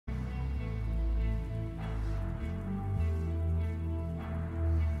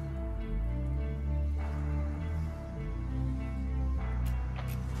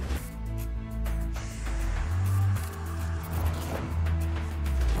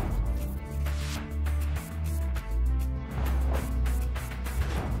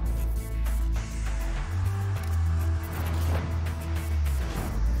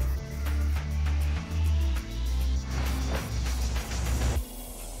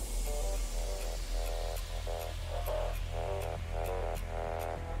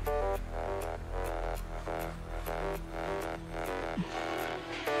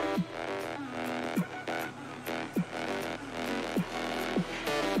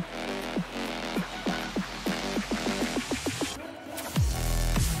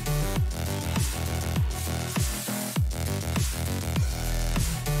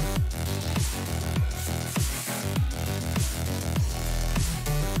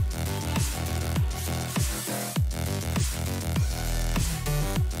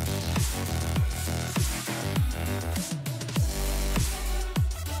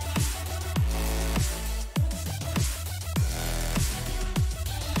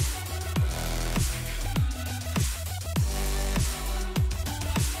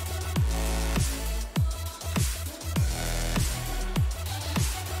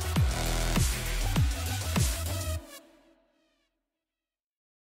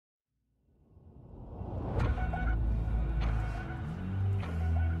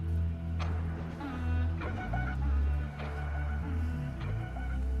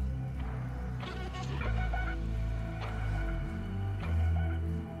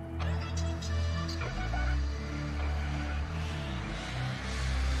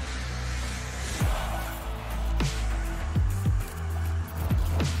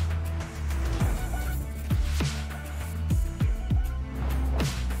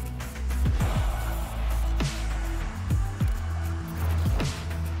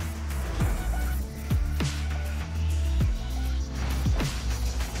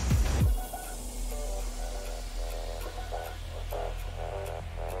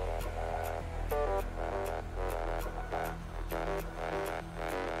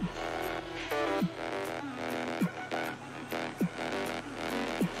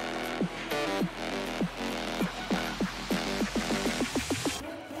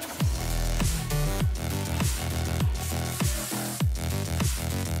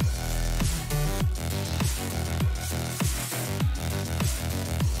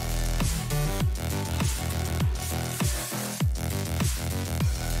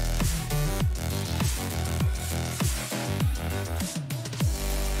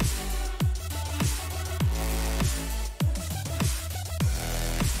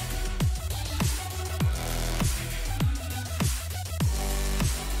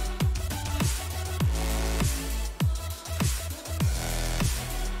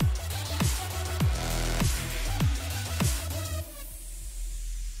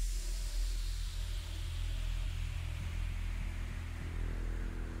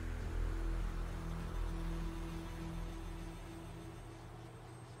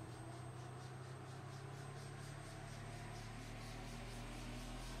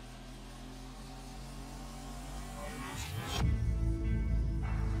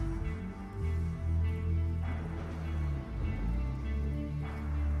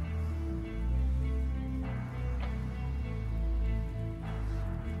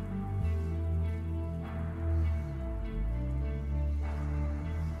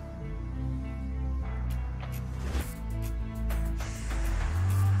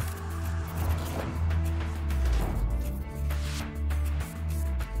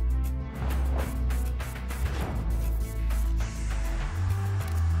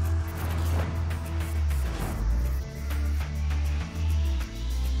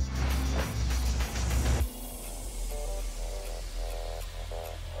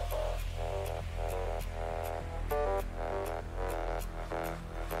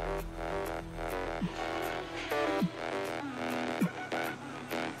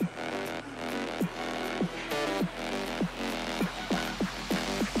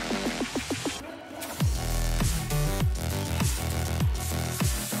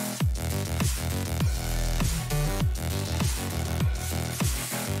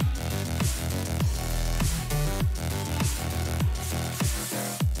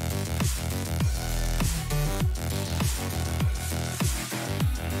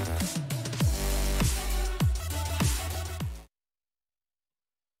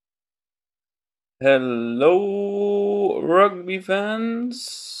Hello, rugby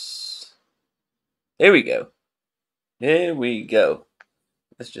fans. Here we go. Here we go.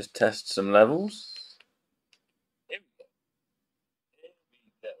 Let's just test some levels. Here we go. Here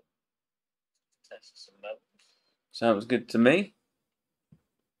we go. Test some levels. Sounds good to me.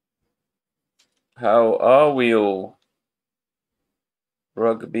 How are we all?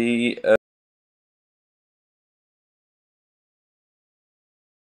 Rugby.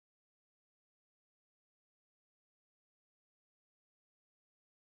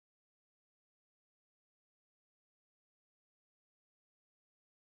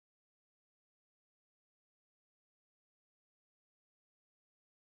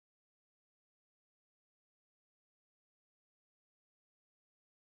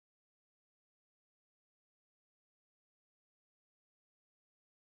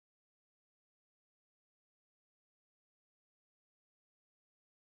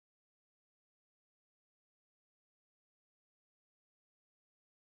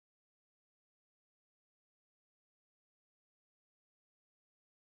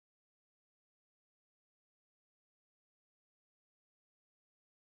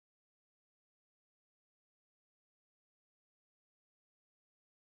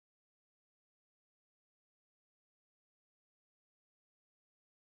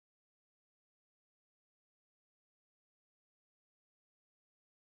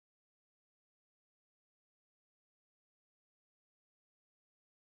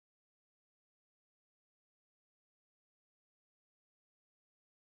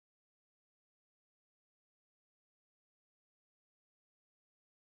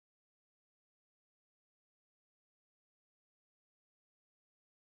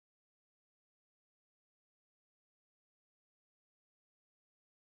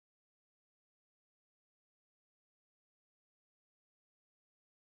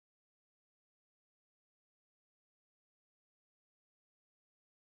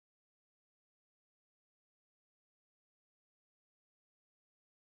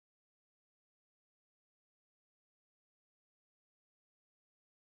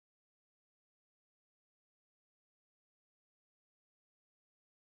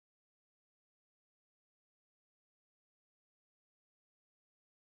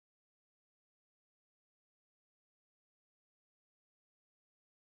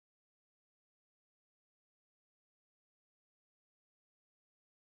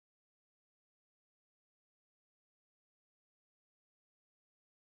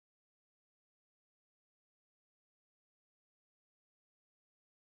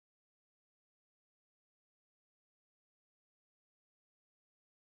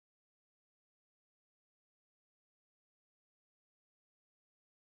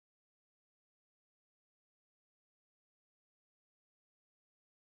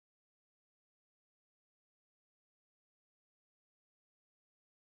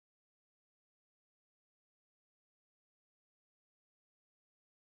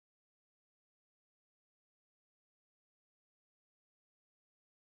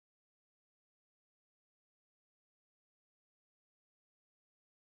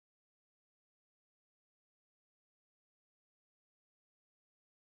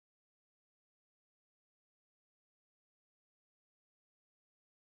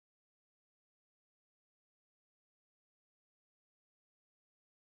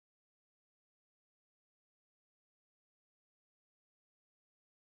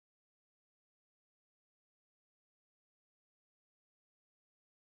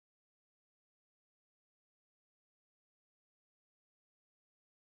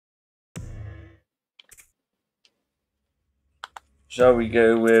 Shall we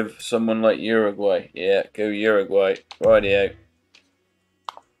go with someone like Uruguay? Yeah, go Uruguay. Rightio.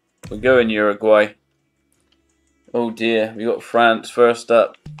 We're going Uruguay. Oh dear, we got France first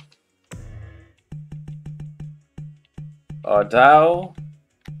up. Ardal,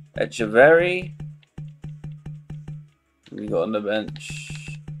 Echeverry. We got on the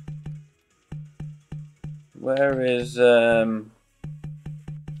bench. Where is who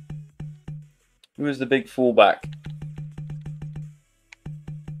is the big fullback?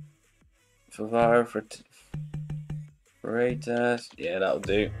 Favaro for Freitas. Yeah, that'll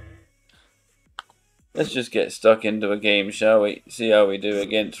do. Let's just get stuck into a game, shall we? See how we do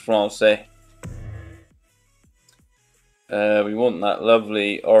against France. We want that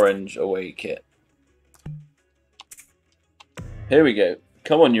lovely orange away kit. Here we go.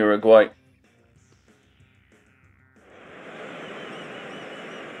 Come on, Uruguay.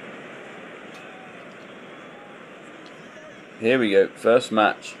 Here we go. First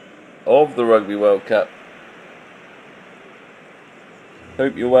match of the Rugby World Cup.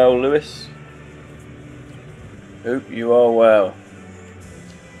 Hope you're well, Lewis. Hope you are well.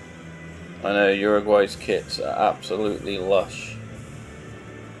 I know Uruguay's kits are absolutely lush.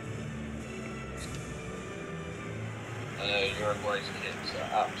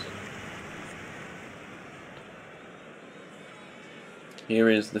 Here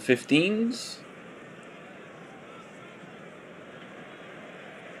is the 15s.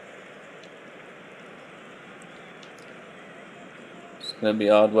 It's going to be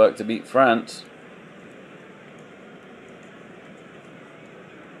hard work to beat France.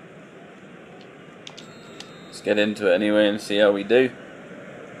 Let's get into it anyway and see how we do.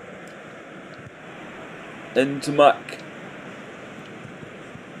 Into muck.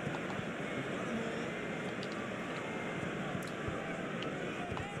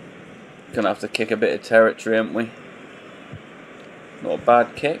 Gonna have to kick a bit of territory, aren't we? Not a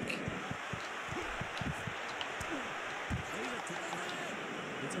bad kick.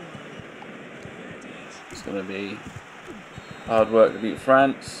 It's gonna be hard work to beat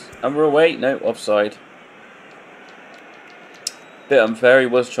France. And we're away. No, offside. Bit unfair. He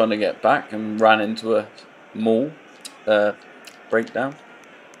was trying to get back and ran into a maul. Breakdown.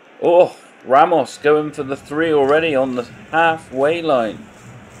 Oh, Ramos going for the 3 already on the halfway line.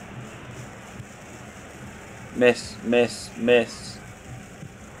 Miss, miss, miss.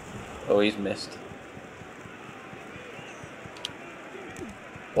 Oh, he's missed.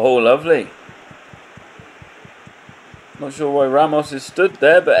 Oh, lovely. Not sure why Ramos is stood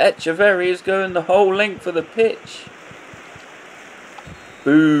there, but Echeverri is going the whole length of the pitch.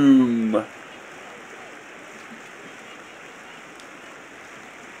 Boom.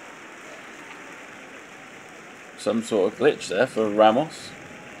 Some sort of glitch there for Ramos.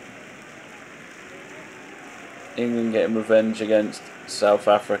 England getting revenge against South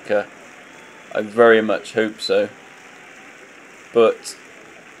Africa. I very much hope so. But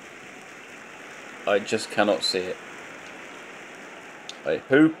I just cannot see it. I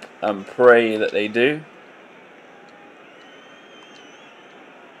hope and pray that they do.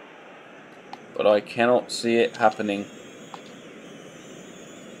 But I cannot see it happening.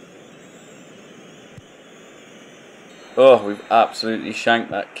 Oh, we've absolutely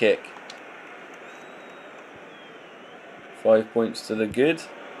shanked that kick. 5 points to the good.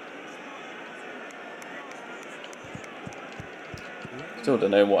 Still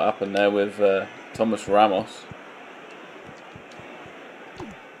don't know what happened there with Thomas Ramos.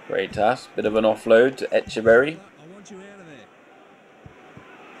 Great task. Bit of an offload to Echeverri.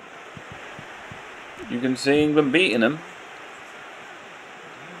 You can see England beating them.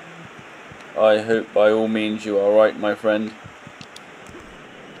 I hope by all means you are right, my friend.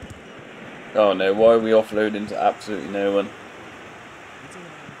 Oh no, why are we offloading to absolutely no one?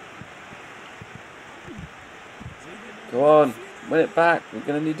 Go on, win it back. We're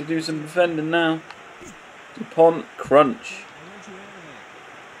going to need to do some defending now. DuPont crunch.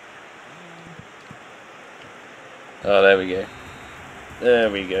 Oh, there we go.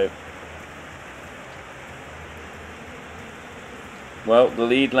 There we go. Well, the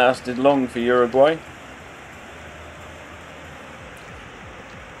lead lasted long for Uruguay.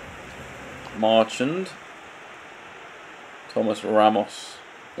 Marchand. Thomas Ramos.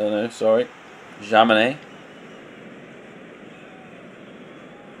 No, sorry. Jaminet.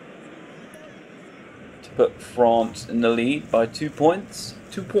 To put France in the lead by 2 points.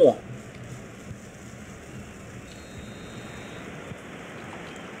 2 points.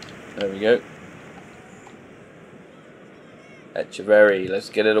 There we go. Echeverri, let's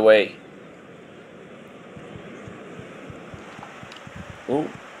get it away. Oh,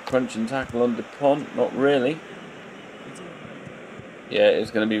 crunching tackle on DuPont, not really. Yeah,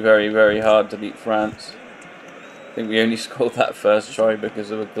 it's going to be very, very hard to beat France. I think we only scored that first try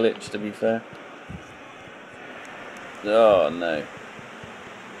because of a glitch, to be fair. Oh, no.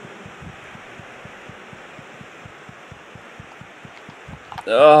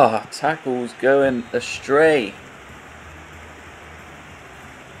 Oh, tackles going astray.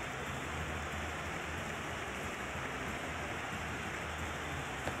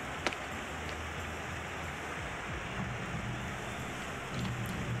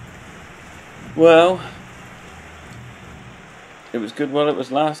 Well, it was good while it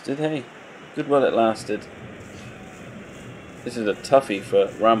was lasted, hey. Good while it lasted. This is a toughie for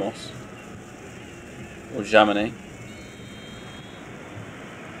Ramos. Or Jaminet.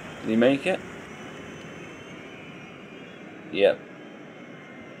 Did he make it? Yep.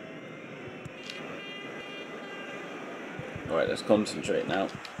 Alright, let's concentrate now.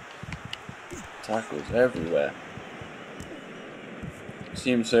 Tackles everywhere. It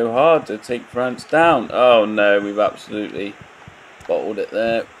seems so hard to take France down. Oh no, we've absolutely bottled it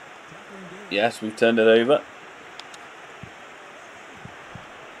there. Yes, we've turned it over.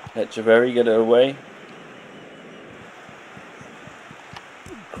 Echeverry, get it away.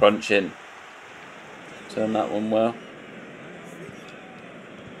 Crunch in. Turn that one well.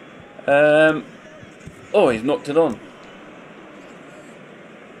 Oh, he's knocked it on.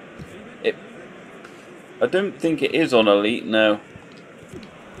 I don't think it is on elite, no.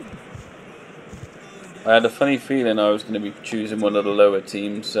 I had a funny feeling I was going to be choosing one of the lower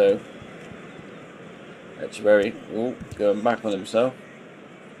teams, so... Echeverry, oh, going back on himself.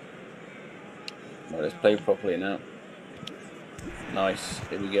 Right, let's play properly now. Nice,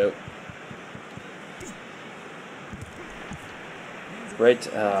 here we go. Great,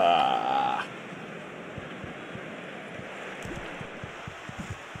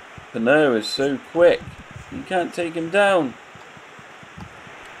 Pinot is so quick, you can't take him down.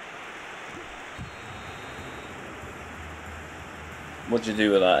 What'd you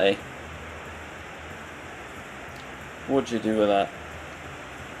do with that, eh? What'd you do with that?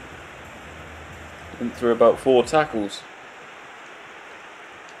 Went through about 4 tackles.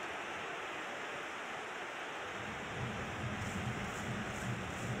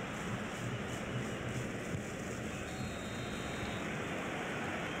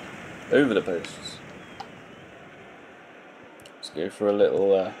 Over the posts. Let's go for a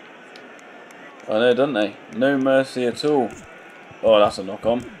little... Oh no, don't they? No mercy at all. Oh, that's a knock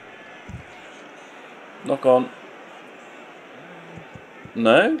on. Knock on.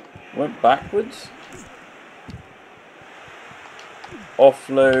 No? Went backwards.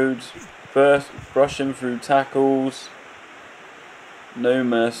 Offload. First brushing through tackles. No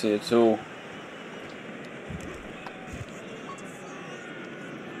mercy at all.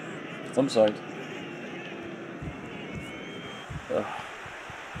 Onside. Ugh.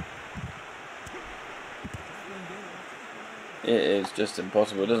 It is just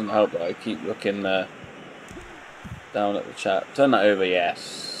impossible. It doesn't help that I keep looking down at the chat. Turn that over,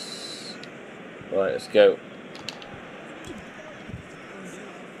 yes. Right, let's go.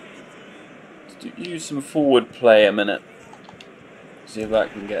 Let's use some forward play a minute. See if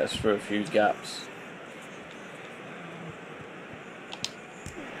that can get us through a few gaps.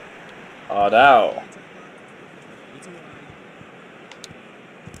 Hard out.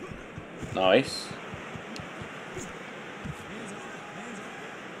 Nice.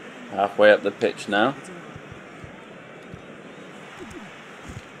 Halfway up the pitch now.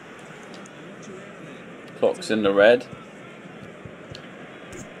 Clock's in the red.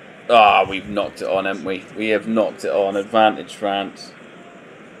 Ah, we've knocked it on, haven't we? We have knocked it on. Advantage France.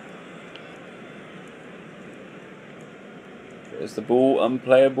 Is the ball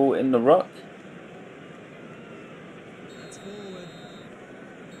unplayable in the ruck?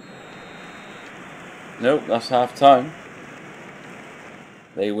 Nope, that's half time.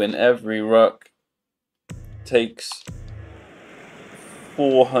 They win every ruck. Takes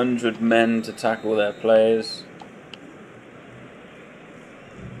 400 men to tackle their players.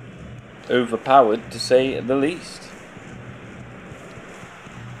 Overpowered, to say the least.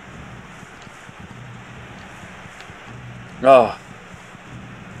 Ah.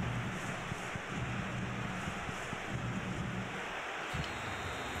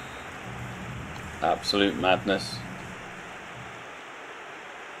 Absolute madness.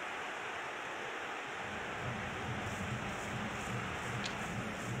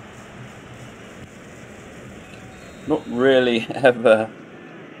 Not really ever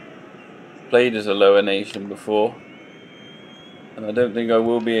played as a lower nation before, and I don't think I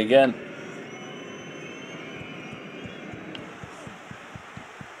will be again.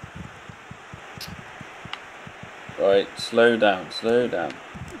 Right, slow down, slow down.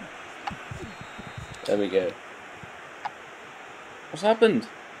 There we go. What's happened?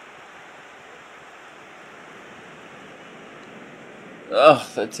 Ugh,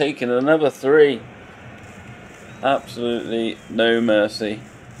 they're taking another 3. Absolutely no mercy.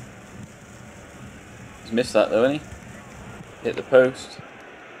 He's missed that though, hasn't he? Hit the post.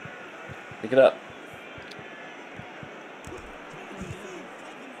 Pick it up.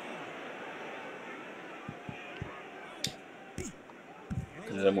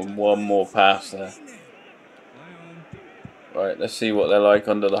 Could have done one more pass there. Right, let's see what they're like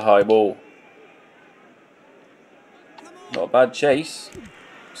under the high ball. Not a bad chase.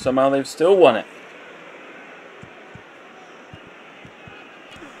 Somehow they've still won it.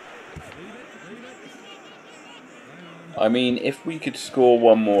 I mean, if we could score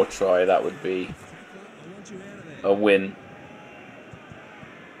one more try, that would be a win.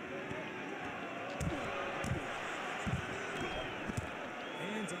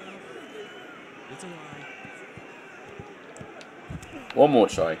 One more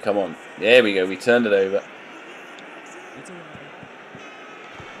try, come on. There we go, we turned it over.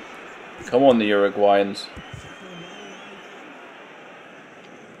 Come on, the Uruguayans.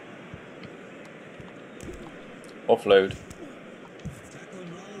 Offload.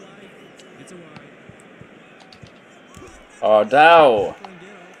 Ardao.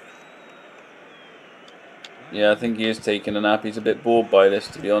 Yeah, I think he is taking a nap. He's a bit bored by this,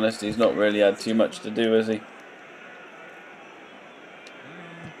 to be honest. He's not really had too much to do, has he?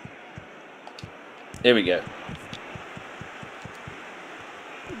 Here we go.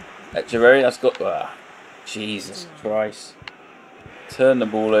 Echeverry, that's got... Ah, Jesus Christ. Turn the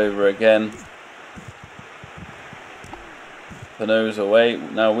ball over again. Pinot's away.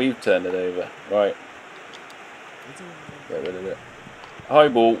 Now we've turned it over. Right. Get rid of it. High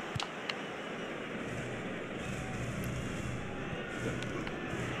ball.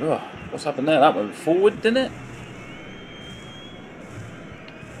 Oh, what's happened there? That went forward, didn't it?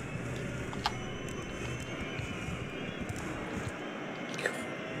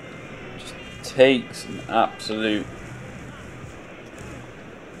 Just takes an absolute...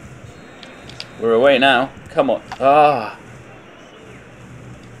 We're away now. Come on. Ah.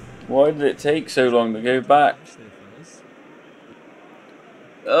 Why did it take so long to go back?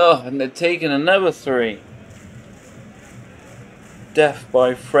 Oh, and they're taking another 3. Death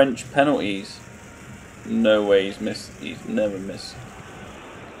by French penalties. No way he's missed. He's never missed.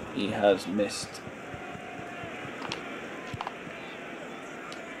 He has missed.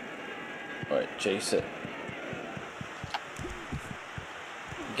 Right, chase it.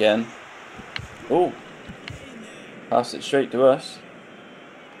 Again. Oh. Pass it straight to us.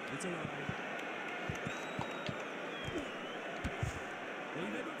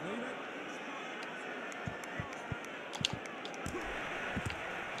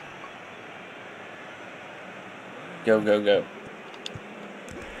 Go, go, go.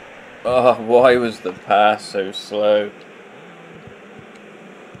 Oh, why was the pass so slow?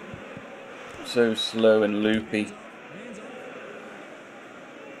 So slow and loopy.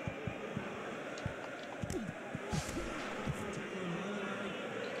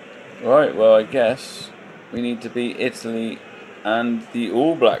 Right, well, I guess we need to beat Italy and the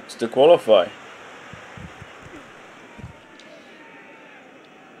All Blacks to qualify.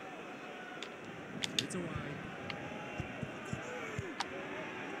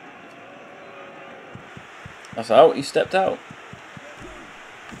 That's out. He stepped out.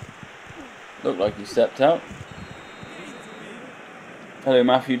 Looked like he stepped out. Hello,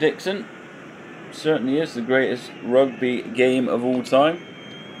 Matthew Dixon. Certainly is the greatest rugby game of all time.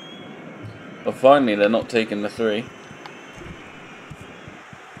 But finally, they're not taking the 3.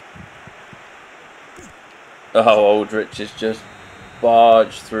 Oh, Aldrich has just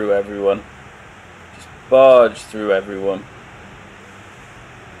barged through everyone. Just barged through everyone.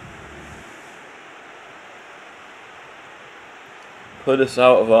 Put us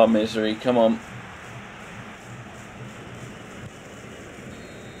out of our misery, come on.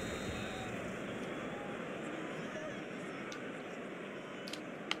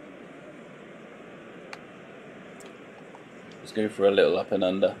 Let's go for a little up and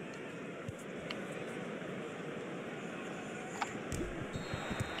under.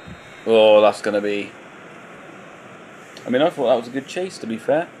 Oh, that's going to be... I mean, I thought that was a good chase, to be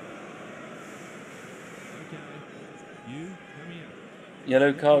fair.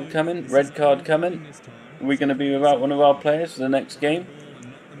 Yellow card coming, red card coming. Are we going to be without one of our players for the next game?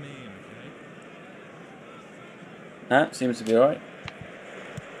 That seems to be alright.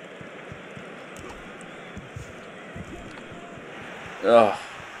 Oh.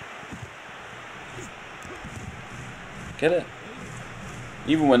 Get it?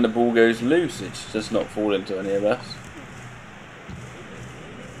 Even when the ball goes loose, it's just not falling to any of us.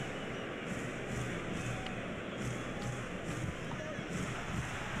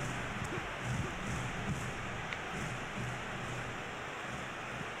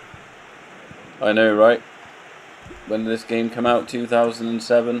 I know, right? When did this game come out?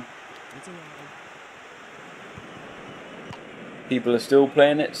 2007. People are still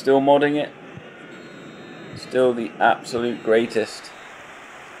playing it, still modding it. Still the absolute greatest.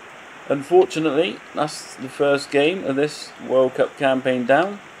 Unfortunately, that's the first game of this World Cup campaign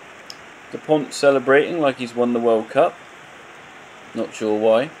down. DuPont celebrating like he's won the World Cup. Not sure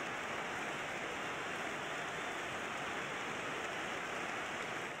why.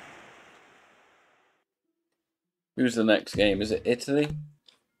 Who's the next game? Is it Italy?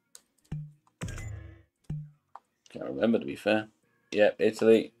 Can't remember, to be fair. Yep,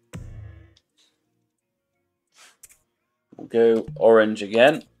 Italy. We'll go orange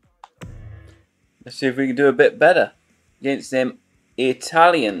again. Let's see if we can do a bit better against them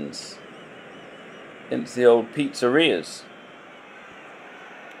Italians. Against the old pizzerias.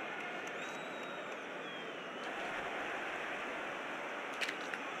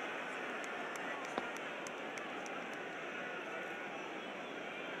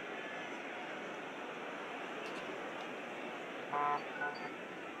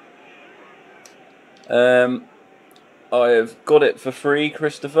 I have got it for free,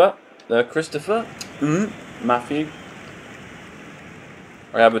 Matthew.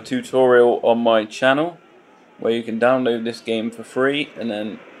 I have a tutorial on my channel where you can download this game for free, and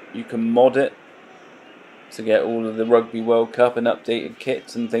then you can mod it to get all of the Rugby World Cup and updated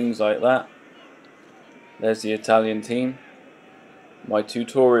kits and things like that. There's the Italian team. My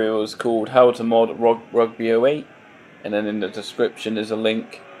tutorial is called How to Mod Rugby 08, and then in the description is a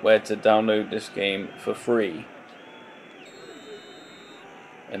link where to download this game for free.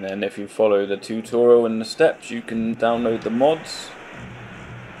 And then if you follow the tutorial and the steps, you can download the mods.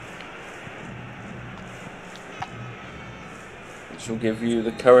 Which will give you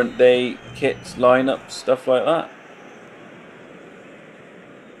the current day kits, lineups, stuff like that.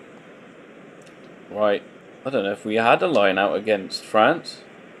 Right, I don't know if we had a line out against France.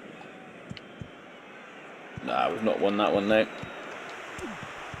 Nah, we've not won that one though.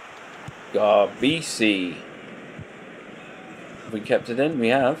 BC. Have we kept it in? We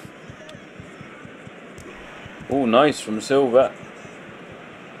have. Oh, nice from Silva.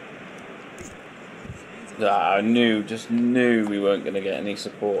 Ah, just knew we weren't going to get any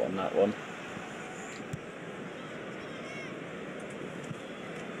support on that one.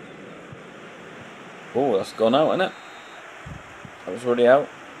 Oh, that's gone out, isn't it? That was already out.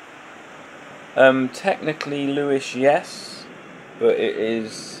 Technically Lewis, yes, but it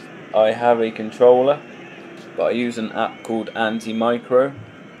is. I have a controller, but I use an app called Anti-Micro,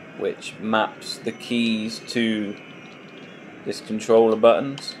 which maps the keys to this controller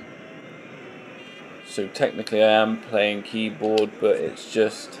buttons. So technically I am playing keyboard, but it's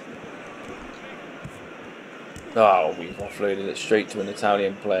just... Oh, we've offloaded it straight to an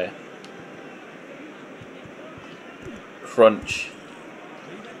Italian player. Crunch.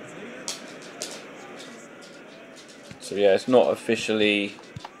 So yeah, it's not officially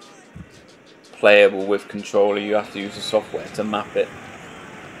playable with controller. You have to use the software to map it.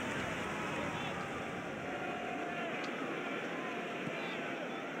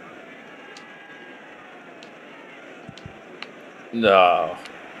 No.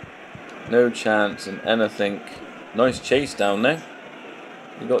 No chance in anything. Nice chase down there.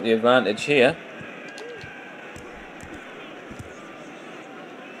 We got the advantage here.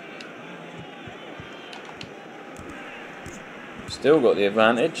 Still got the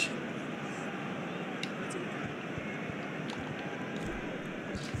advantage.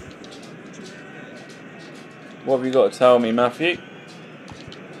 What have you got to tell me, Matthew?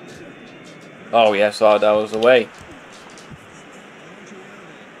 Oh yes, Ardell's away.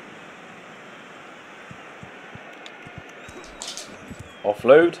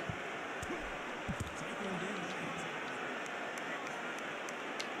 Offload.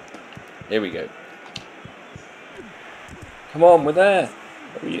 Here we go. Come on, we're there.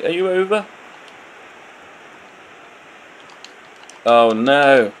 Are you over? Oh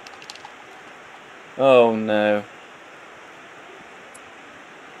no. Oh no.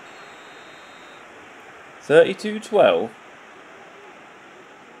 32-12.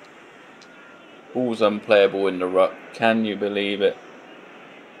 Ball's unplayable in the ruck. Can you believe it?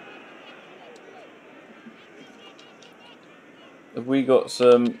 Have we got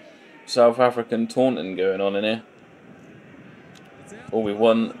some South African taunting going on in here? Oh, we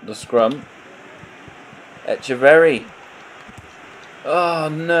won the scrum. Echeverry. Oh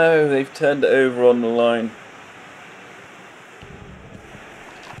no, they've turned it over on the line.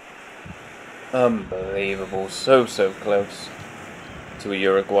 Unbelievable. So close to a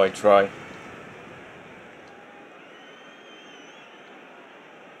Uruguay try.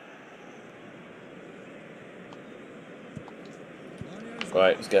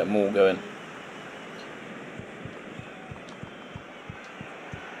 Right, let's get them all going.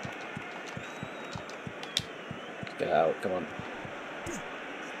 Let's get out, come on.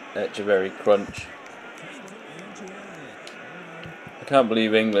 Echeverry crunch. I can't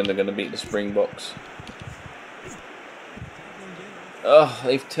believe England are going to beat the Springboks. Oh,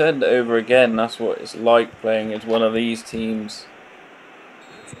 they've turned it over again. That's what it's like playing as one of these teams.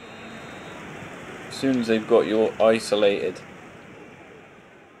 As soon as they've got you isolated.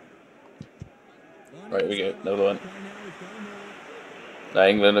 Right, we go. Another one. Now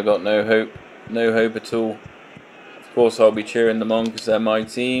England have got no hope. No hope at all. Of course I'll be cheering them on because they're my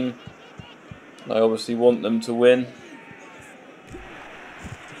team. I obviously want them to win.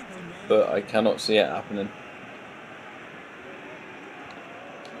 But I cannot see it happening.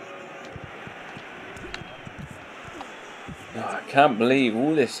 Oh, I can't believe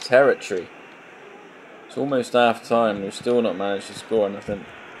all this territory. It's almost half time. We've still not managed to score anything.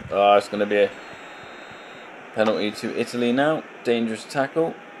 Oh, it's going to be a... Penalty to Italy now. Dangerous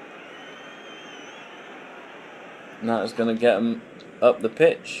tackle. And that is going to get them up the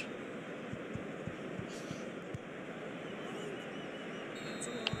pitch.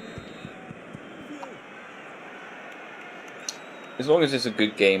 As long as it's a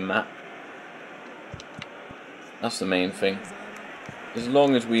good game, Matt. That's the main thing. As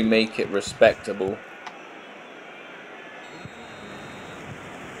long as we make it respectable.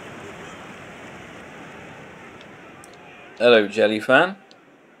 Hello, Jelly fan.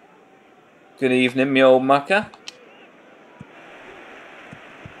 Good evening, me old mucker.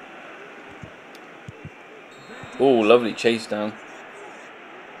 Oh, lovely chase down.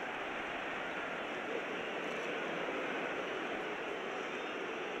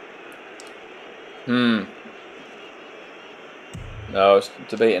 No, I was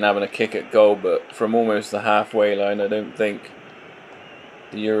debating having a kick at goal, but from almost the halfway line, I don't think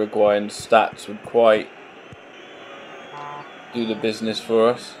the Uruguayan stats would quite do the business for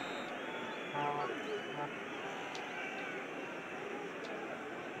us.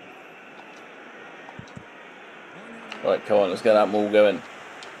 Right, come on, let's get that maul going.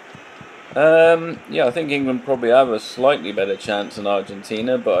 Yeah, I think England probably have a slightly better chance than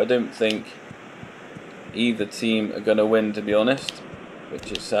Argentina, but I don't think either team are going to win, to be honest,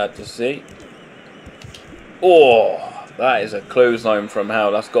 which is sad to see. Oh, that is a clothesline from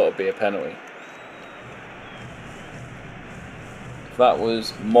hell. That's got to be a penalty. If that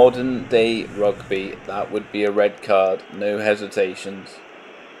was modern day rugby, that would be a red card, no hesitations.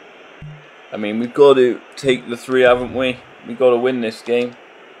 I mean, we've got to take the 3, haven't we? We've got to win this game.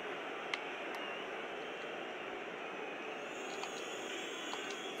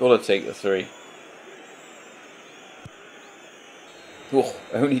 Got to take the 3. Oh,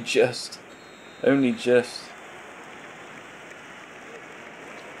 only just. Only just.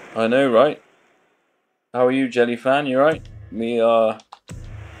 I know, right? How are you, Jelly fan? You right? We are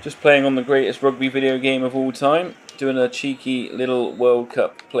just playing on the greatest rugby video game of all time. Doing a cheeky little World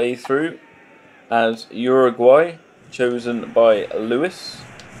Cup playthrough as Uruguay, chosen by Lewis.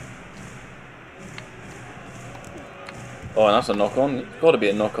 Oh, and that's a knock-on. It's got to be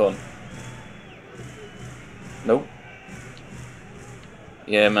a knock-on. Nope.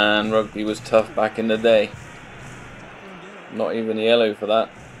 Yeah, man, rugby was tough back in the day. Not even yellow for that.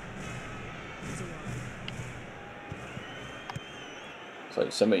 It's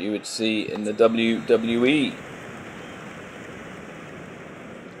like something you would see in the WWE.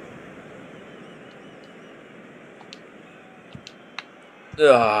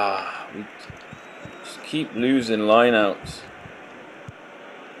 We just keep losing lineouts.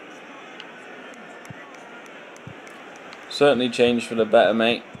 Certainly changed for the better,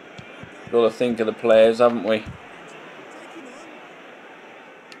 mate. Got to think of the players, haven't we?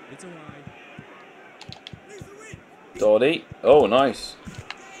 Doddy. Oh, nice.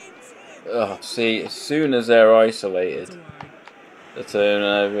 Oh, see, as soon as they're isolated, the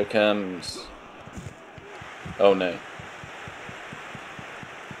turnover comes. Oh, no.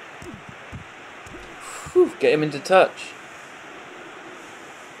 Whew, get him into touch.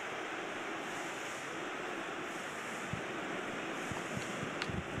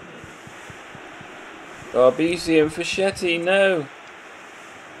 Barbisi and Fischetti, no.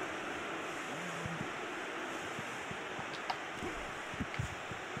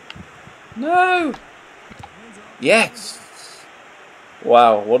 No! Yes!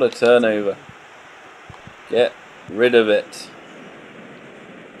 Wow, what a turnover. Get rid of it.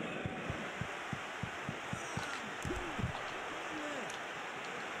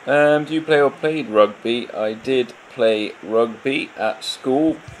 Do you play or played rugby? I did play rugby at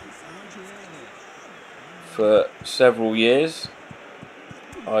school for several years.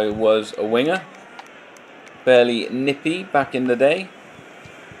 I was a winger. Fairly nippy back in the day.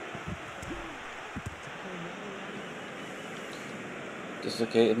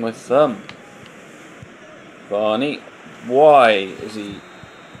 Dislocated my thumb. Barney, why is he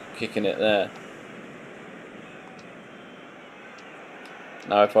kicking it there?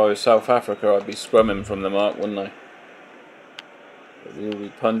 Now if I was South Africa, I'd be scrumming from the mark, wouldn't I? But we'll be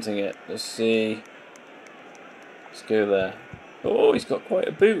punting it. Let's see. Let's go there. Oh, he's got quite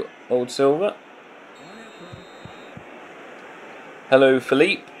a boot, old Silver. Hello,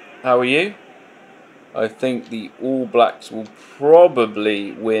 Philippe. How are you? I think the All Blacks will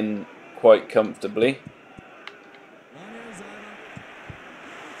probably win quite comfortably.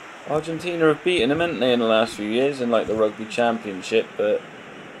 Argentina have beaten them, haven't they, in the last few years in like the Rugby Championship, but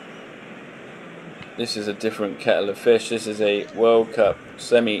this is a different kettle of fish. This is a World Cup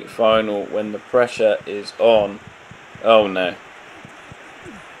semi-final when the pressure is on. Oh no.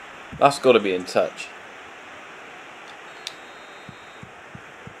 That's got to be in touch.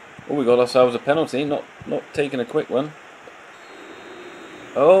 Oh, we got ourselves a penalty. Not taking a quick one.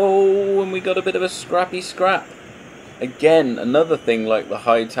 Oh, and we got a bit of a scrappy scrap. Again, another thing like the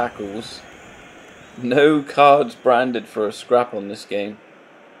high tackles. No cards branded for a scrap on this game.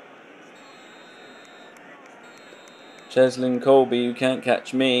 Cheslin Colby, you can't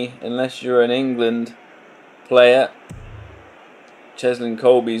catch me unless you're an England player. Cheslin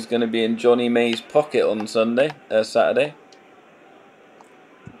Colby's going to be in Johnny May's pocket on Saturday.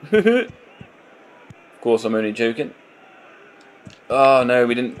 Of course, I'm only joking. Oh no,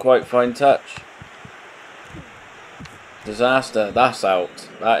 we didn't quite find touch. Disaster. That's out.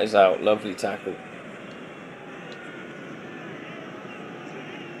 That is out. Lovely tackle.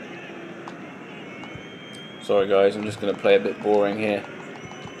 Sorry guys, I'm just going to play a bit boring here.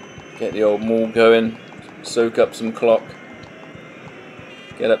 Get the old maul going. Soak up some clock.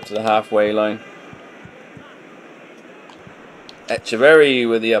 Get up to the halfway line. Echeverry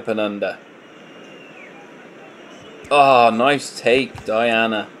with the up and under. Oh, nice take,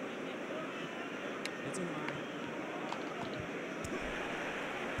 Diana.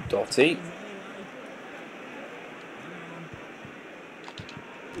 Dotty.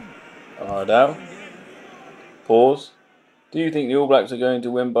 Ardell. Pause. Do you think the All Blacks are going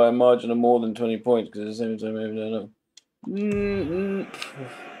to win by a margin of more than 20 points? Because at the same time, maybe I don't know.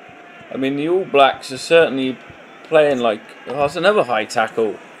 I mean, the All Blacks are certainly playing like... Oh, that's another high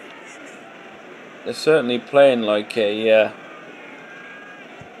tackle. They're certainly playing like a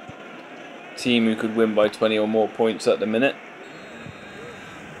team who could win by 20 or more points at the minute.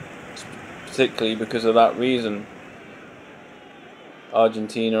 Particularly because of that reason.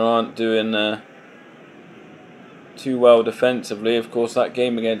 Argentina aren't doing too well defensively. Of course, that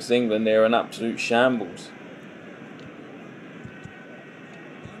game against England, they're an absolute shambles.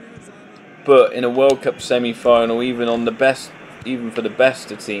 But in a World Cup semi-final, even for the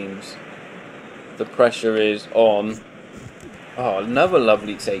best of teams, the pressure is on. Oh, another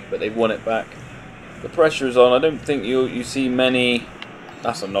lovely take, but they've won it back. The pressure is on. I don't think you see many.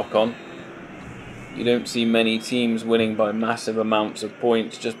 That's a knock-on. You don't see many teams winning by massive amounts of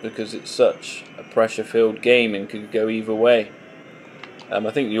points just because it's such a pressure-filled game and could go either way. I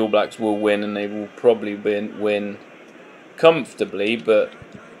think the All Blacks will win, and they will probably win comfortably, but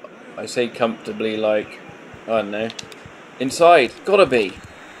I say comfortably like, I don't know, inside. Gotta be.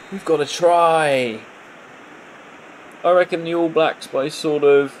 We've got to try. I reckon the All Blacks by sort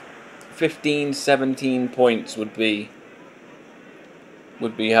of 15, 17 points would be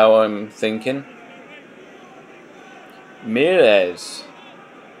how I'm thinking. Mires.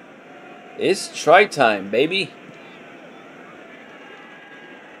 It's try time, baby.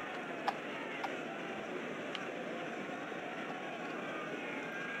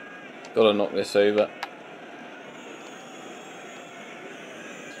 Gotta knock this over.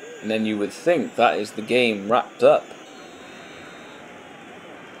 And then you would think that is the game wrapped up.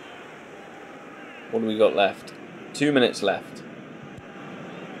 What do we got left? 2 minutes left.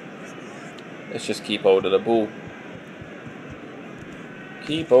 Let's just keep hold of the ball.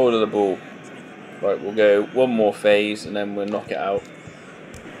 Keep hold of the ball. Right, we'll go one more phase and then we'll knock it out.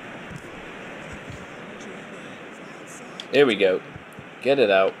 Here we go. Get it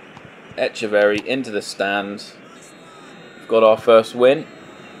out. Echeverry into the stands. We've got our first win.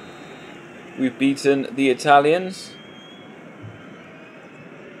 We've beaten the Italians.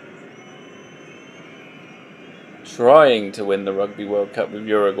 Trying to win the Rugby World Cup with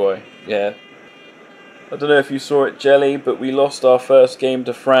Uruguay. Yeah. I don't know if you saw it, Jelly, but we lost our first game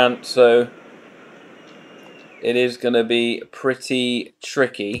to France, so it is going to be pretty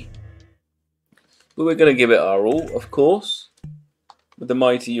tricky. But we're going to give it our all, of course, with the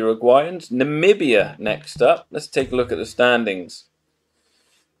mighty Uruguayans. Namibia next up. Let's take a look at the standings.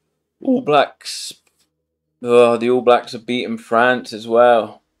 All Blacks. Oh, the All Blacks have beaten France as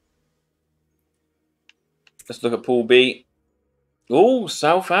well. Let's look at Pool B. Oh,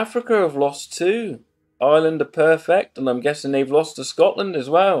 South Africa have lost too. Ireland are perfect, and I'm guessing they've lost to Scotland as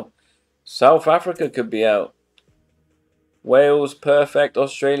well. South Africa could be out. Wales perfect.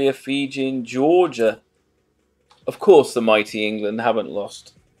 Australia, Fiji, and Georgia. Of course, the mighty England haven't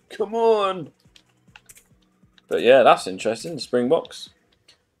lost. Come on. But yeah, that's interesting. The Springboks.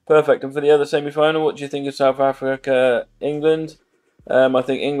 Perfect. And for the other semi-final, what do you think of South Africa, England? I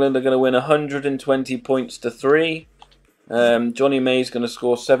think England are going to win 120 points to 3. Johnny May's going to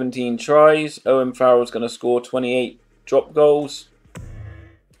score 17 tries. Owen Farrell's going to score 28 drop goals.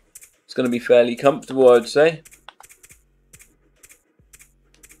 It's going to be fairly comfortable, I'd say.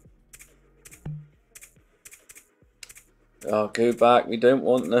 Oh, go back. We don't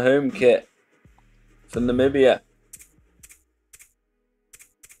want the home kit for Namibia.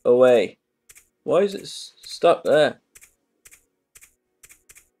 away. Why is it stuck there?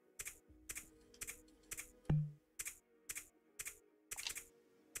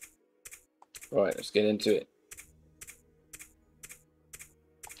 Right, let's get into it.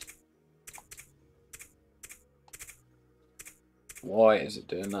 Why is it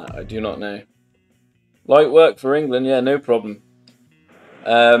doing that? I do not know. Light work for England, yeah, no problem.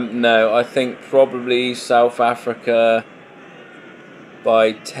 No, I think probably South Africa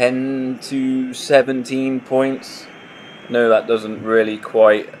by 10 to 17 points. No, that doesn't really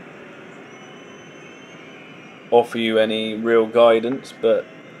quite offer you any real guidance, but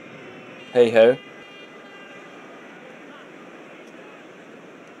hey ho.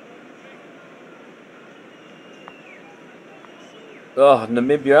 Oh,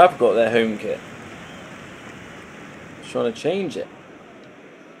 Namibia have got their home kit. Trying to change it.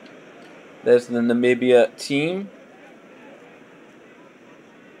 There's the Namibia team.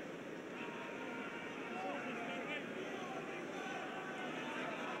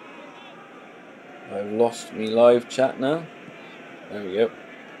 I've lost me live chat now. There we go.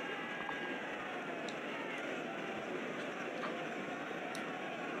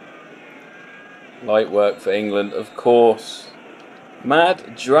 Light work for England, of course.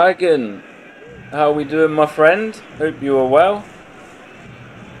 Mad Dragon. How are we doing, my friend? Hope you are well.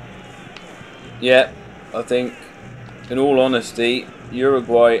 Yeah, I think, in all honesty,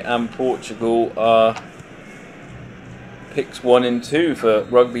 Uruguay and Portugal are picks 1 and 2 for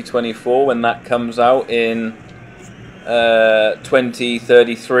Rugby 24 when that comes out in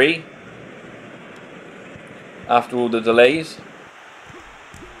 2033. After all the delays.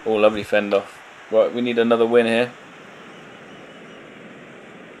 Oh, lovely fend off. Right, we need another win here.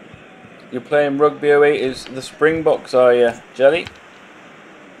 You're playing Rugby 08 is the Springboks, are you, Jelly?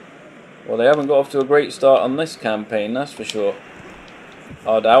 Well, they haven't got off to a great start on this campaign, that's for sure.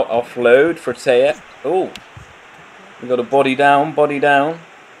 Hard out, offload for Taya. Oh, we got a body down, body down.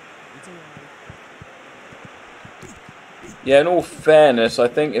 Yeah, in all fairness, I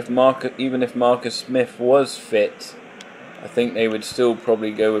think if even if Marcus Smith was fit, I think they would still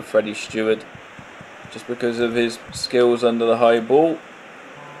probably go with Freddie Stewart, just because of his skills under the high ball.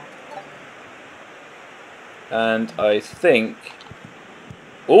 And I think...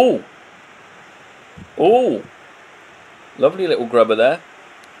 Oh! Oh! Lovely little grubber there.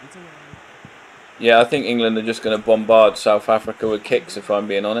 Yeah, I think England are just going to bombard South Africa with kicks, if I'm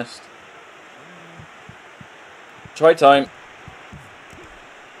being honest. Try time.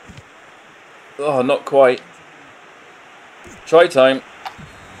 Oh, not quite. Try time.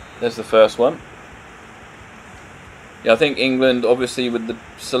 There's the first one. Yeah, I think England, obviously with the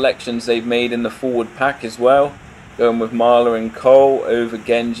selections they've made in the forward pack as well, going with Marler and Cole over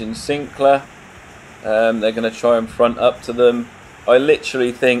Genge and Sinclair, they're going to try and front up to them. I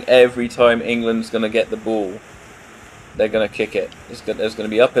literally think every time England's going to get the ball, they're going to kick it. There's going to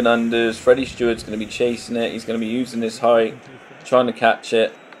be up and unders. Freddie Stewart's going to be chasing it. He's going to be using his height, trying to catch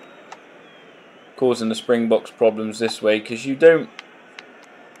it, causing the Springboks problems this way, because you don't...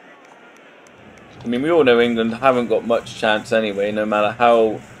 I mean, we all know England haven't got much chance anyway, no matter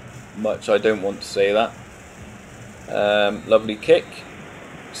how much I don't want to say that. Lovely kick.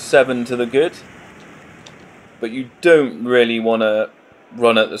 7 to the good. But you don't really want to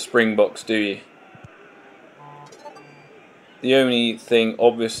run at the Springboks, do you? The only thing,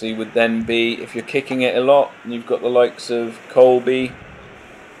 obviously, would then be, if you're kicking it a lot, and you've got the likes of Colby,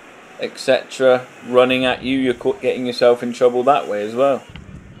 etc., running at you, you're getting yourself in trouble that way as well.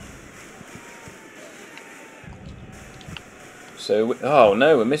 So, oh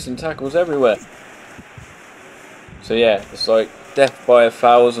no, we're missing tackles everywhere. So yeah, it's like death by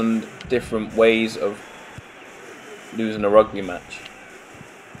 1,000 different ways of losing a rugby match.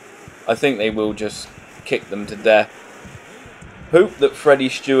 I think they will just kick them to death. Hope that Freddie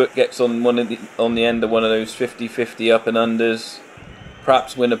Stewart gets on the end of one of those 50-50 up and unders.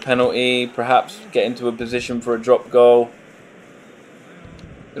 Perhaps win a penalty, perhaps get into a position for a drop goal.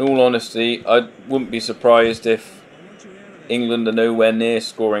 In all honesty, I wouldn't be surprised if England are nowhere near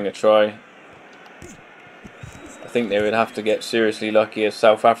scoring a try. I think they would have to get seriously lucky, a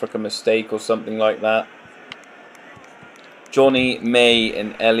South Africa mistake or something like that. Johnny May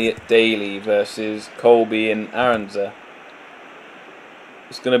and Elliot Daly versus Colby and Aronza.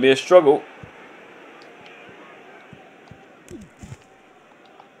 It's going to be a struggle.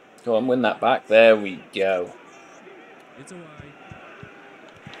 Go on, win that back. There we go.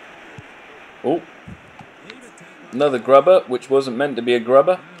 Oh. Another grubber, which wasn't meant to be a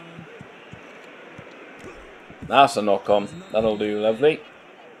grubber. That's a knock on. That'll do, lovely.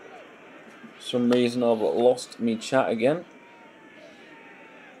 For some reason I've lost me chat again.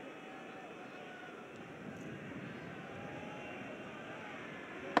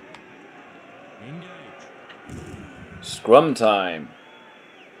 Scrum time.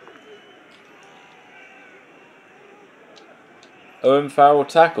 Owen Farrell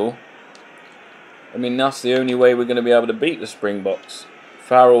tackle. I mean, that's the only way we're going to be able to beat the Springboks.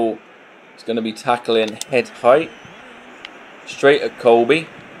 Farrell is going to be tackling head height. Straight at Colby.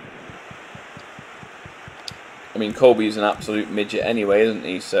 I mean, Colby's an absolute midget anyway, isn't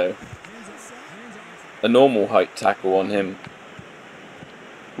he? So, a normal height tackle on him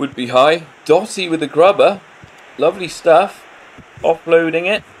would be high. Dotty with the grubber. Lovely stuff. Offloading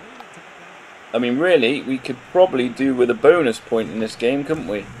it. I mean, really, we could probably do with a bonus point in this game, couldn't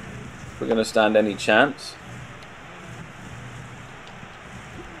we? If we're going to stand any chance.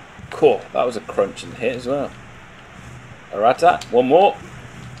 Cool. That was a crunching hit as well. Arata. One more.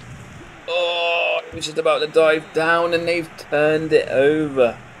 Oh, he was just about to dive down and they've turned it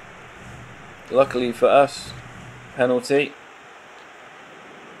over. Luckily for us, penalty.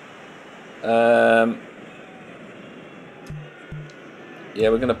 Yeah,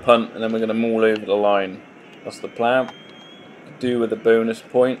 we're going to punt and then we're going to maul over the line. That's the plan. Do with a bonus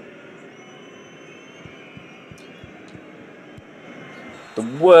point. The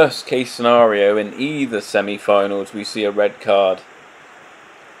worst case scenario in either semi-finals, we see a red card.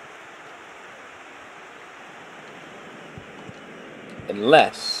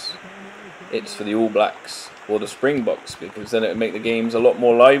 Unless it's for the All Blacks or the Springboks, because then it would make the games a lot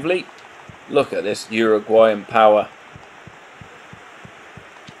more lively. Look at this Uruguayan power.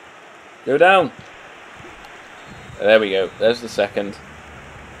 Go down. There we go. There's the second.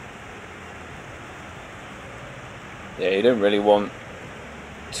 Yeah, you don't really want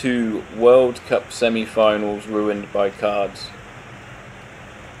 2 World Cup semi-finals ruined by cards.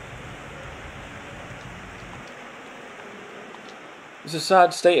 It's a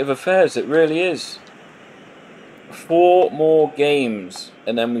sad state of affairs, it really is. 4 more games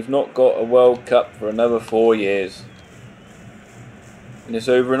and then we've not got a World Cup for another 4 years. And it's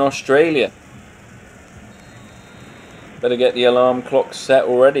over in Australia. Better get the alarm clock set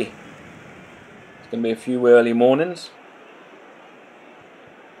already. It's going to be a few early mornings.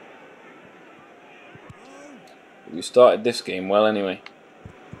 We started this game well anyway.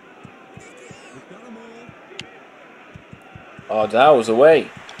 Ardow's away.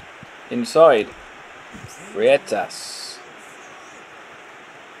 Inside. Freitas.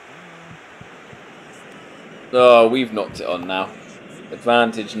 Oh, we've knocked it on now.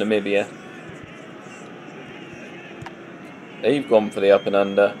 Advantage Namibia. They've gone for the up and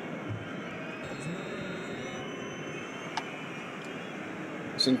under.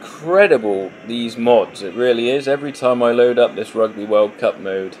 It's incredible, these mods, it really is. Every time I load up this Rugby World Cup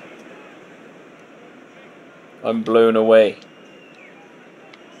mode, I'm blown away.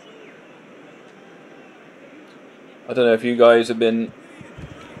 I don't know if you guys have been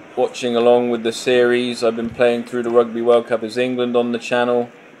watching along with the series. I've been playing through the Rugby World Cup as England on the channel.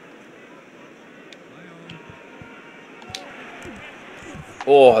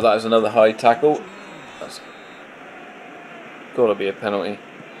 Oh, that is another high tackle. That's got to be a penalty.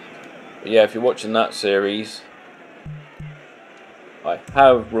 But yeah, if you're watching that series, I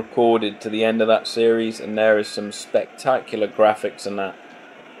have recorded to the end of that series, and there is some spectacular graphics in that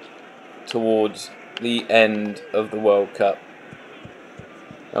towards the end of the World Cup.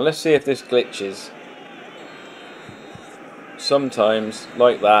 Now let's see if this glitches. Sometimes,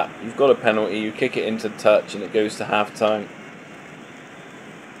 like that, you've got a penalty, you kick it into touch and it goes to half time.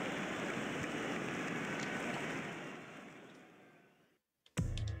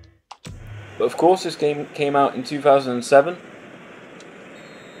 But of course this game came out in 2007,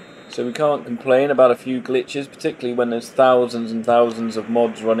 so we can't complain about a few glitches, particularly when there's thousands and thousands of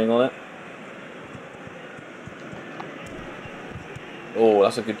mods running on it. Oh,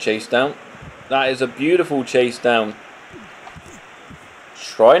 that's a good chase down. That is a beautiful chase down.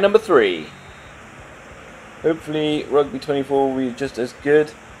 Try number 3. Hopefully Rugby 24 will be just as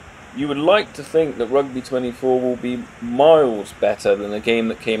good. You would like to think that Rugby 24 will be miles better than the game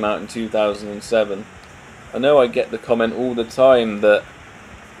that came out in 2007. I know I get the comment all the time that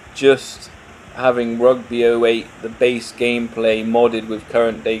just having Rugby 08, the base gameplay modded with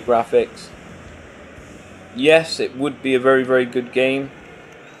current day graphics, yes, it would be a very, very good game.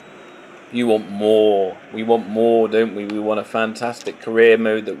 You want more. We want more, don't we? We want a fantastic career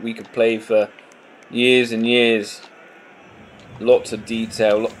mode that we could play for years and years. Lots of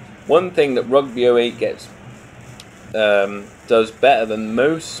detail. One thing that Rugby 08 does better than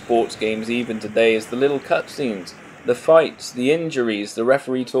most sports games even today is the little cutscenes, the fights, the injuries, the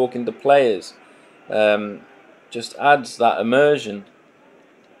referee talking to players. Just adds that immersion.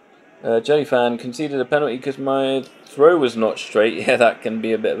 Jellyfan conceded a penalty because my throw was not straight. Yeah, that can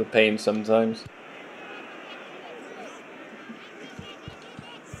be a bit of a pain sometimes.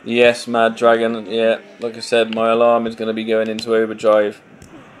 Yes, Mad Dragon. Yeah, like I said, my alarm is going to be going into overdrive.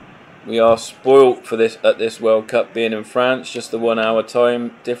 We are spoilt for this at this World Cup being in France. Just the 1 hour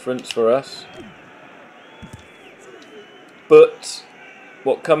time difference for us. But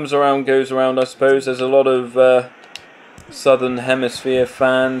what comes around goes around, I suppose. There's a lot of Southern Hemisphere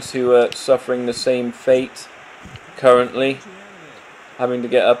fans who are suffering the same fate currently, having to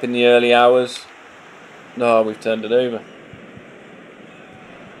get up in the early hours. No, we've turned it over.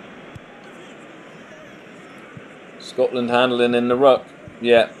 Scotland handling in the ruck.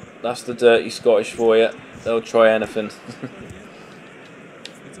 Yeah, that's the dirty Scottish for you. They'll try anything.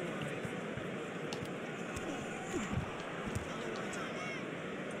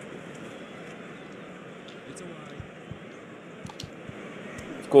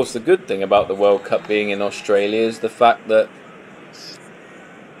 Of course, the good thing about the World Cup being in Australia is the fact that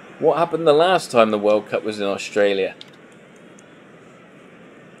what happened the last time the World Cup was in Australia?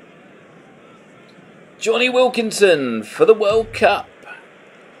 Johnny Wilkinson for the World Cup.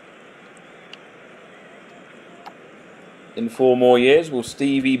 In 4 more years, will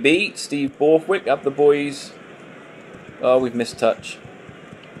Stevie B, Steve Borthwick, have the boys? Oh, we've missed touch.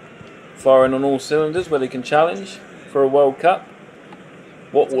 Firing on all cylinders where they can challenge for a World Cup.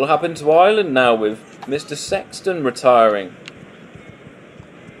 What will happen to Ireland now with Mr. Sexton retiring?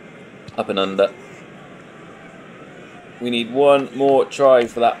 Up and under. We need 1 more try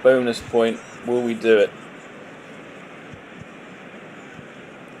for that bonus point. Will we do it?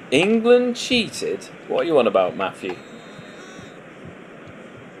 England cheated? What are you on about, Matthew?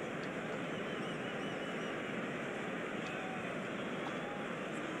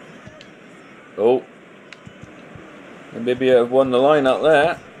 Oh. Namibia have won the line up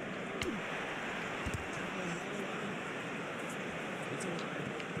there.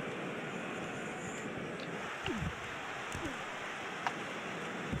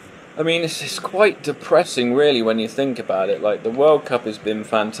 I mean, it's quite depressing, really, when you think about it. Like, the World Cup has been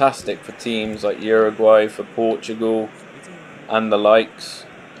fantastic for teams like Uruguay, for Portugal, and the likes.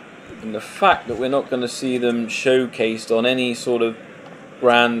 And the fact that we're not going to see them showcased on any sort of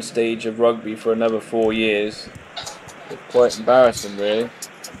grand stage of rugby for another 4 years is quite embarrassing, really.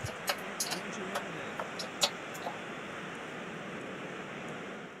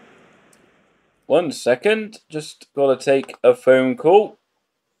 One second, just got to take a phone call.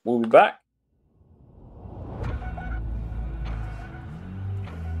 We'll be back.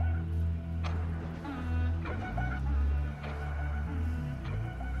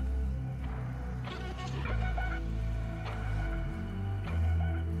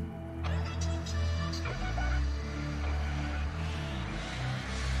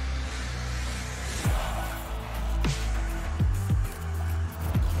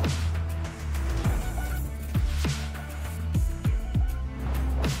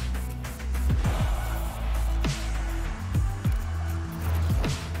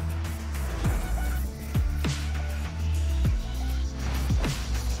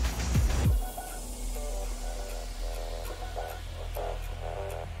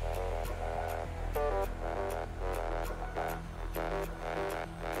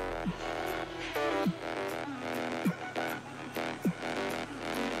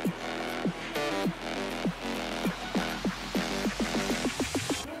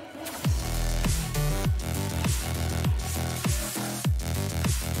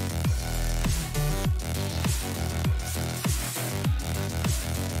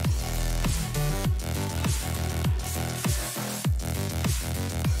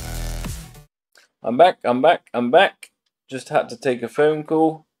 I'm back. Just had to take a phone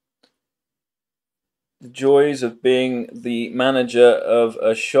call. The joys of being the manager of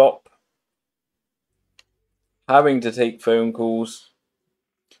a shop. Having to take phone calls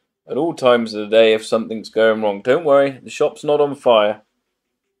at all times of the day if something's going wrong. Don't worry, the shop's not on fire.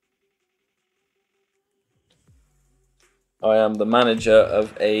 I am the manager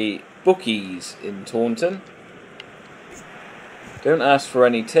of a bookies in Taunton. Don't ask for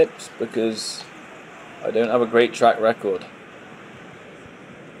any tips because I don't have a great track record.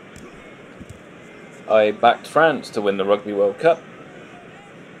 I backed France to win the Rugby World Cup.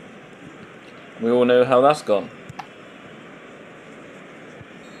 We all know how that's gone.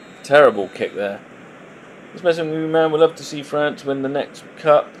 Terrible kick there. Especially man, we'd love to see France win the next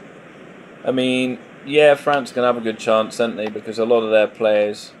cup. I mean, yeah, France can have a good chance, don't they? Because a lot of their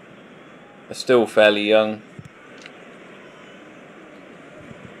players are still fairly young.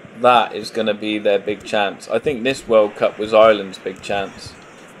 That is going to be their big chance. I think this World Cup was Ireland's big chance.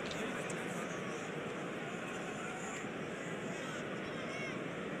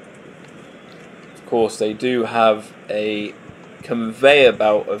 course, they do have a conveyor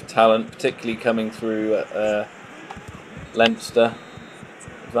belt of talent, particularly coming through at Leinster.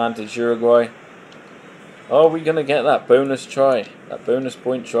 Advantage Uruguay. Are we going to get that bonus try? That bonus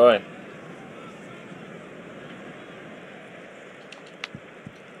point try?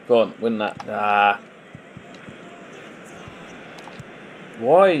 Go on, win that. Ah.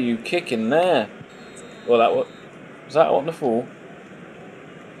 Why are you kicking there? Well, was that on the fall?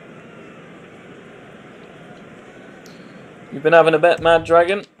 You've been having a bet, Mad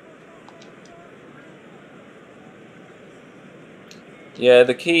Dragon? Yeah,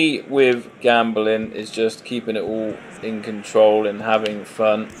 the key with gambling is just keeping it all in control and having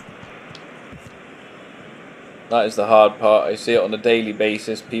fun. That is the hard part. I see it on a daily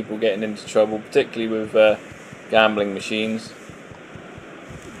basis, people getting into trouble, particularly with gambling machines.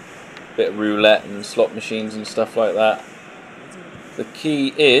 Bit of roulette and slot machines and stuff like that. The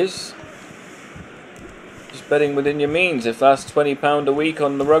key is just betting within your means. If that's £20 a week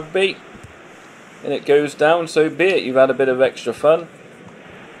on the rugby and it goes down, so be it. You've had a bit of extra fun.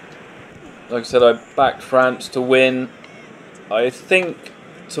 Like I said, I backed France to win. I think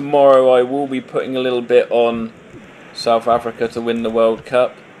tomorrow I will be putting a little bit on South Africa to win the World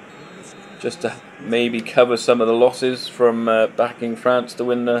Cup, just to maybe cover some of the losses from backing France to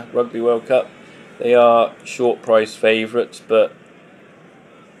win the Rugby World Cup. They are short price favourites, but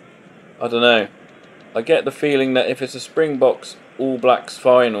I don't know. I get the feeling that if it's a Springboks All Blacks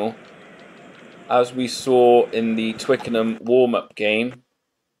final, as we saw in the Twickenham warm-up game,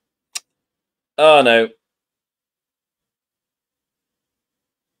 oh no,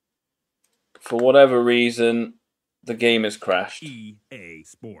 for whatever reason, the game has crashed. EA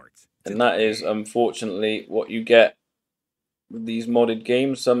Sports. And that is unfortunately what you get with these modded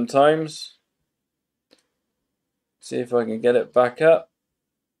games sometimes. See if I can get it back up.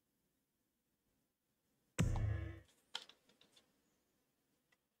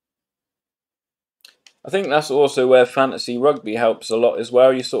 I think that's also where fantasy rugby helps a lot as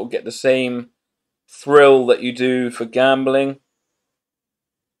well. You sort of get the same thrill that you do for gambling,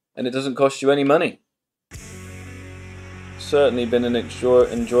 and it doesn't cost you any money. Certainly been an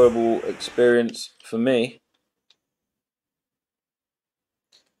enjoyable experience for me.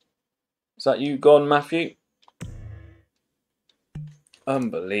 Is that you gone, Matthew?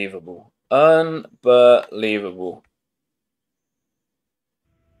 Unbelievable. Unbelievable.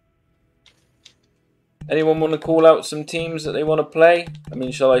 Anyone want to call out some teams that they want to play? I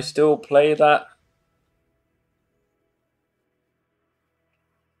mean, shall I still play that?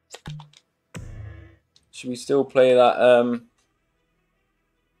 Should we still play that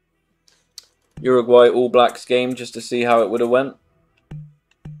Uruguay All Blacks game just to see how it would have went?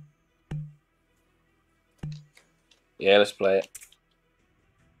 Yeah, let's play it.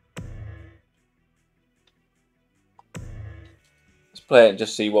 Let's play it and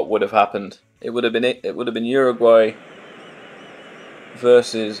just see what would have happened. It would have been Uruguay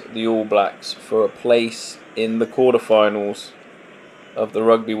versus the All Blacks for a place in the quarterfinals of the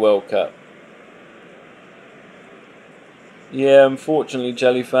Rugby World Cup. Yeah, unfortunately,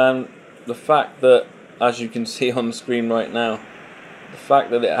 Jellyfan, the fact that, as you can see on the screen right now, the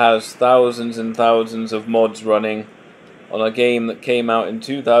fact that it has thousands and thousands of mods running on a game that came out in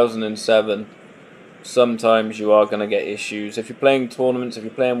 2007, sometimes you are going to get issues. If you're playing tournaments, if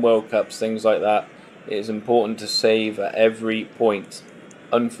you're playing World Cups, things like that, it is important to save at every point.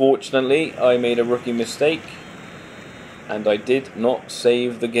 Unfortunately, I made a rookie mistake, and I did not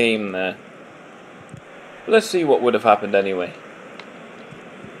save the game there. But let's see what would have happened anyway.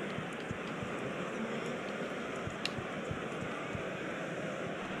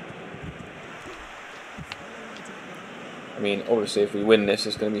 I mean, obviously if we win this,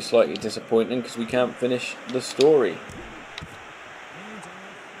 it's going to be slightly disappointing because we can't finish the story.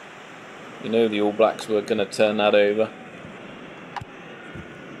 You know the All Blacks were going to turn that over.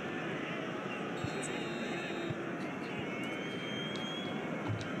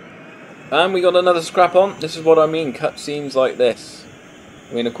 And we got another scrap on. This is what I mean, cutscenes like this.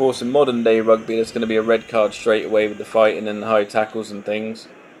 I mean, of course, in modern day rugby, there's going to be a red card straight away with the fighting and the high tackles and things.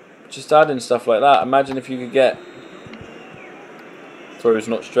 Just adding stuff like that. Imagine if you could get throws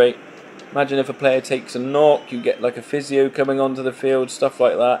not straight. Imagine if a player takes a knock, you get like a physio coming onto the field, stuff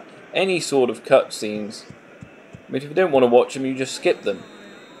like that. Any sort of cutscenes. I mean, if you don't want to watch them, you just skip them.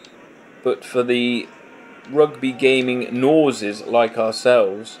 But for the rugby gaming noses like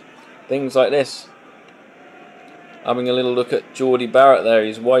ourselves, things like this. Having a little look at Geordie Barrett there,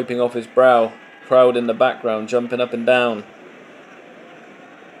 he's wiping off his brow. Crowd in the background, jumping up and down.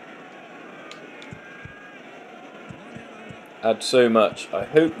 add so much. I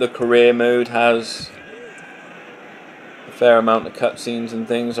hope the career mode has a fair amount of cutscenes and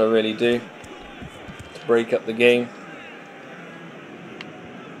things. I really do, to break up the game.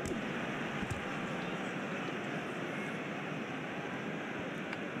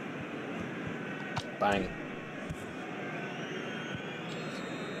 Bang.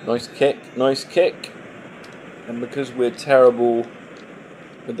 Nice kick, nice kick. And because we're terrible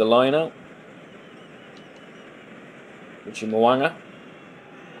with the line out, Uchimawanga.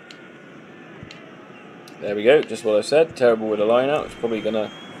 There we go, just what I said, terrible with the line out. It's probably going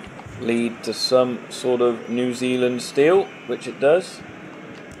to lead to some sort of New Zealand steal, which it does.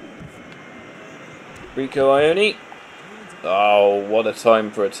 Rico Ione. Oh, what a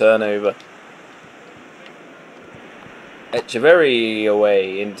time for a turnover. Echeverry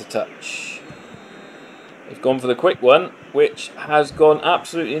away into touch. They've gone for the quick one, which has gone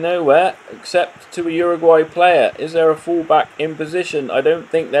absolutely nowhere except to a Uruguay player. Is there a fullback in position? I don't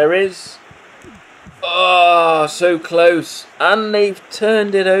think there is. Oh, so close. And they've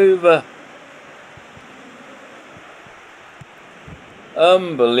turned it over.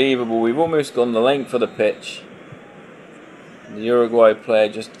 Unbelievable. We've almost gone the length of the pitch. The Uruguay player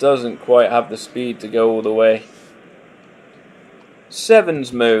just doesn't quite have the speed to go all the way.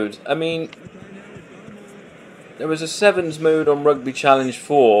 Sevens mode. I mean, there was a sevens mode on Rugby Challenge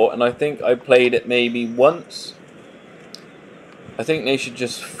 4, and I think I played it maybe once. I think they should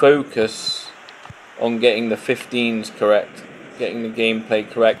just focus on getting the 15s correct, getting the gameplay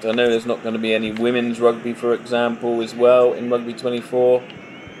correct. I know there's not going to be any women's rugby, for example, as well in Rugby 24.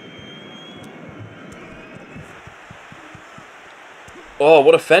 Oh,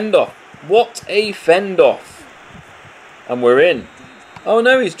 what a fend-off. What a fend-off. And we're in. Oh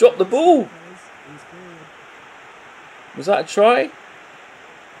no, he's dropped the ball. Was that a try?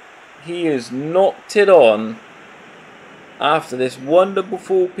 He has knocked it on. After this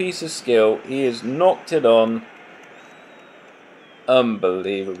wonderful piece of skill, he has knocked it on.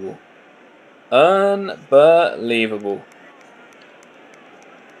 Unbelievable. Unbelievable.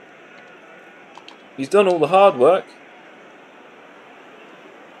 He's done all the hard work.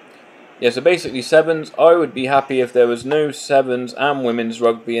 Yeah, so basically sevens, I would be happy if there was no sevens and women's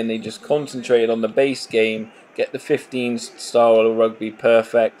rugby and they just concentrated on the base game, get the 15s style of rugby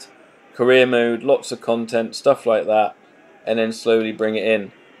perfect, career mode, lots of content, stuff like that, and then slowly bring it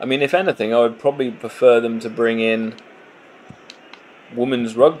in. I mean, if anything, I would probably prefer them to bring in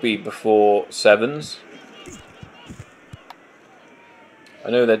women's rugby before sevens. I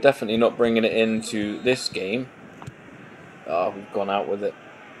know they're definitely not bringing it into this game. Oh, we've gone out with it,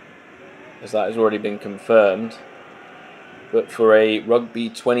 as that has already been confirmed. But for a Rugby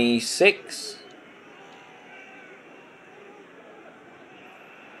 26,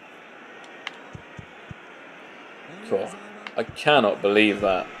 cool. I cannot believe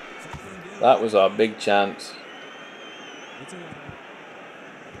that. That was our big chance.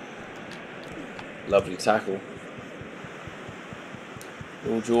 Lovely tackle.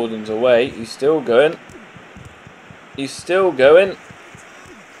 Will Jordan's away. He's still going. He's still going.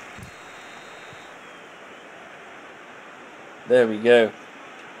 There we go.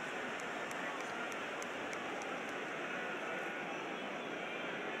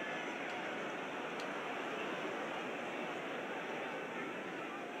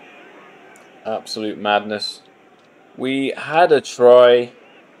 Absolute madness. We had a try.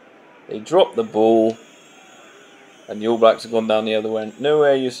 They dropped the ball. And the All Blacks have gone down the other end. No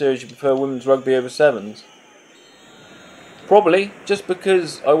way, you seriously prefer women's rugby over sevens? Probably, just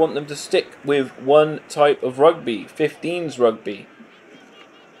because I want them to stick with one type of rugby, 15s rugby.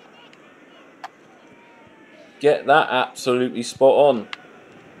 Get that absolutely spot on.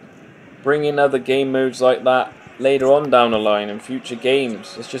 Bring in other game modes like that later on down the line in future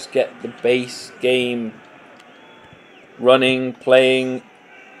games. Let's just get the base game running, playing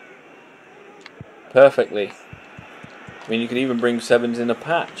perfectly. I mean, you could even bring sevens in a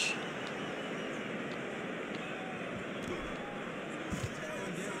patch.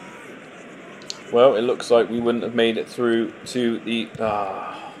 Well, it looks like we wouldn't have made it through to the...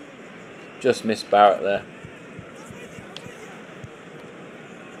 just missed Barrett there.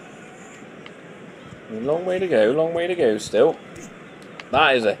 Long way to go still.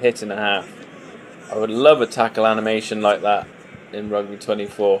 That is a hit and a half. I would love a tackle animation like that in Rugby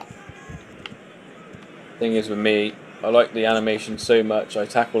 24. Thing is with me, I like the animation so much, I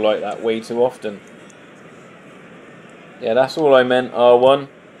tackle like that way too often. Yeah, that's all I meant, R1.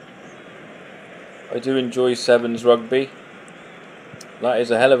 I do enjoy sevens rugby. That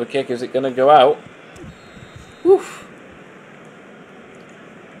is a hell of a kick. Is it going to go out? Woof.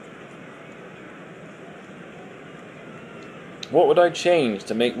 What would I change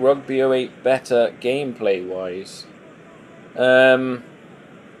to make Rugby 08 better gameplay wise?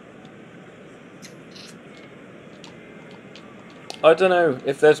 I don't know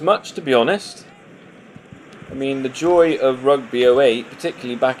if there's much, to be honest. I mean, the joy of Rugby 08,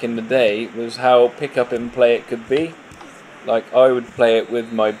 particularly back in the day, was how pick up and play it could be. Like, I would play it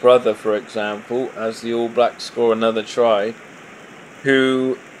with my brother, for example, as the All Blacks score another try,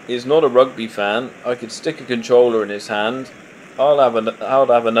 who is not a rugby fan. I could stick a controller in his hand, I'll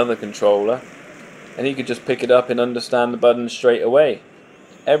have another controller, and he could just pick it up and understand the buttons straight away.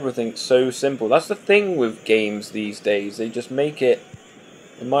 Everything's so simple. That's the thing with games these days. They just make it,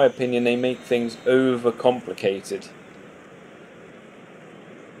 in my opinion, they make things overcomplicated.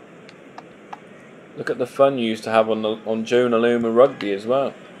 Look at the fun you used to have on Jonah Loma Rugby as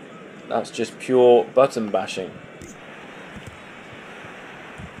well. That's just pure button bashing.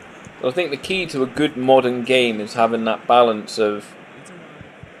 But I think the key to a good modern game is having that balance of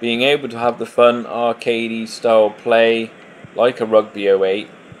being able to have the fun arcadey style play like a Rugby 08,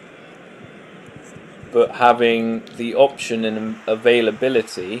 but having the option and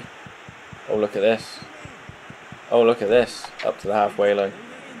availability. Oh, look at this. Oh, look at this. Up to the halfway line.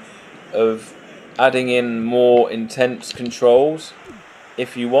 Of adding in more intense controls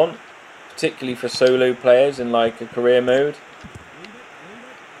if you want, particularly for solo players in like a career mode.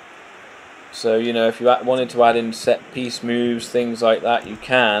 So, you know, if you wanted to add in set piece moves, things like that, you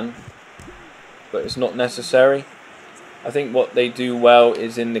can, but it's not necessary. I think what they do well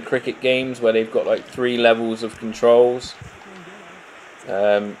is in the cricket games where they've got like 3 levels of controls.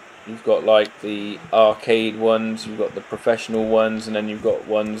 You've got like the arcade ones, you've got the professional ones, and then you've got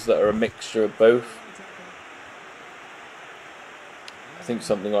ones that are a mixture of both. I think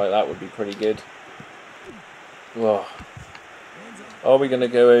something like that would be pretty good. Whoa. Are we going to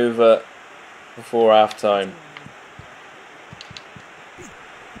go over before half time?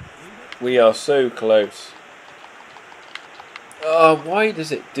 We are so close. Oh, why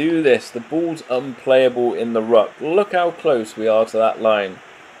does it do this? The ball's unplayable in the ruck. Look how close we are to that line.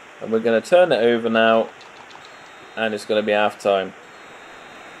 And we're going to turn it over now, and it's going to be half time.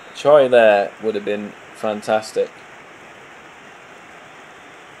 A try there would have been fantastic.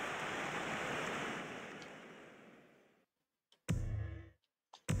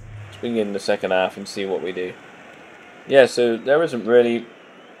 Let's bring in the second half and see what we do. Yeah, so there isn't really...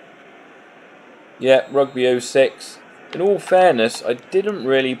 Yeah, Rugby 06. In all fairness, I didn't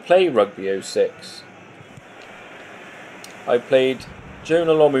really play Rugby 06. I played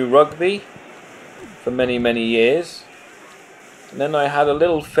Jonah Lomu Rugby for many, many years. And then I had a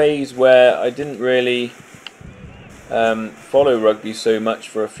little phase where I didn't really follow rugby so much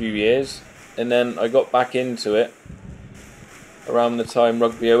for a few years. And then I got back into it around the time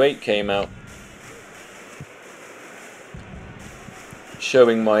Rugby 08 came out.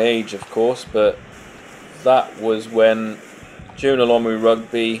 Showing my age, of course, but that was when Jonah Lomu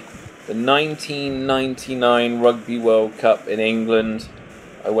Rugby, the 1999 Rugby World Cup in England.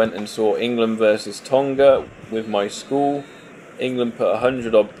 I went and saw England versus Tonga with my school. England put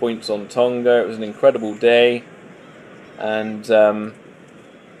 100 odd points on Tonga. It was an incredible day. And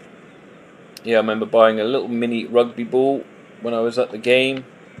yeah, I remember buying a little mini rugby ball when I was at the game.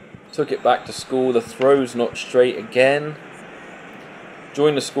 Took it back to school. The throw's not straight again.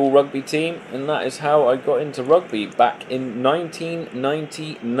 Joined the school rugby team, and that is how I got into rugby back in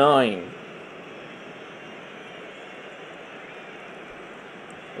 1999.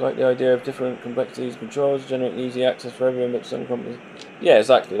 I like the idea of different complexities, controls, generate easy access for everyone, but some companies... Yeah,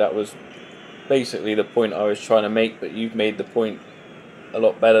 exactly, that was basically the point I was trying to make, but you've made the point a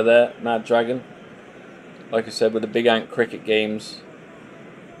lot better there, Mad Dragon. Like I said, with the Big Ant cricket games,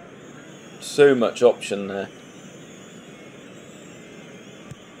 so much option there.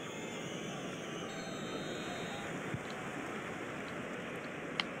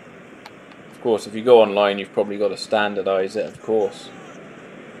 Of course, if you go online, you've probably got to standardise it, of course.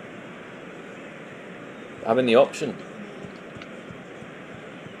 Having the option.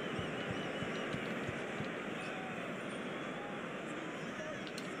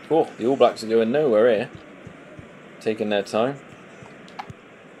 Cool, the All Blacks are going nowhere here. Taking their time.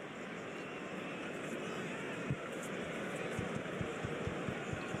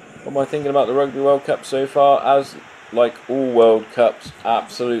 What am I thinking about the Rugby World Cup so far? As like all World Cups,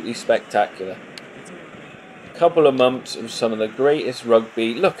 absolutely spectacular. A couple of months of some of the greatest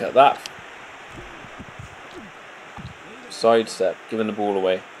rugby. Look at that. Sidestep, giving the ball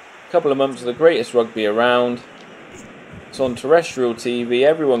away. A couple of months of the greatest rugby around. It's on terrestrial TV.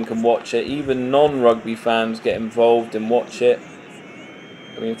 Everyone can watch it. Even non-rugby fans get involved and watch it.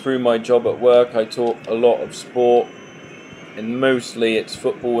 I mean, through my job at work, I talk a lot of sport. and mostly it's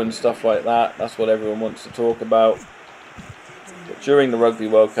football and stuff like that. That's what everyone wants to talk about. But during the Rugby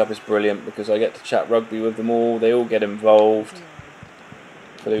World Cup, it's brilliant because I get to chat rugby with them all. They all get involved.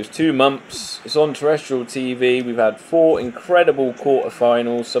 For those 2 months, it's on terrestrial TV. We've had 4 incredible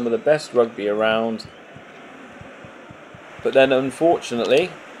quarterfinals, some of the best rugby around. But then,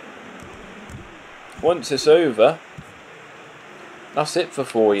 unfortunately, once it's over, that's it for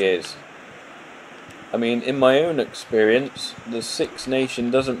 4 years. I mean, in my own experience, the Six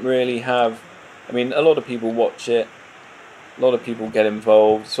Nation doesn't really have... I mean, a lot of people watch it. A lot of people get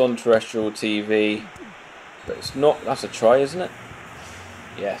involved. It's on terrestrial TV. But it's not... That's a try, isn't it?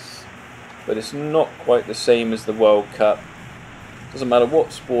 Yes. But it's not quite the same as the World Cup. Doesn't matter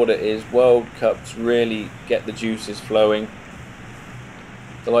what sport it is, World Cups really get the juices flowing.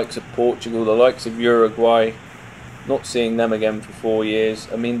 The likes of Portugal, the likes of Uruguay, not seeing them again for 4 years.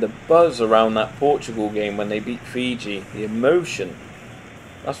 I mean, the buzz around that Portugal game when they beat Fiji, the emotion,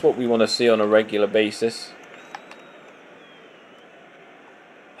 that's what we want to see on a regular basis.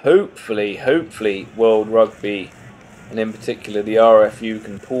 Hopefully, World Rugby, and in particular the RFU,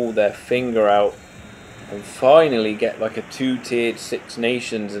 can pull their finger out and finally get like a 2-tiered Six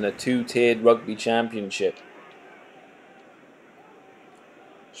Nations and a 2-tiered Rugby Championship.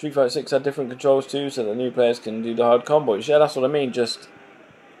 Street Fighter 6 had different controls too, so that new players can do the hard combos. Yeah, that's what I mean. Just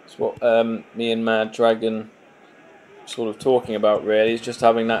it's what me and Mad Dragon sort of talking about. Really, is just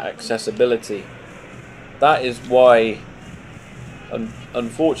having that accessibility. That is why,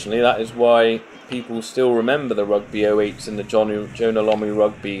 unfortunately, that is why people still remember the Rugby 08s and the Jonah Lomu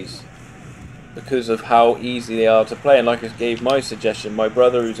Rugbies, because of how easy they are to play. And like I gave my suggestion, my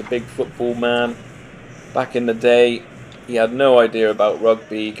brother, who's a big football man, back in the day, he had no idea about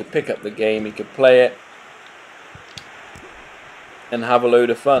rugby. He could pick up the game, he could play it and have a load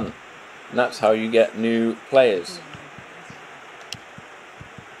of fun. And that's how you get new players.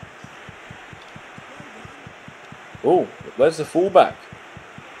 Oh, where's the fullback?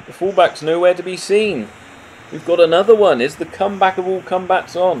 The fullback's nowhere to be seen. We've got another one. Is the comeback of all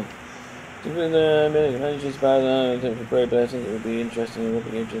comebacks on? Manager's bad. I think for pro players, I think it would be interesting in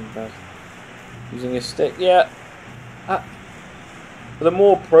rugby games using a stick. Yeah. For the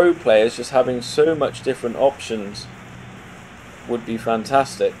more pro players, just having so much different options would be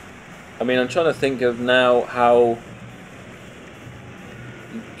fantastic. I mean, I'm trying to think of now how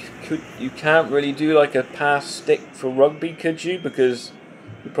you can't really do like a pass stick for rugby, could you? Because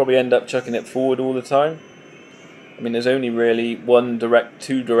you probably end up chucking it forward all the time. I mean, there's only really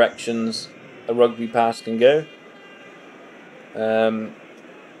two directions a rugby pass can go.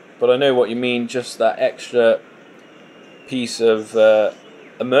 But I know what you mean. Just that extra piece of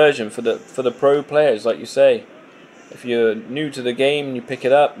immersion for the pro players, like you say. If you're new to the game and you pick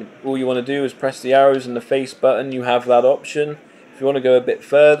it up, all you want to do is press the arrows and the face button. You have that option. If you want to go a bit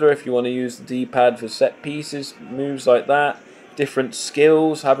further, if you want to use the D-pad for set pieces, moves like that, different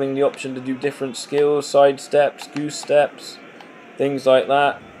skills, having the option to do different skills, side steps, goose steps, things like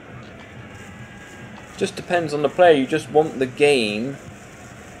that. Just depends on the player. You just want the game.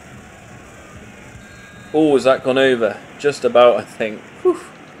 Oh, has that gone over? Just about, I think. Whew.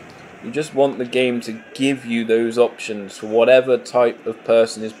 You just want the game to give you those options for whatever type of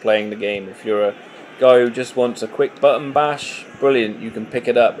person is playing the game. If you're a guy who just wants a quick button bash, brilliant, you can pick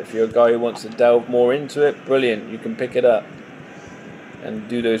it up. If you're a guy who wants to delve more into it, brilliant, you can pick it up and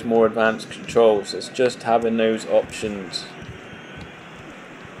do those more advanced controls. It's just having those options.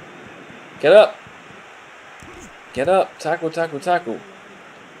 Get up! Get up! Tackle, tackle, tackle.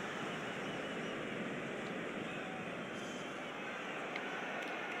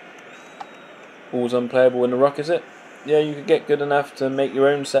 Ball's unplayable in the ruck, is it? Yeah, you could get good enough to make your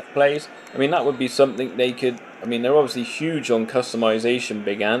own set plays. I mean, that would be something they could... I mean, they're obviously huge on customization,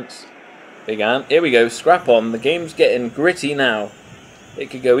 Big Ants. Big Ant. Here we go, scrap on. The game's getting gritty now. It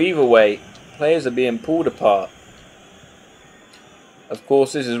could go either way. Players are being pulled apart. Of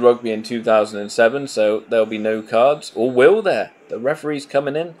course, this is rugby in 2007, so there'll be no cards. Or will there? The referee's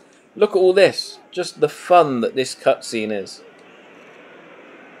coming in. Look at all this. Just the fun that this cutscene is.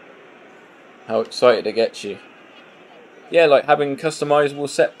 How excited it gets you. Yeah, like having customizable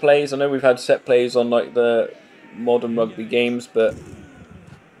set plays. I know we've had set plays on like the modern rugby games, but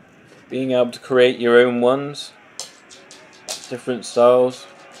being able to create your own ones, different styles.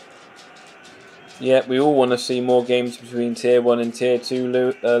 Yeah, we all want to see more games between Tier 1 and Tier 2,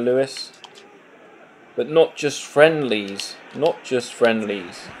 Lewis. But not just friendlies. Not just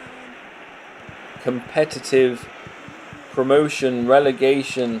friendlies. Competitive, promotion,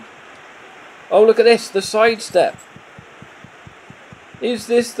 relegation. Oh, look at this, the sidestep. Is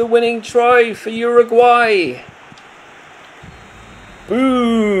this the winning try for Uruguay?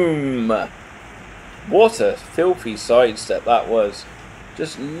 Boom! What a filthy sidestep that was.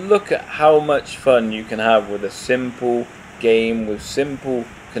 Just look at how much fun you can have with a simple game with simple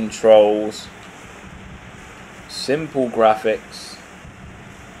controls, simple graphics.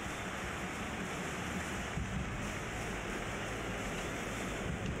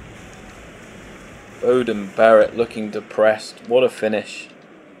 Bowden Barrett looking depressed. What a finish.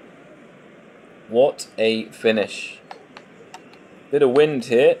 What a finish. Bit of wind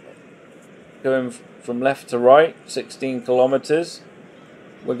here. Going from left to right, 16 kilometers.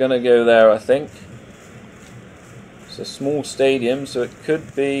 We're going to go there, I think. It's a small stadium, so it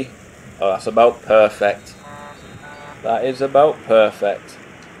could be... Oh, that's about perfect. That is about perfect.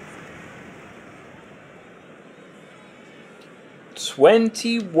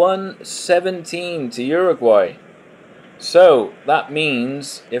 21-17 to Uruguay. So, that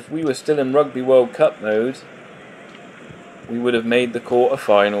means if we were still in Rugby World Cup mode, we would have made the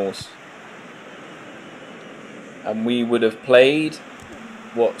quarterfinals. And we would have played,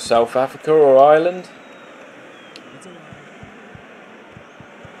 what, South Africa or Ireland?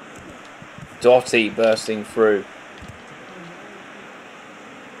 Dotty bursting through.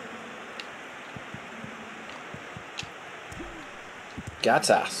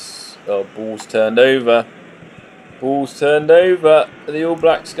 Gatas. Oh, ball's turned over. Ball's turned over. Are the All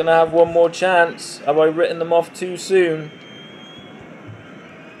Blacks going to have one more chance? Have I written them off too soon?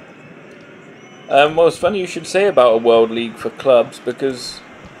 Well, it's funny you should say about a World League for clubs, because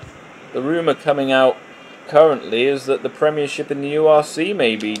the rumour coming out currently is that the Premiership and the URC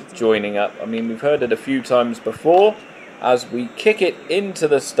may be joining up. I mean, we've heard it a few times before. As we kick it into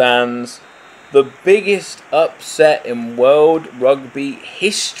the stands, the biggest upset in World Rugby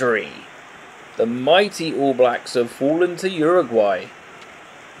history. The mighty All Blacks have fallen to Uruguay.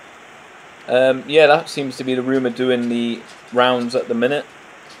 Yeah, that seems to be the rumour doing the rounds at the minute.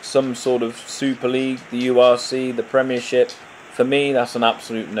 Some sort of Super League, the URC, the Premiership. For me, that's an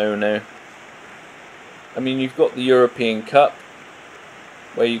absolute no-no. I mean, you've got the European Cup,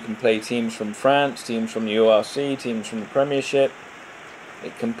 where you can play teams from France, teams from the URC, teams from the Premiership.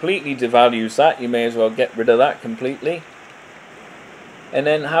 It completely devalues that. You may as well get rid of that completely. And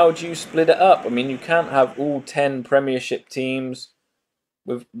then how do you split it up? I mean, you can't have all 10 Premiership teams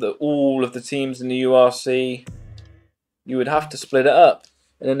with all of the teams in the URC. You would have to split it up.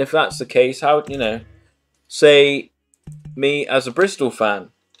 And then if that's the case, how, say me as a Bristol fan,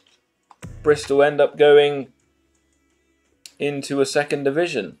 Bristol end up going into a second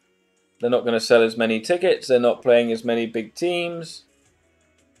division. They're not going to sell as many tickets. They're not playing as many big teams.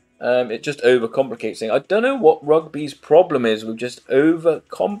 It just overcomplicates things. I don't know what rugby's problem is with just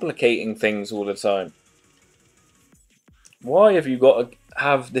overcomplicating things all the time. Why have you got to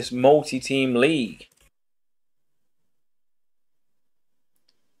have this multi-team league?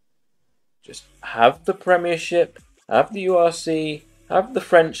 Just have the Premiership, have the URC, have the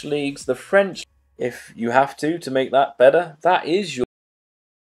French leagues. The French, if you have to make that better, that is your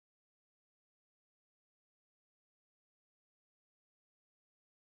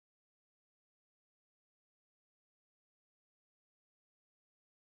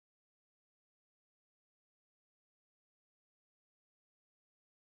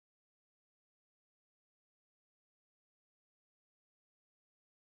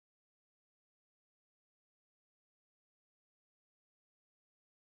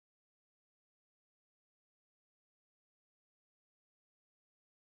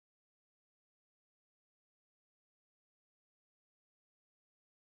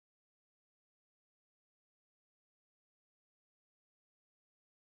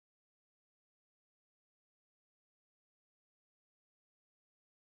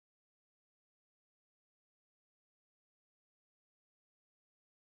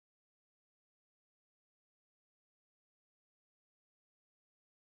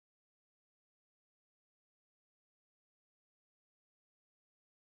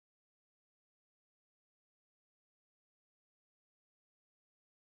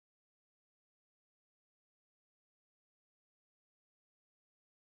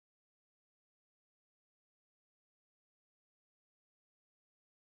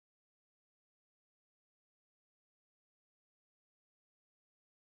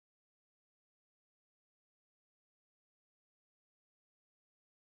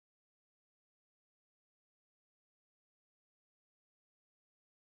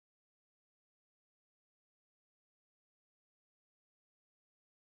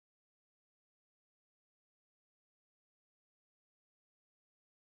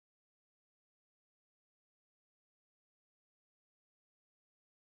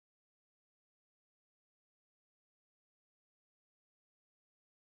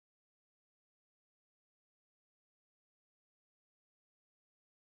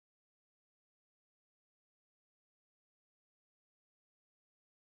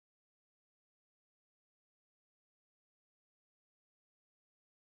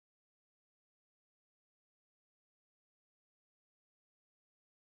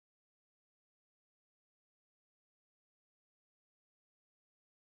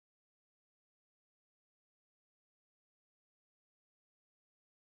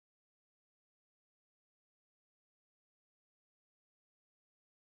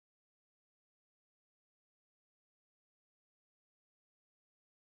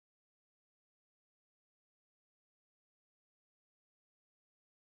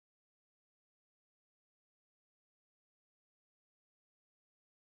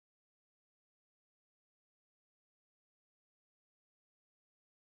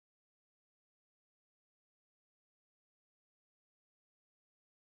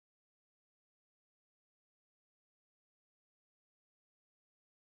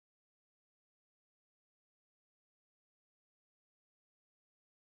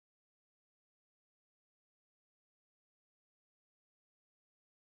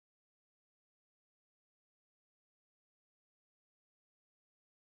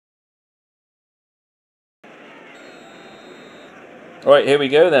Right, here we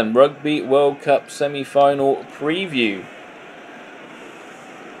go then. Rugby World Cup semi-final preview.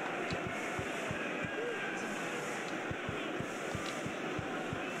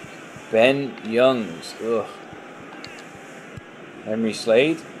 Ben Youngs. Ugh. Henry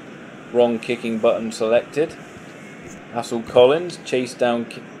Slade. Wrong kicking button selected. Hassel Collins. Chase down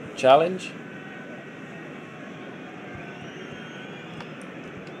challenge.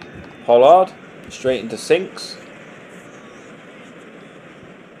 Pollard. Straight into sinks.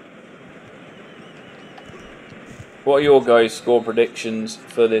 What are your guys' score predictions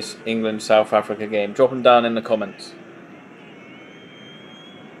for this England-South Africa game? Drop them down in the comments.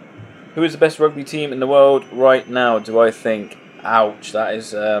 Who is the best rugby team in the world right now, do I think? Ouch, that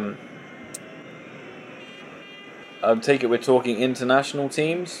is... I'll take it we're talking international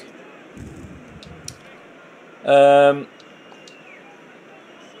teams. I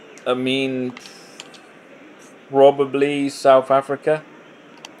mean, probably South Africa.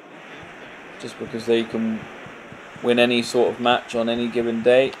 Just because they can win any sort of match on any given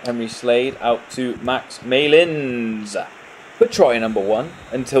day. Henry Slade out to Max Malins for try number 1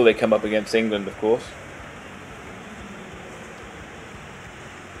 until they come up against England, of course.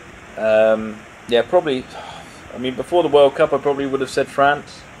 Yeah, probably. I mean, before the World Cup, I probably would have said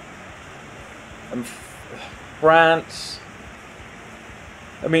France. And France.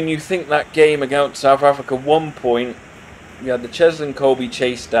 I mean, you think that game against South Africa, 1 point. You had the Cheslin Colby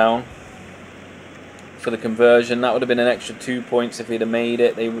chase down for the conversion. That would have been an extra 2 points if he'd have made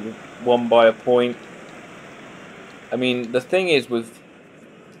it. They would have won by a point. I mean, the thing is, with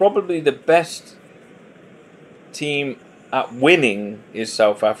probably the best team at winning is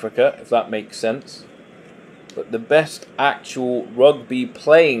South Africa, if that makes sense. But the best actual rugby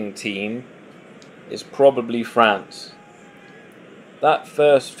playing team is probably France. That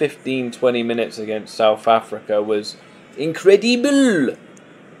first 15-20 minutes against South Africa was incredible,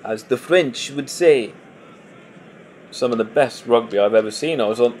 as the French would say. Some of the best rugby I've ever seen. I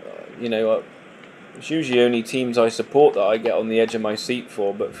was on, you know, it's usually only teams I support that I get on the edge of my seat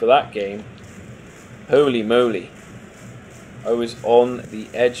for, but for that game, holy moly, I was on the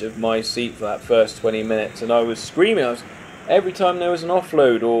edge of my seat for that first 20 minutes, and I was screaming. Every time there was an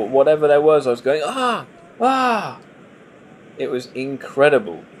offload or whatever there was, I was going, ah, ah. It was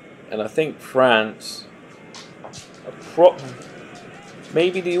incredible, and I think France,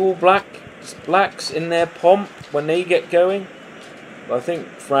 maybe the All Blacks in their pomp when they get going. But I think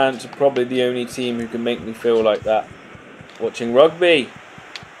France are probably the only team who can make me feel like that. Watching rugby.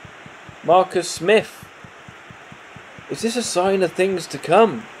 Marcus Smith. Is this a sign of things to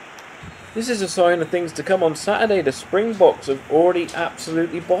come? This is a sign of things to come. On Saturday, the Springboks have already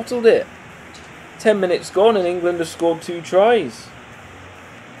absolutely bottled it. 10 minutes gone and England has scored 2 tries.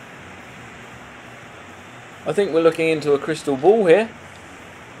 I think we're looking into a crystal ball here.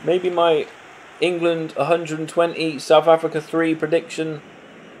 Maybe my England 120, South Africa 3 prediction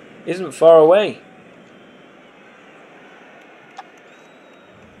isn't far away.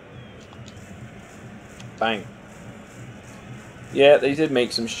 Bang. Yeah, they did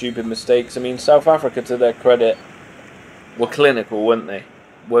make some stupid mistakes. I mean, South Africa, to their credit, were clinical, weren't they?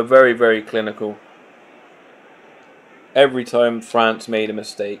 Were very, very clinical. Every time France made a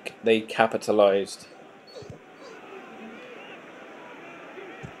mistake, they capitalised.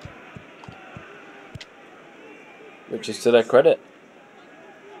 Which is to their credit.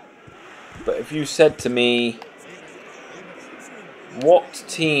 But if you said to me, what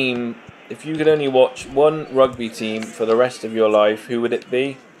team, if you could only watch one rugby team for the rest of your life, who would it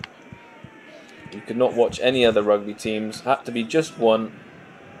be? You could not watch any other rugby teams. Had to be just one.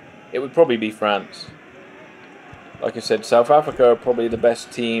 It would probably be France. Like I said, South Africa are probably the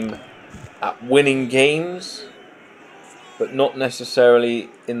best team at winning games, but not necessarily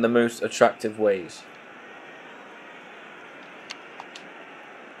in the most attractive ways.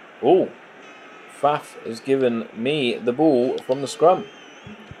 Oh, Faf has given me the ball from the scrum.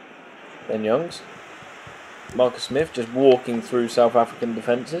 Ben Youngs. Marcus Smith just walking through South African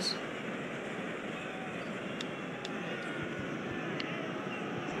defences.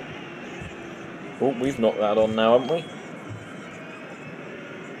 Oh, we've knocked that on now, haven't we?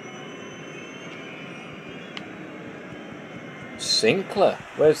 Sinclair.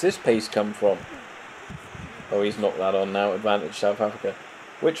 Where's this pace come from? Oh, he's knocked that on now. Advantage South Africa.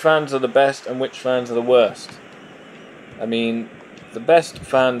 Which fans are the best and which fans are the worst? I mean, the best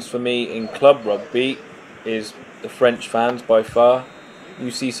fans for me in club rugby is the French fans by far.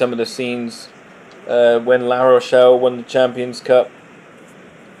 You see some of the scenes when La Rochelle won the Champions Cup.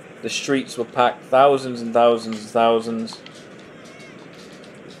 The streets were packed, thousands and thousands and thousands.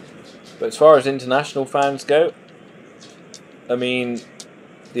 But as far as international fans go, I mean,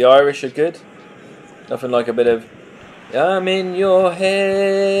 the Irish are good. Nothing like a bit of I'm in your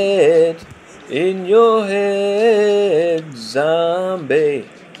head, zombie.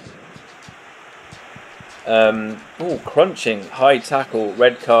 Oh, crunching, high tackle,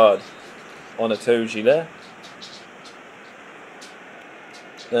 red card on Itoji there.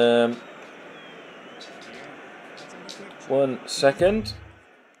 1 second.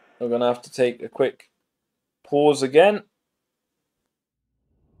 We're going to have to take a quick pause again.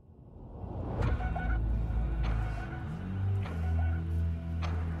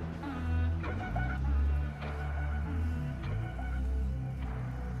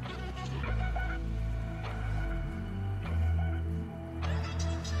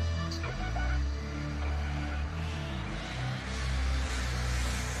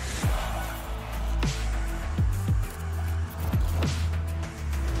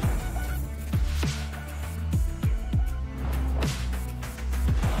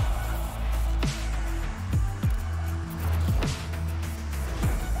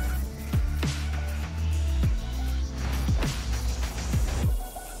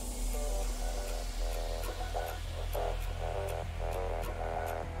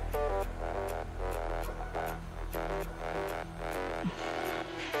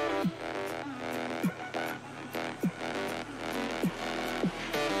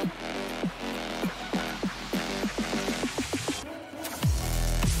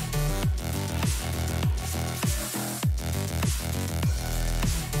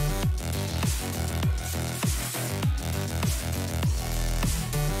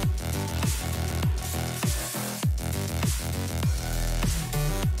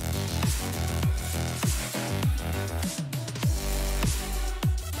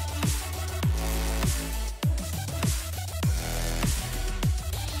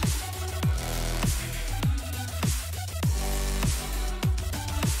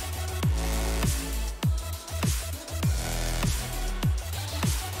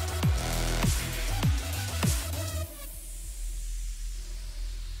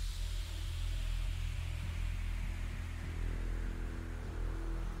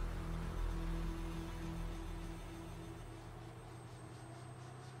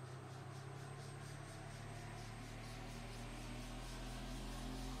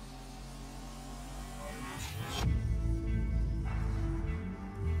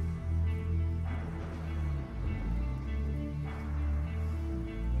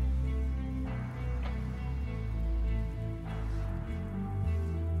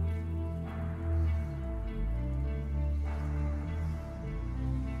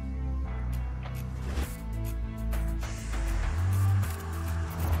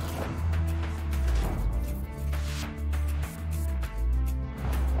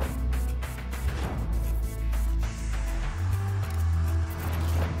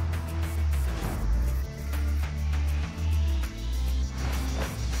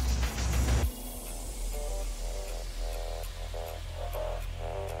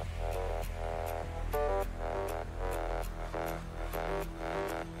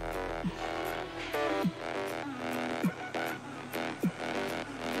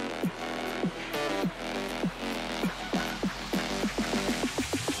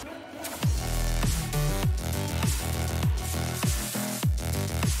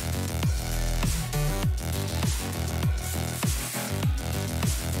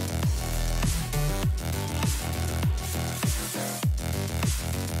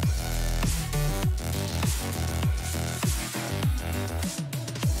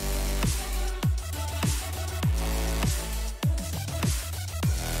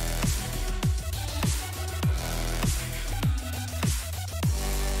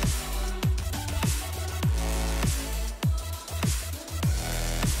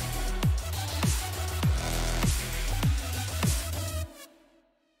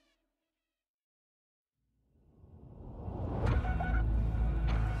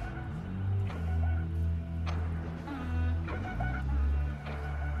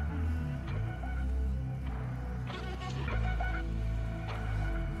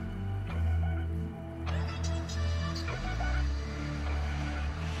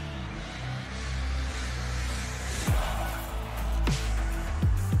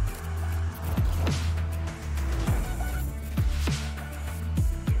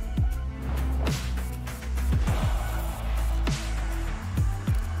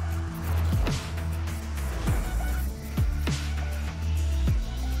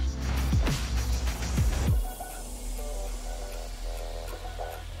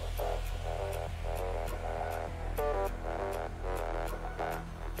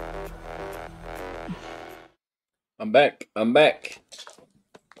 I'm back. I'm back.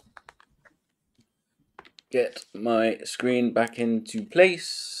 Get my screen back into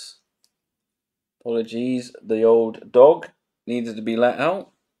place. Apologies, the old dog needed to be let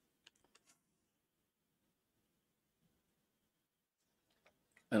out.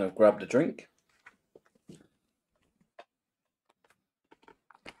 And I've grabbed a drink.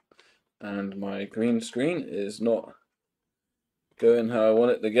 And my green screen is not going how I want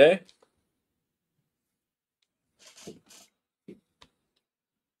it to go.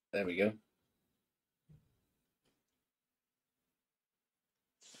 There we go.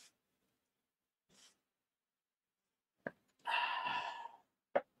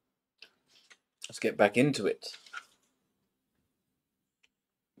 Let's get back into it.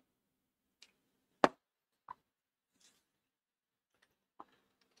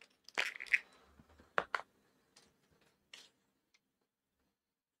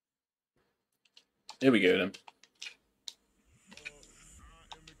 Here we go then.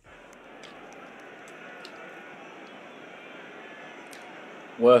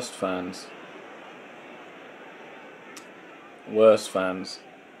 Worst fans. Worst fans.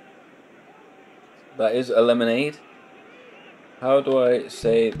 That is a lemonade. How do I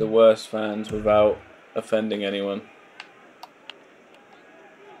say the worst fans without offending anyone?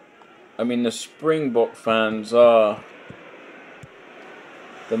 I mean, the Springbok fans are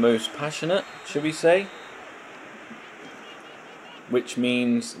the most passionate, should we say? Which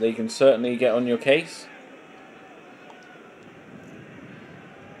means they can certainly get on your case.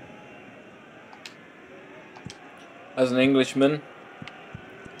 As an Englishman,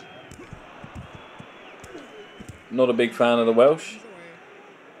 not a big fan of the Welsh,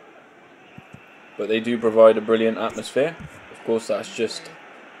 but they do provide a brilliant atmosphere. Of course, that's just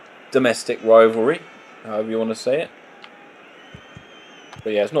domestic rivalry, however you want to say it.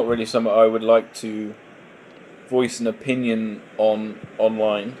 But yeah, it's not really something I would like to voice an opinion on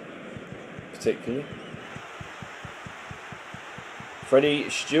online, particularly.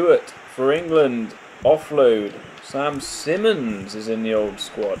 Freddie Stewart for England, offload. Sam Simmons is in the old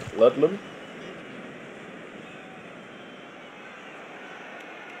squad. Ludlam.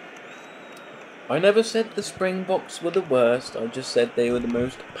 I never said the Springboks were the worst, I just said they were the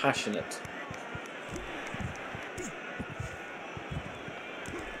most passionate.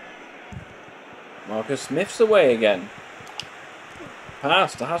 Marcus Smith's away again.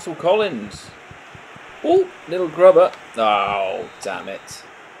 Pass to Hassel Collins. Oh, little grubber. Oh, damn it.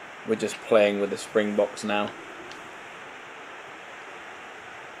 We're just playing with the Springboks now.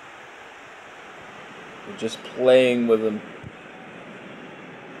 We're just playing with them.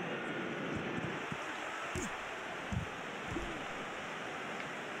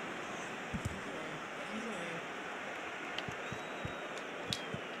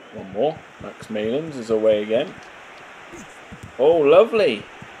 One more. Max Malins is away again. Oh, lovely.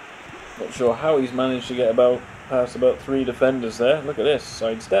 Not sure how he's managed to get past about 3 defenders there. Look at this.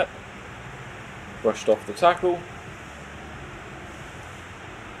 Sidestep. Brushed off the tackle.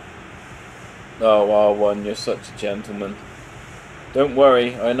 Oh, R1, you're such a gentleman. Don't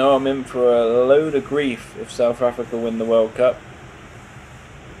worry, I know I'm in for a load of grief if South Africa win the World Cup.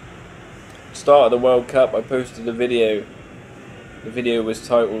 Start of the World Cup, I posted a video. The video was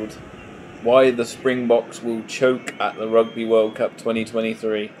titled, "Why the Springboks Will Choke at the Rugby World Cup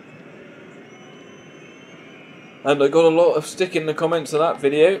 2023. And I got a lot of stick in the comments of that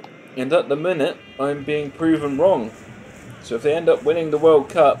video, and at the minute, I'm being proven wrong. So if they end up winning the World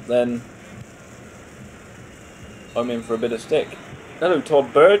Cup, then I'm in for a bit of stick. Hello,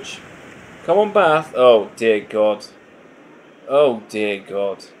 Todd Burge. Come on, Bath. Oh, dear God. Oh, dear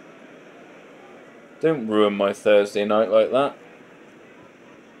God. Don't ruin my Thursday night like that.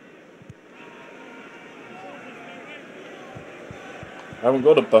 I haven't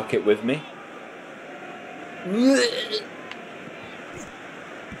got a bucket with me.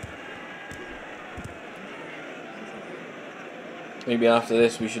 Maybe after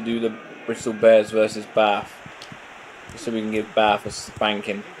this we should do the Bristol Bears versus Bath. So we can give Bath a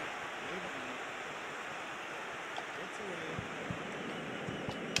spanking.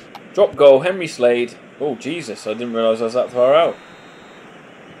 Drop goal, Henry Slade. Oh, Jesus, I didn't realise I was that far out.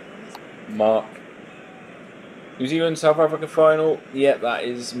 Mark. New Zealand South Africa final. Yeah, that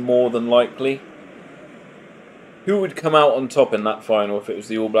is more than likely. Who would come out on top in that final if it was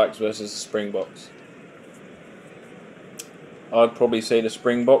the All Blacks versus the Springboks? I'd probably say the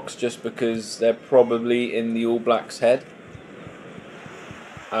Springboks just because they're probably in the All Blacks' head.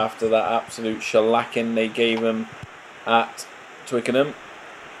 After that absolute shellacking they gave them at Twickenham.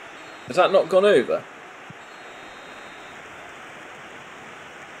 Has that not gone over?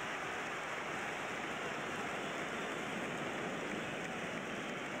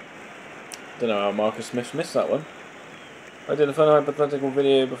 Don't know how Marcus Smith missed that one. I did a fun hypothetical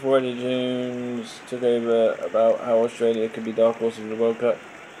video before Eddie Jones took over about how Australia could be dark horse in the World Cup.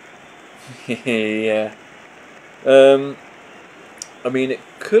 Yeah. I mean, it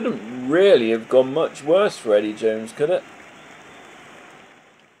couldn't really have gone much worse for Eddie Jones, could it?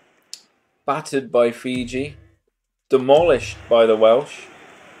 Battered by Fiji. Demolished by the Welsh.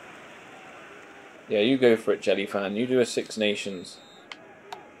 Yeah, you go for it, Jelly fan. You do a Six Nations.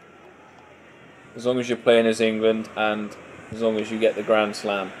 As long as you're playing as England and as long as you get the Grand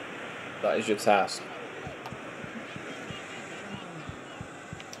Slam. That is your task.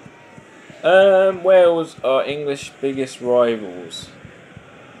 Wales are English biggest rivals.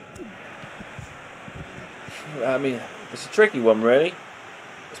 I mean, it's a tricky one, really.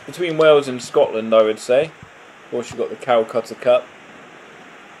 It's between Wales and Scotland, I would say. Of course, you've got the Calcutta Cup.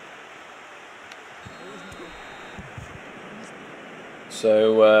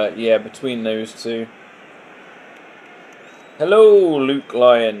 So, yeah, between those two. Hello, Luke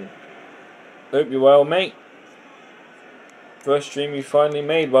Lyon. Hope you're well, mate. First stream you finally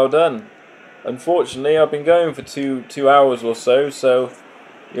made. Well done. Unfortunately, I've been going for two hours or so, so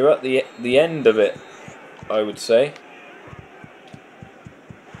you're at the end of it, I would say.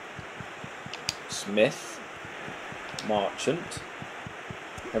 Smith, Marchant,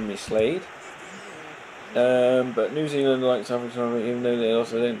 Henry Slade. But New Zealand likes South Africa, even though they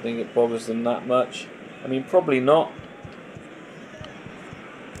also don't think it bothers them that much. I mean, probably not.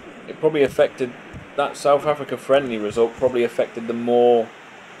 It probably affected that South Africa friendly result. Probably affected them more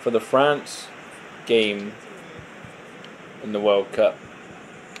for the France game in the World Cup,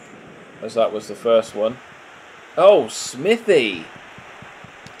 as that was the first one. Oh, Smithy!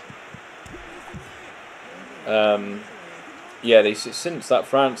 Yeah, since that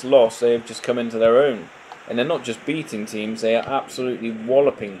France loss, they have just come into their own. And they're not just beating teams, they are absolutely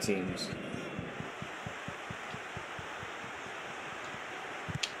walloping teams.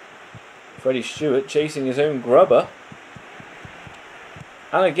 Freddie Stewart chasing his own grubber.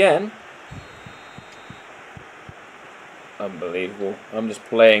 And again. Unbelievable. I'm just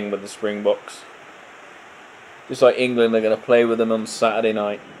playing with the Springboks. Just like England are going to play with them on Saturday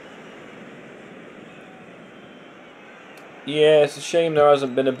night. Yeah, it's a shame there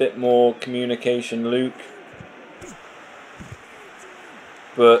hasn't been a bit more communication, Luke.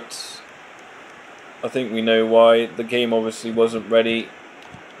 But I think we know why. The game obviously wasn't ready.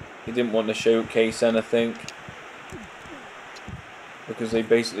 He didn't want to showcase anything. Because they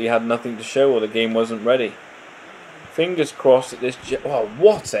basically had nothing to show, or the game wasn't ready. Fingers crossed that this... Oh,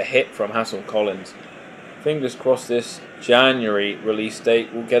 what a hit from Hassel Collins. Fingers crossed this January release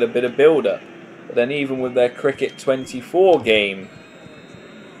date will get a bit of build-up. But then even with their Cricket 24 game,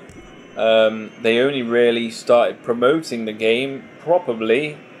 they only really started promoting the game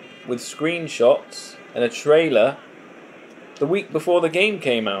properly with screenshots and a trailer the week before the game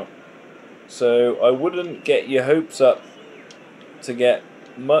came out. So I wouldn't get your hopes up to get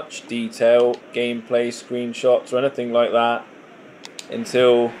much detail, gameplay, screenshots or anything like that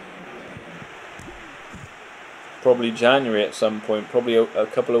until probably January at some point, probably a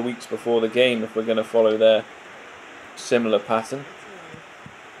couple of weeks before the game if we're going to follow their similar pattern.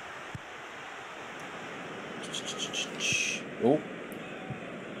 Oh,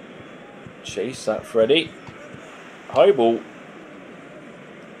 chase that Freddie. High ball.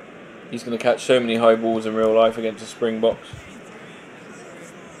 He's going to catch so many high balls in real life against the Springboks.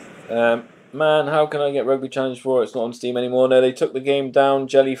 Man, how can I get Rugby Challenge 4? It's not on Steam anymore. No, they took the game down,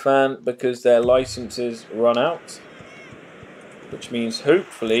 Jellyfan, because their licenses run out. Which means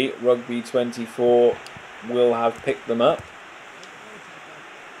hopefully Rugby 24 will have picked them up.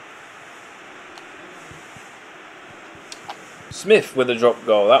 Smith with a drop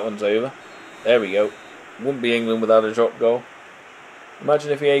goal. That one's over. There we go. Wouldn't be England without a drop goal.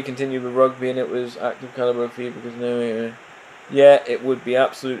 Imagine if EA continued with rugby and it was active caliber of FIFA because no... Yeah, it would be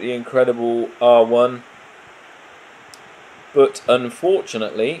absolutely incredible R1. But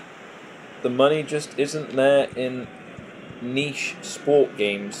unfortunately, the money just isn't there in niche sport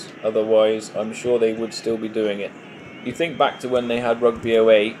games. Otherwise, I'm sure they would still be doing it. You think back to when they had Rugby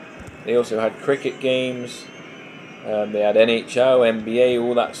 08, they also had cricket games, they had NHL, NBA,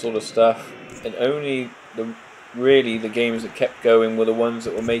 all that sort of stuff. And only really the games that kept going were the ones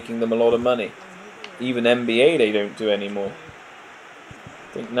that were making them a lot of money. Even NBA they don't do anymore.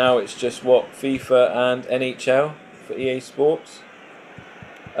 I think now it's just what, FIFA and NHL for EA Sports.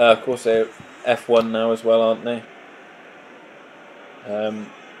 Of course they're F1 now as well, aren't they?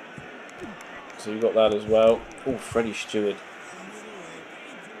 So you've got that as well. Oh, Freddie Stewart.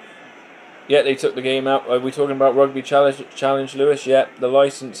 Yeah, they took the game out. Are we talking about Rugby Challenge, Lewis? Yeah, the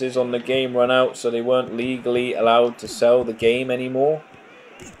licenses on the game run out, so they weren't legally allowed to sell the game anymore,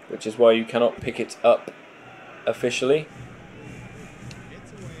 which is why you cannot pick it up officially.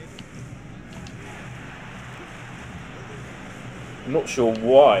 I'm not sure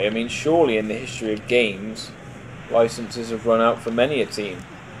why. I mean, surely in the history of games, licenses have run out for many a team,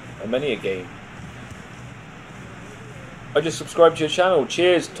 or many a game. I just subscribed to your channel.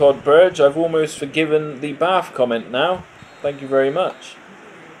 Cheers, Todd Burge. I've almost forgiven the Bath comment now. Thank you very much.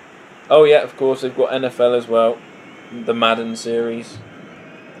 Oh yeah, of course, they've got NFL as well. The Madden series.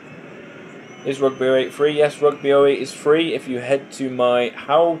 Is Rugby 08 free? Yes, Rugby 08 is free. If you head to my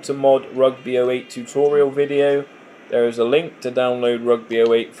How to Mod Rugby 08 tutorial video, there is a link to download Rugby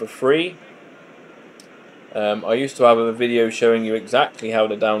 08 for free. I used to have a video showing you exactly how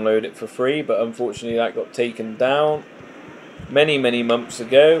to download it for free, but unfortunately that got taken down many months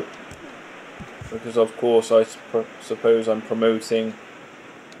ago, because of course I suppose I'm promoting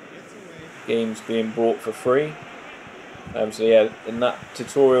games being brought for free. So yeah, in that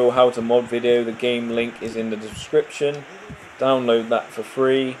tutorial how to mod video, the game link is in the description. Download that for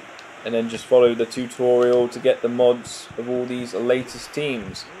free, and then just follow the tutorial to get the mods of all these latest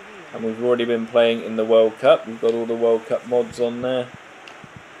teams. And we've already been playing in the World Cup. We've got all the World Cup mods on there,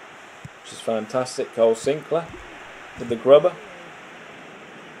 which is fantastic. Cole Sinclair with the grubber.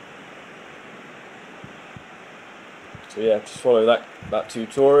 So yeah, just follow that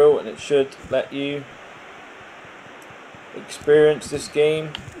tutorial and it should let you experience this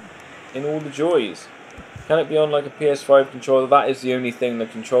game in all the joys. Can it be on like a PS5 controller? That is the only thing. The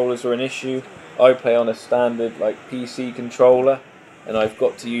controllers are an issue. I play on a standard like PC controller, and I've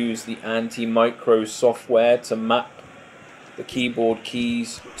got to use the anti-micro software to map the keyboard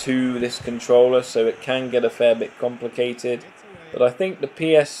keys to this controller, so it can get a fair bit complicated. But I think the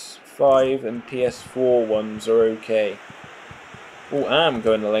PS5 and PS4 ones are okay. Oh, I'm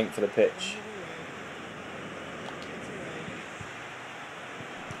going the length of the pitch.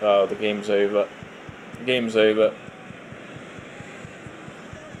 Oh, the game's over. The game's over.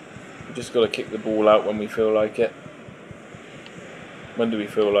 We just got to kick the ball out when we feel like it. When do we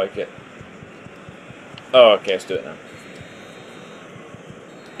feel like it? Oh, okay, let's do it now.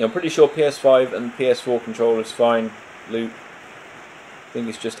 Yeah, I'm pretty sure PS5 and PS4 controllers fine, Luke. I think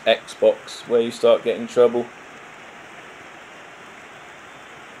it's just Xbox where you start getting trouble.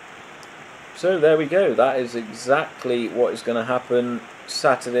 So there we go. That is exactly what is going to happen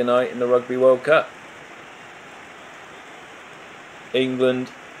Saturday night in the Rugby World Cup. England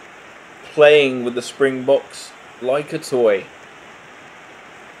playing with the Springboks like a toy.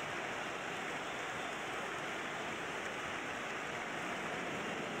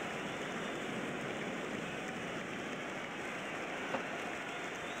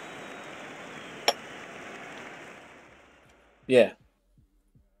 Yeah.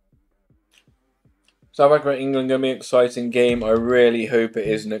 South Africa England going to be an exciting game. I really hope it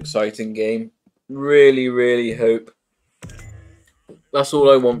is an exciting game. Really hope. That's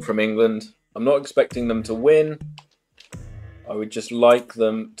all I want from England. I'm not expecting them to win. I would just like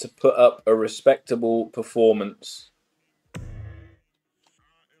them to put up a respectable performance.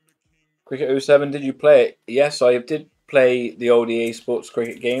 Cricket 07, did you play it? Yes, I did play the old EA Sports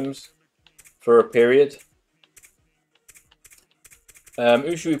cricket games for a period.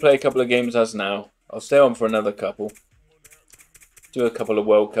 Who should we play a couple of games as now? I'll stay on for another couple. Do a couple of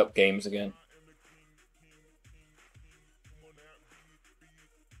World Cup games again.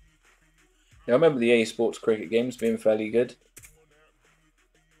 Yeah, I remember the EA Sports cricket games being fairly good.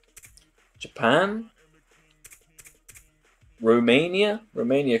 Japan? Romania?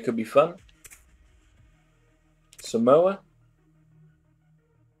 Romania could be fun. Samoa?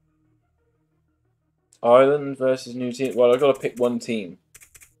 Ireland versus New Zealand. Well, I've got to pick one team.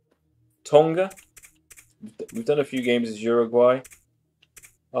 Tonga? We've done a few games as Uruguay.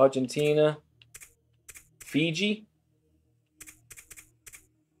 Argentina? Fiji?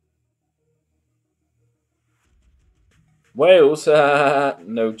 Wales?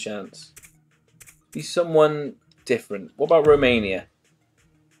 No chance. Be someone different. What about Romania?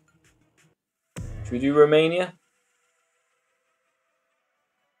 Should we do Romania?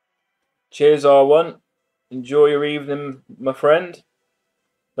 Cheers, R1. Enjoy your evening, my friend.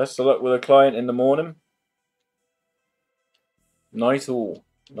 Best of luck with a client in the morning. Night all.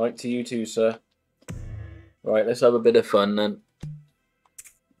 Night to you too, sir. Right, let's have a bit of fun then.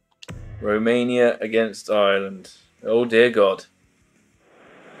 Romania against Ireland. Oh dear God.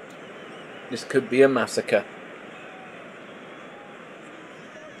 This could be a massacre.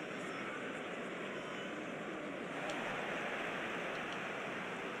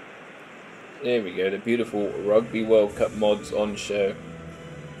 There we go, the beautiful Rugby World Cup mods on show.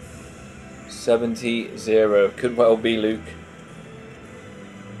 70-0. Could well be, Luke.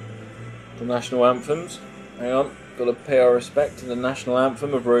 The national anthems. Hang on, got to pay our respect to the national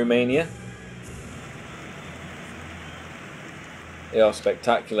anthem of Romania. They are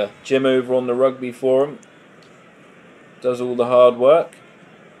spectacular. Jim over on the Rugby Forum does all the hard work.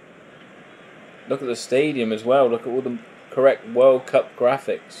 Look at the stadium as well. Look at all the correct World Cup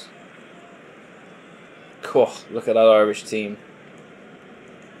graphics. Look at that Irish team.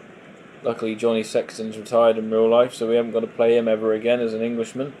 Luckily Johnny Sexton's retired in real life, so we haven't got to play him ever again as an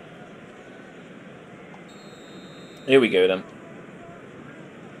Englishman. Here we go then.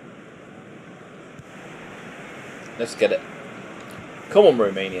 Let's get it. Come on,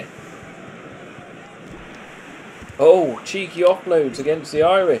 Romania. Oh, cheeky offloads against the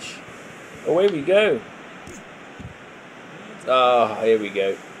Irish. Away we go. Ah, here we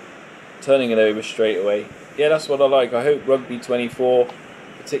go. Turning it over straight away. Yeah, that's what I like. I hope Rugby 24,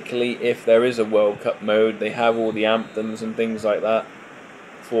 particularly if there is a World Cup mode, they have all the anthems and things like that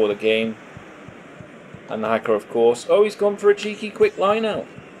for the game. And the hacker, of course. Oh, he's gone for a cheeky quick line out.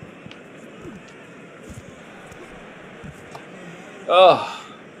 Oh,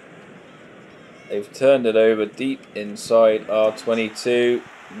 they've turned it over deep inside R22.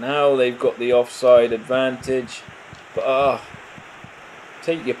 Now they've got the offside advantage. But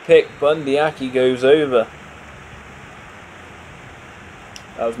take your pick. Bundyaki goes over.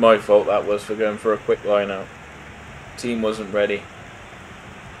 That was my fault, that was, for going for a quick line out. Team wasn't ready.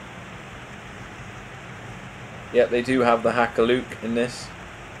 Yep, they do have the hacker Luke in this.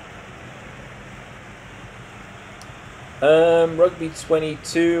 Rugby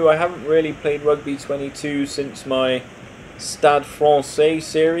 22. I haven't really played Rugby 22 since my Stade Francais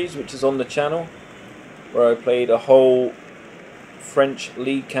series, which is on the channel, where I played a whole French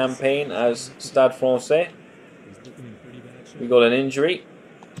league campaign as Stade Francais. We got an injury.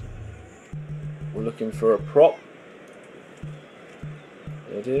 We're looking for a prop.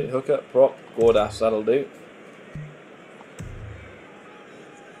 There do. Hook up, prop. Gordas, that'll do.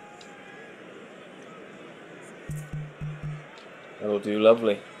 That'll do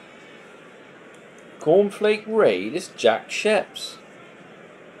lovely. Cornflake Raid is Jack Sheps.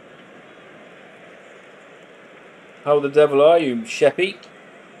 How the devil are you, Sheppy?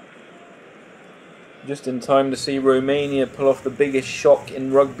 Just in time to see Romania pull off the biggest shock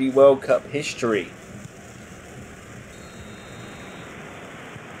in Rugby World Cup history.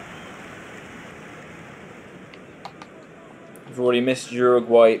 We've already missed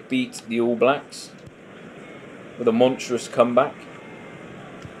Uruguay beat the All Blacks with a monstrous comeback.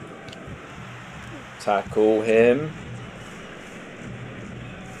 Tackle him.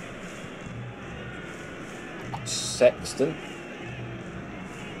 Sexton.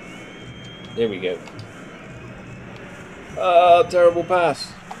 There we go. Ah, terrible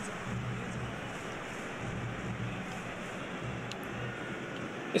pass.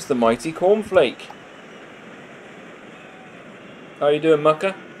 It's the mighty Cornflake. How you doing,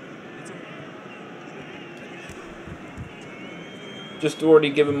 Mucker? Just already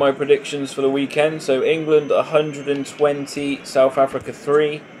given my predictions for the weekend. So England 120, South Africa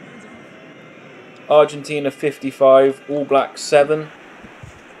 3, Argentina 55, All Blacks 7.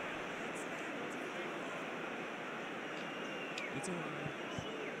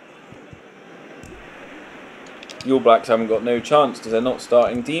 The All Blacks haven't got no chance because they're not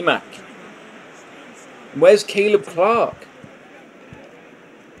starting DMAC. Where's Caleb Clark?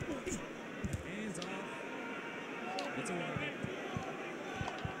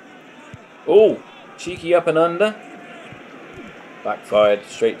 Oh, cheeky up and under. Backfired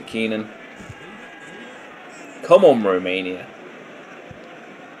straight to Keenan. Come on, Romania.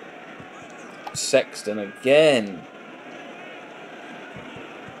 Sexton again.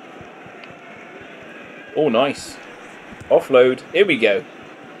 Oh, nice. Offload. Here we go.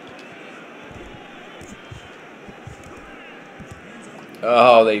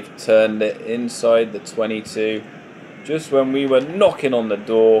 Oh, they've turned it inside the 22. Just when we were knocking on the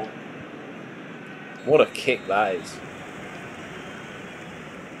door. What a kick that is.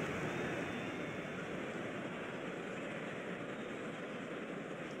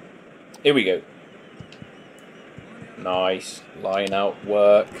 Here we go. Nice. Line out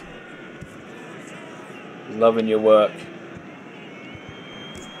work. Loving your work.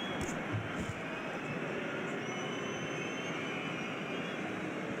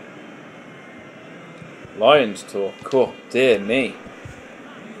 Lions talk. Cool. Dear me.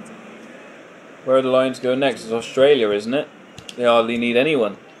 Where are the Lions go next? It's Australia, isn't it? They hardly need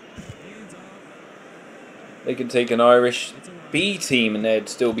anyone. They can take an Irish B team and they'd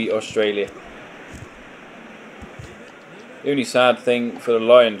still beat Australia. The only sad thing for the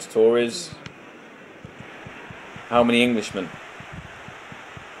Lions tour is how many Englishmen?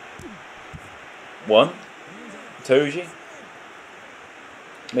 1? Toji?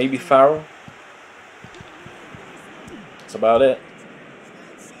 Maybe Farrell? That's about it.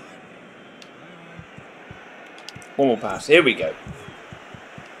 One more pass. Here we go.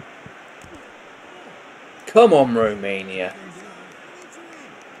 Come on, Romania.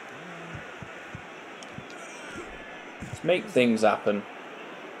 Let's make things happen.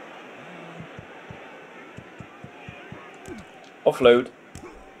 Offload.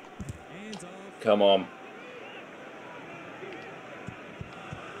 Come on.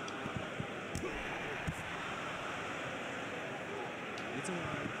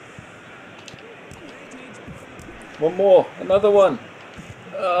 One more. Another one.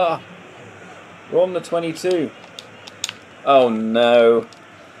 Ah. We're on the 22. Oh no.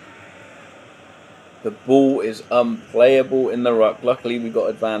 The ball is unplayable in the ruck. Luckily we got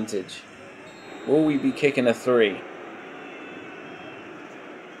advantage. Will we be kicking a 3?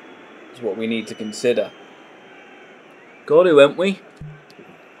 That's what we need to consider. Got to, haven't we?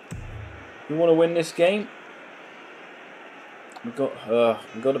 We want to win this game. We've got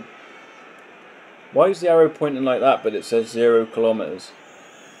to. Why is the arrow pointing like that, but it says 0 kilometers?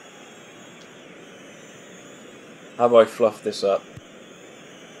 Have I fluffed this up?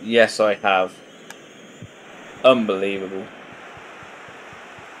 Yes, I have. Unbelievable.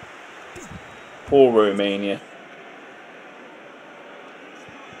 Poor Romania.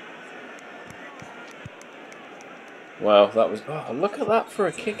 Wow, that was... Oh, look at that for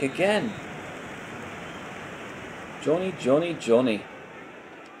a kick again. Johnny, Johnny, Johnny.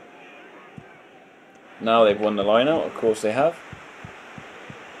 Now they've won the line out. Of course they have.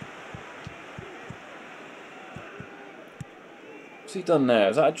 What's he done there?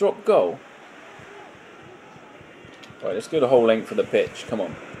 Is that a drop goal? Right, let's go the whole length of the pitch. Come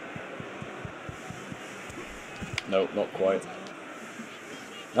on. Nope, not quite.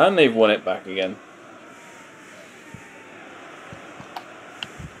 And they've won it back again.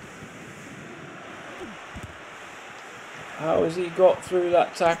 How has he got through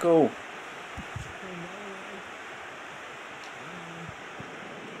that tackle?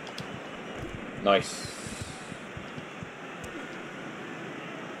 Nice.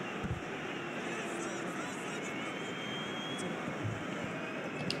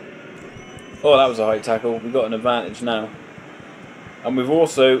 Oh, that was a high tackle. We've got an advantage now. And we've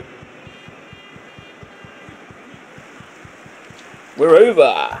also... We're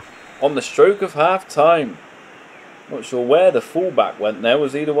over! On the stroke of half time. Not sure where the fullback went there.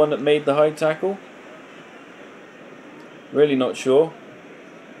 Was he the one that made the high tackle? Really not sure.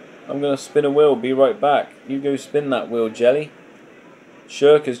 I'm going to spin a wheel, be right back. You go spin that wheel, Jelly.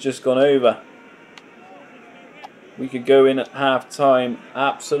 Shirk has just gone over. We could go in at half time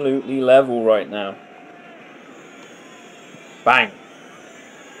absolutely level right now. Bang.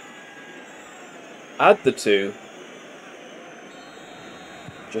 Add the 2.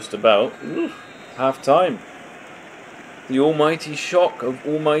 Just about. Half time. The almighty shock of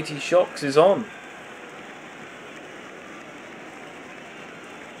almighty shocks is on.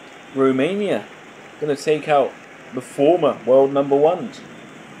 Romania going to take out the former world number 1s.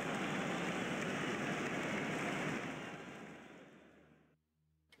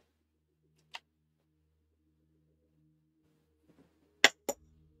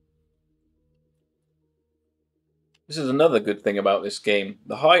 This is another good thing about this game.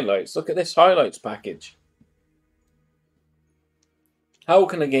 The highlights. Look at this highlights package. How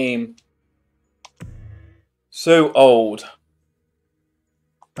can a game so old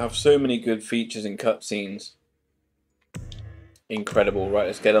have so many good features and cutscenes? Incredible. Right,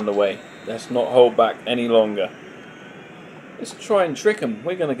 let's get underway. Let's not hold back any longer. Let's try and trick them.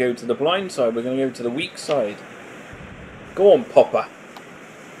 We're going to go to the blind side. We're going to go to the weak side. Go on, Popper.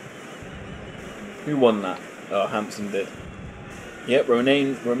 Who won that? Oh, Hampton did. Yep,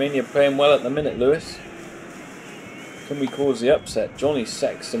 Romania playing well at the minute, Lewis. Can we cause the upset? Johnny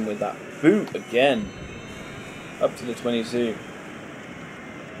Sexton with that boot again. Up to the 22.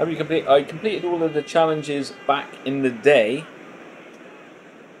 Have you completed? I completed all of the challenges back in the day,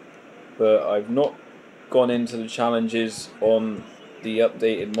 but I've not gone into the challenges on the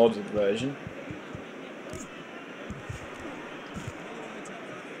updated modded version.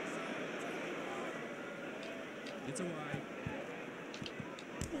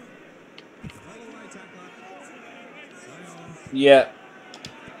 Yeah,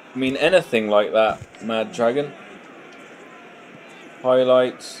 I mean anything like that, Mad Dragon.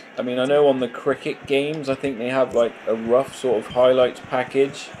 Highlights. I mean, I know on the cricket games, I think they have like a rough sort of highlights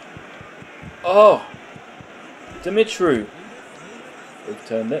package. Oh! Dimitru. They've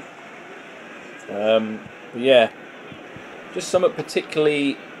turned it. But yeah, just something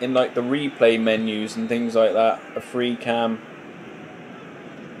particularly in like the replay menus and things like that. A free cam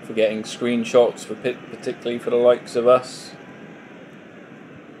for getting screenshots, for particularly for the likes of us.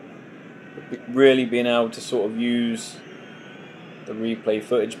 Really being able to sort of use the replay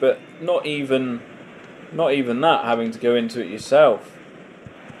footage, but not even that, having to go into it yourself.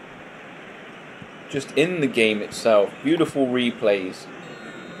 Just in the game itself, beautiful replays,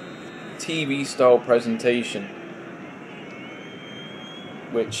 TV style presentation,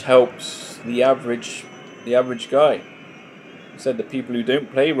 which helps the average guy. I said the people who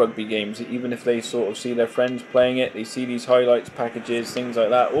don't play rugby games, even if they sort of see their friends playing it, they see these highlights packages, things like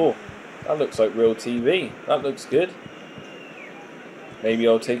that. Oh, that looks like real TV. That looks good. Maybe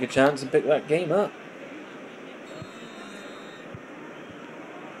I'll take a chance and pick that game up.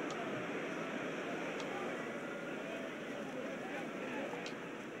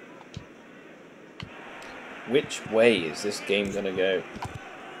 Which way is this game going to go?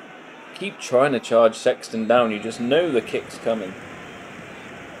 Keep trying to charge Sexton down. You just know the kick's coming.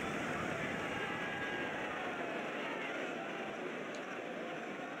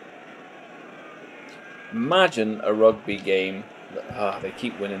 Imagine a rugby game that, they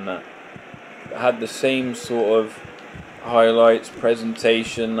keep winning that. That had the same sort of highlights,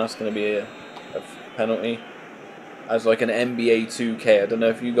 presentation. That's going to be a penalty. As like an NBA 2K. I don't know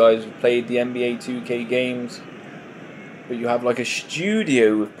if you guys have played the NBA 2K games, but you have like a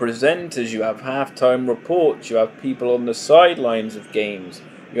studio with presenters, you have halftime reports, you have people on the sidelines of games,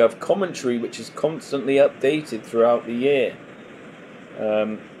 you have commentary which is constantly updated throughout the year.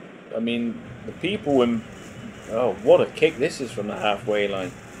 I mean, the people in... Oh, what a kick this is from the halfway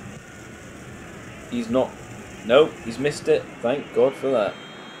line. He's not... Nope, he's missed it. Thank God for that.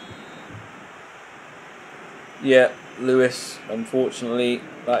 Yeah, Lewis, unfortunately,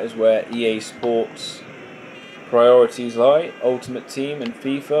 that is where EA Sports priorities lie. Ultimate Team in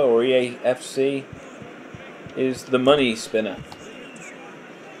FIFA or EA FC is the money spinner.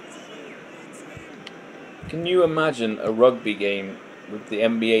 Can you imagine a rugby game with the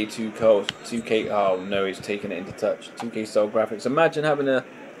NBA 2K? Oh no, he's taking it into touch. 2K style graphics. Imagine having a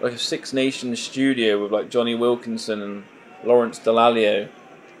Six Nations studio with like Johnny Wilkinson and Lawrence Dallaglio.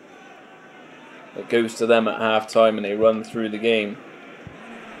 It goes to them at half time and they run through the game.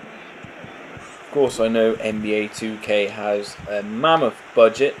 Of course, I know NBA 2K has a mammoth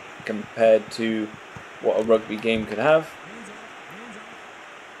budget compared to what a rugby game could have.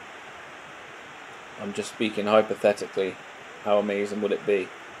 I'm just speaking hypothetically. How amazing would it be?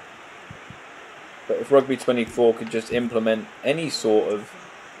 But if Rugby 24 could just implement any sort of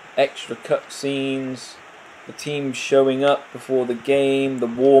extra cutscenes, the team showing up before the game, the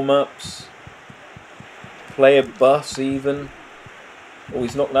warm-ups, player bus even. Oh,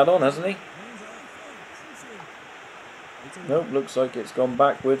 he's knocked that on, hasn't he? Nope, looks like it's gone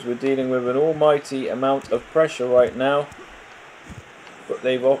backwards. We're dealing with an almighty amount of pressure right now. But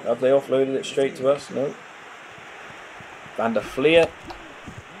have they offloaded it straight to us? Nope. Van der Fleer.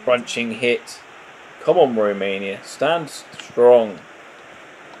 Crunching hit. Come on, Romania. Stand strong.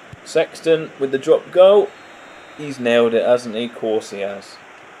 Sexton with the drop goal. He's nailed it, hasn't he? Of course he has.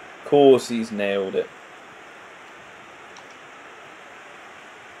 Of course he's nailed it.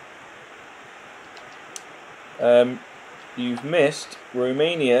 You've missed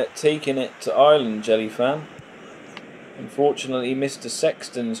Romania taking it to Ireland, Jellyfan. Unfortunately, Mr.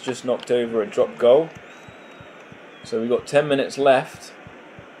 Sexton's just knocked over a drop goal. So we've got 10 minutes left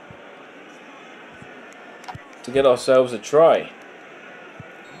to get ourselves a try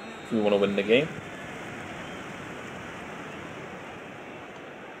if we want to win the game.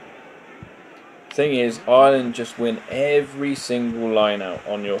 Thing is, Ireland just win every single line out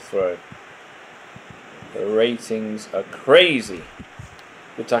on your throw. The ratings are crazy.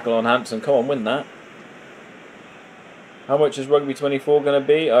 Good tackle on Hansen. Come on, win that. How much is Rugby 24 going to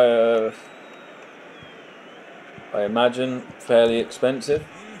be? I imagine fairly expensive.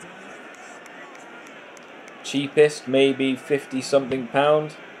 Cheapest, maybe 50 something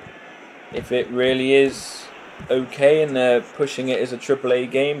pound. If it really is okay and they're pushing it as a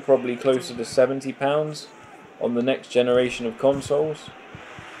AAA game, probably closer to £70 on the next generation of consoles.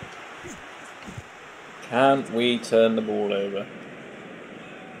 Can we turn the ball over?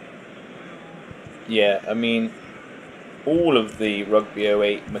 Yeah, I mean, all of the Rugby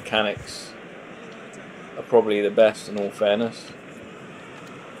 08 mechanics are probably the best in all fairness.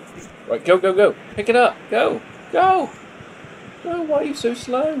 Right, go, go, go. Pick it up. Go. Go. Go, why are you so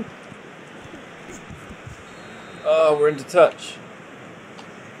slow? Oh, we're into touch.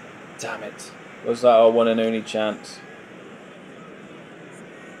 Damn it. Was that our one and only chance?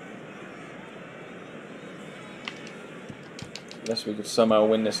 Unless we could somehow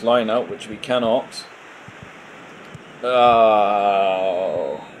win this line out, which we cannot.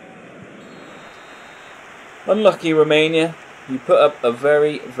 Oh. Unlucky Romania. You put up a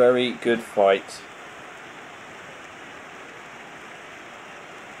very, very good fight.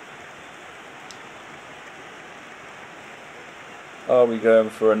 Are we going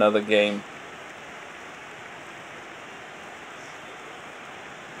for another game?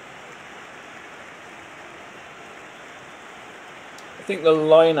 I think the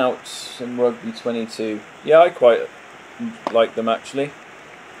lineouts in Rugby 22, yeah, I quite like them actually,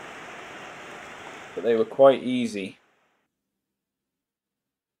 but they were quite easy.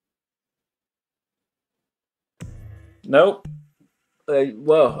 Nope.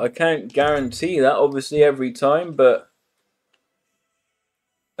 Well, I can't guarantee that obviously every time, but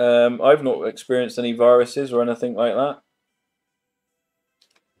I've not experienced any viruses or anything like that.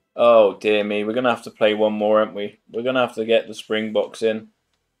 Oh dear me, we're going to have to play one more, aren't we? We're going to have to get the Springboks in.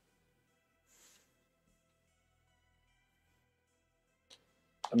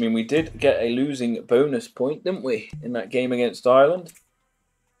 I mean, we did get a losing bonus point, didn't we, in that game against Ireland?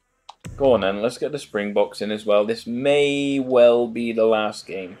 Go on then, let's get the Springboks in as well. This may well be the last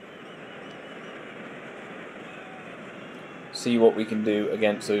game. See what we can do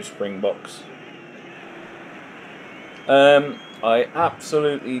against those Springboks. I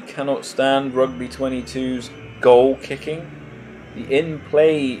absolutely cannot stand Rugby 22's goal kicking. The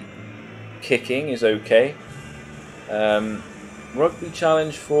in-play kicking is okay. Rugby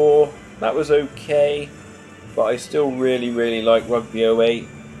Challenge 4, that was okay, but I still really like Rugby 08.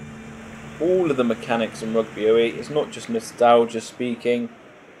 All of the mechanics in Rugby 08, it's not just nostalgia speaking,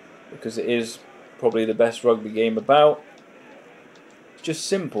 because it is probably the best rugby game about. It's just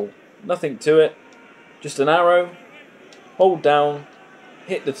simple, nothing to it, just an arrow, hold down,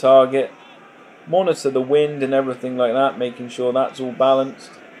 hit the target, monitor the wind and everything like that, making sure that's all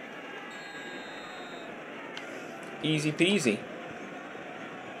balanced. Easy peasy.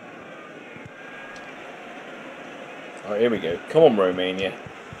 Alright, here we go. Come on, Romania.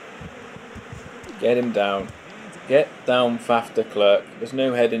 Get him down. Get down, Faf de Klerk. There's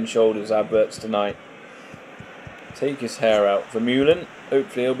no head and shoulders adverts tonight. Take his hair out. Vermeulen.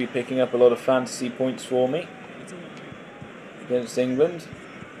 Hopefully he'll be picking up a lot of fantasy points for me against England.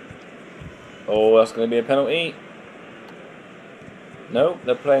 Oh, that's going to be a penalty. No,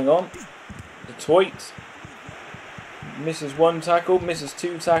 they're playing on. The Toit misses one tackle, misses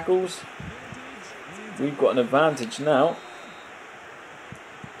two tackles. We've got an advantage now.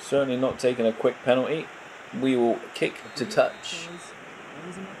 Certainly not taking a quick penalty. We will kick to touch.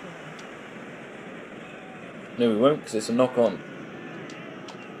 No, we won't, because it's a knock-on.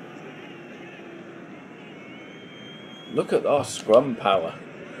 Look at our scrum power.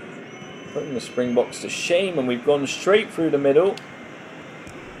 Putting the Springboks to shame, and we've gone straight through the middle.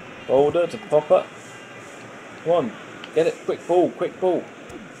 Boulder to Popper. Come on, get it, quick ball, quick ball.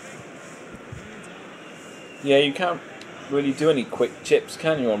 Yeah, you can't really do any quick chips,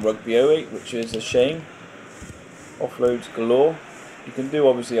 can you, on Rugby 08, which is a shame. Offloads galore. You can do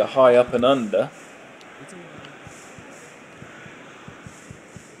obviously a high up and under.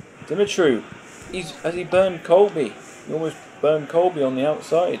 Dimitru, has he burned Colby? He almost burned Colby on the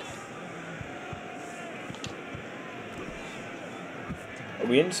outside. Are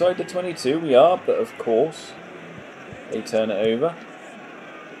we inside the 22? We are, but of course they turn it over.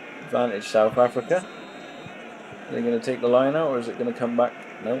 Advantage South Africa. Are they going to take the line out, or is it going to come back?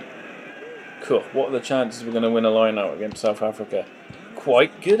 No. Cool. What are the chances we're going to win a line out against South Africa?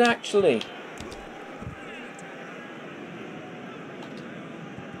 Quite good, actually.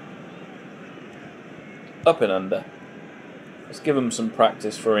 Up and under. Let's give them some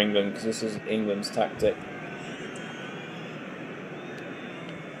practice for England, because this is England's tactic.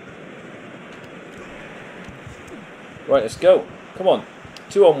 Right, let's go. Come on.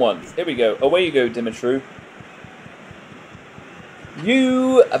 2 on 1. Here we go. Away you go, Dimitru.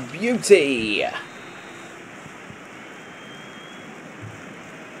 You a beauty!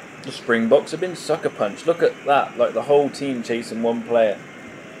 The Springboks have been sucker punched. Look at that. Like the whole team chasing one player.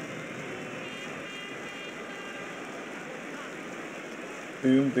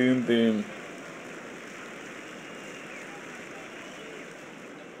 Boom, boom, boom.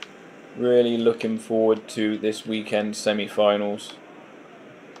 Really looking forward to this weekend semi-finals.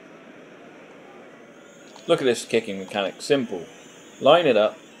 Look at this kicking mechanic. Simple. Line it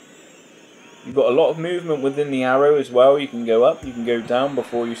up. You've got a lot of movement within the arrow as well. You can go up, you can go down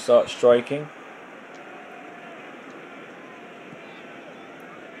before you start striking.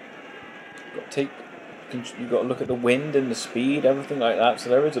 Got you've got to look at the wind and the speed, everything like that. So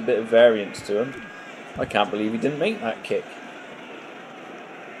there is a bit of variance to him. I can't believe he didn't make that kick.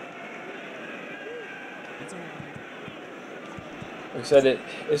 Like I said,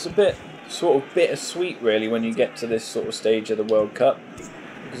 it's a bit sort of bittersweet really when you get to this sort of stage of the World Cup,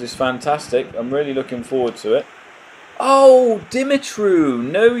 because it's fantastic. I'm really looking forward to it. Oh, Dimitru!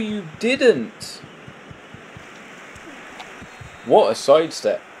 No, you didn't. What a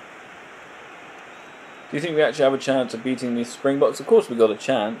sidestep. Do you think we actually have a chance of beating the Springboks? Of course we got a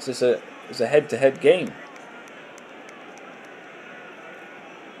chance. It's a head-to-head game.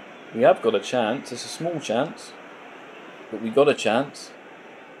 We have got a chance. It's a small chance, but we got a chance.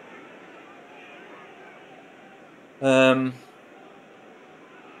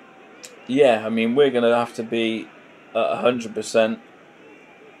 Yeah, I mean, we're going to have to be at 100%.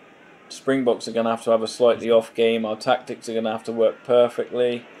 Springboks are going to have a slightly off game. Our tactics are going to have to work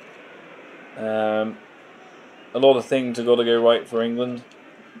perfectly. A lot of things have got to go right for England.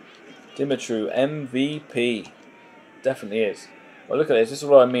 Dimitru, MVP. Definitely is. Well, look at this. This is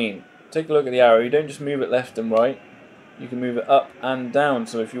what I mean. Take a look at the arrow. You don't just move it left and right. You can move it up and down.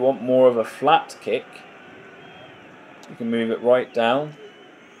 So if you want more of a flat kick, you can move it right down.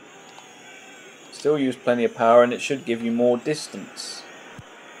 Still use plenty of power, and it should give you more distance.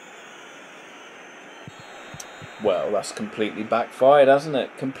 Well, that's completely backfired, hasn't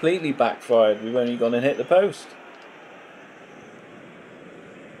it? Completely backfired. We've only gone and hit the post.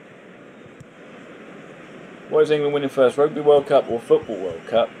 What is England winning first? Rugby World Cup or Football World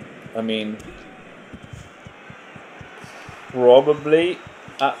Cup? I mean, probably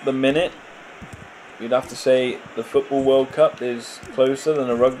at the minute, you'd have to say the Football World Cup is closer than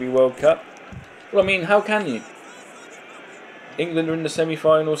the Rugby World Cup. Well, I mean, how can you? England are in the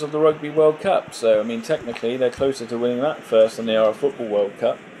semi-finals of the Rugby World Cup, so I mean, technically they're closer to winning that first than they are a Football World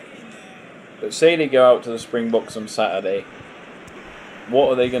Cup. But say they go out to the Springboks on Saturday, what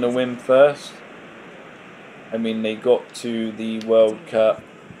are they going to win first? I mean, they got to the World Cup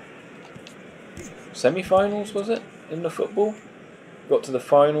semi-finals, was it, in the football? Got to the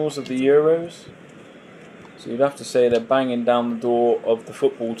finals of the Euros. So you'd have to say they're banging down the door of the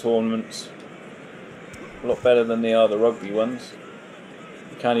football tournaments a lot better than they are the rugby ones.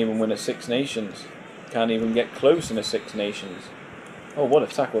 You can't even win a Six Nations. Can't even get close in a Six Nations. Oh, what a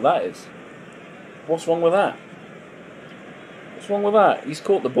tackle that is. What's wrong with that? What's wrong with that? He's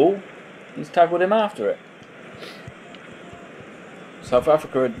caught the ball. He's tackled him after it. South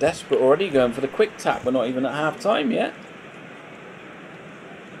Africa are desperate already, going for the quick tap. We're not even at half time yet.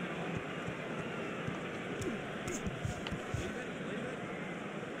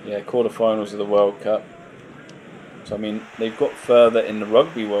 Yeah, quarterfinals of the World Cup. So I mean, they've got further in the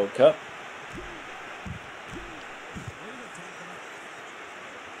Rugby World Cup.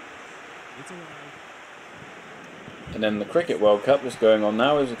 And then the Cricket World Cup that's going on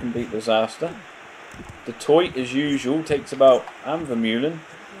now is a complete disaster. The Toit, as usual, takes about, and Vermeulen,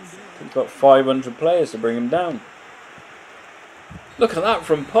 takes about 500 players to bring him down. Look at that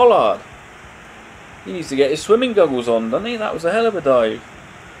from Pollard. He needs to get his swimming goggles on, doesn't he? That was a hell of a dive.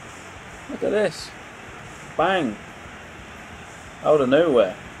 Look at this. Bang. Out of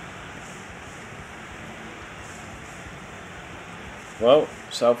nowhere. Well,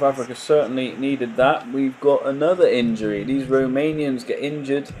 South Africa certainly needed that. We've got another injury. These Romanians get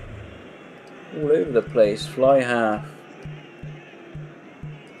injured all over the place. Fly half.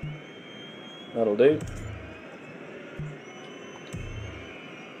 That'll do.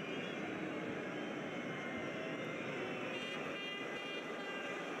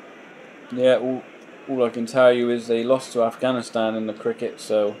 Yeah, all I can tell you is they lost to Afghanistan in the cricket,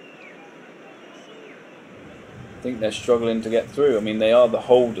 so I think they're struggling to get through. I mean, they are the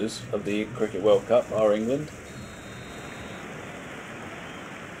holders of the Cricket World Cup, are England.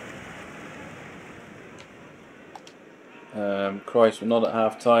 Christ, we're not at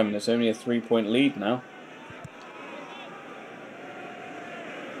half time, and it's only a 3-point lead now.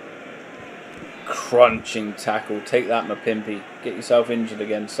 Crunching tackle. Take that, Mapimpi. Get yourself injured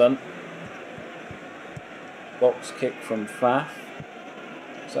again, son. Box kick from Faf.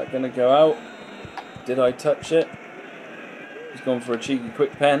 Is that going to go out? Did I touch it? He's gone for a cheeky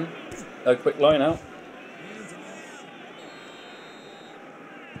quick pen. A quick line out.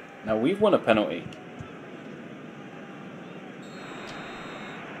 Now we've won a penalty.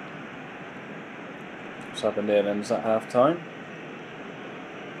 What's happened here then? Is that half time?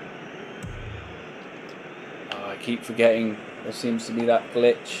 Oh, I keep forgetting. There seems to be that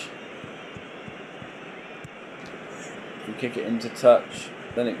glitch. If we kick it into touch,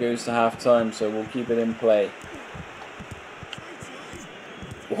 then it goes to half time, so we'll keep it in play.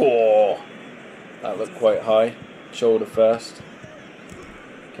 Oh, That looked quite high. Shoulder first.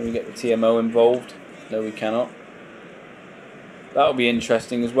 Can we get the TMO involved? No, we cannot. That'll be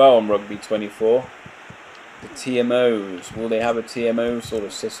interesting as well on Rugby 24. The TMOs. Will they have a TMO sort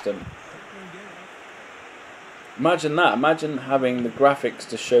of system? Imagine that. Imagine having the graphics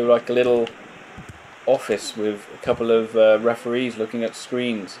to show like a little office with a couple of referees looking at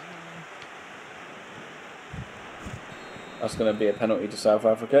screens. That's going to be a penalty to South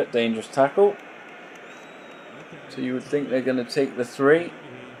Africa. Dangerous tackle. So you would think they're going to take the 3.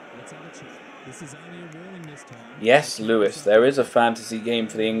 Yes, Lewis, there is a fantasy game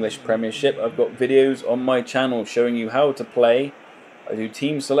for the English Premiership. I've got videos on my channel showing you how to play. I do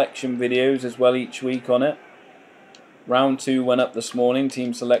team selection videos as well each week on it. Round 2 went up this morning,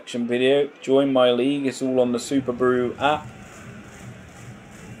 team selection video. Join my league, it's all on the Super Brew app.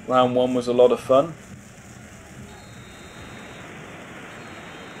 Round 1 was a lot of fun.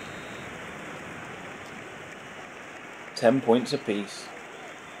 £10 apiece.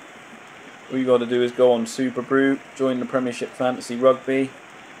 All you got to do is go on Super Brew, join the Premiership Fantasy Rugby.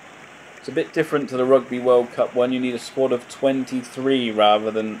 It's a bit different to the Rugby World Cup one. You need a squad of 23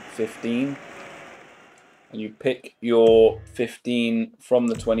 rather than 15. And you pick your 15 from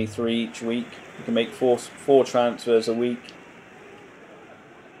the 23 each week. You can make four transfers a week.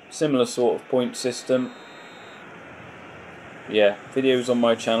 Similar sort of point system. Yeah, videos on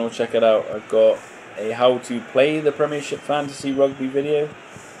my channel, check it out. I've got a how to play the Premiership Fantasy Rugby video.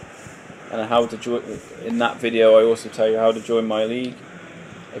 And a how to join. In that video I also tell you how to join my league.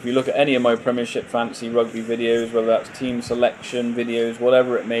 If you look at any of my Premiership Fantasy Rugby videos, whether that's team selection videos,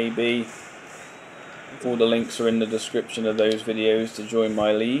 whatever it may be, all the links are in the description of those videos to join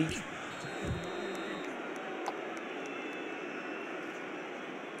my league.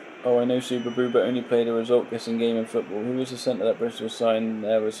 Oh, I know Super Brew, but only played a result guessing game in football. Who was the centre that Bristol signed?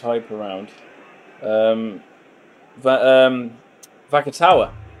 There was hype around.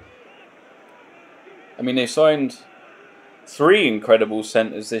 Vakatawa. I mean, they signed 3 incredible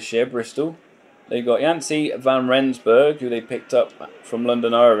centres this year, Bristol. They got Yancey van Rensburg, who they picked up from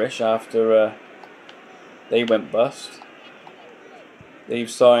London Irish after they went bust. They've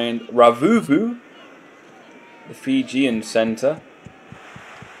signed Ravuvu, the Fijian centre.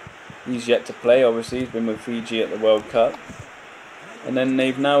 He's yet to play, obviously. He's been with Fiji at the World Cup. And then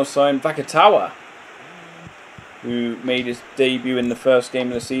they've now signed Vakatawa, who made his debut in the first game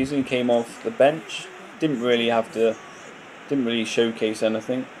of the season, came off the bench. Didn't really showcase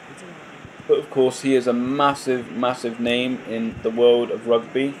anything. But of course, he is a massive, massive name in the world of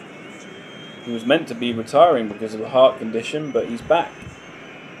rugby. He was meant to be retiring because of a heart condition, but he's back.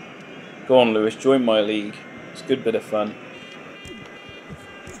 Go on, Lewis, join my league. It's a good bit of fun.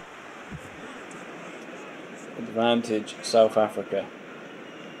 Advantage South Africa.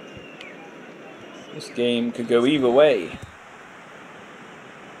 This game could go either way.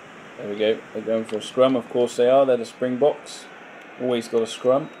 There we go. They're going for a scrum. Of course they are. They're the Springboks. Always got a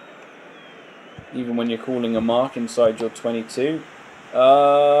scrum. Even when you're calling a mark inside your 22.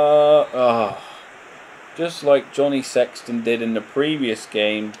 Just like Johnny Sexton did in the previous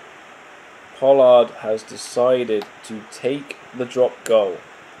game, Pollard has decided to take the drop goal.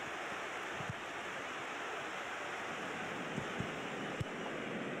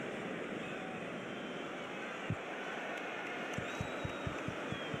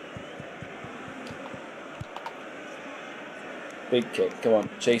 Big kick, come on,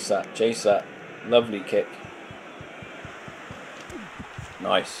 chase that, chase that. Lovely kick.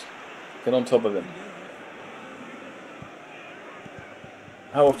 Nice. Get on top of him.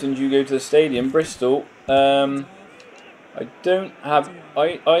 How often do you go to the stadium? Bristol. I don't have...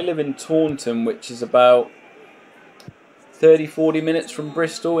 I live in Taunton, which is about 30-40 minutes from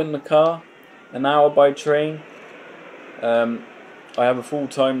Bristol in the car. An hour by train. I have a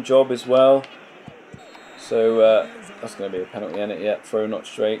full-time job as well. So that's going to be a penalty in it, yeah. Throw not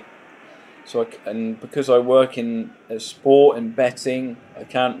straight. So and because I work in sport and betting, I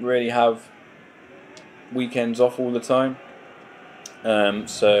can't really have weekends off all the time.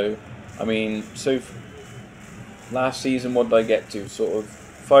 So I mean, last season, what did I get to? Sort of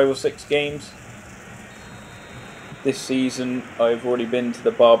 5 or 6 games. This season, I've already been to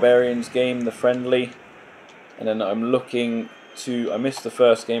the Barbarians game, the friendly, and then I'm looking to. I missed the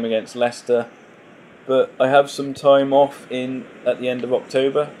first game against Leicester. But I have some time off at the end of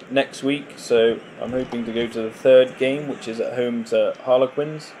October next week, so I'm hoping to go to the 3rd game, which is at home to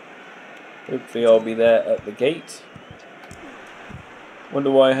Harlequins. Hopefully I'll be there at the gate.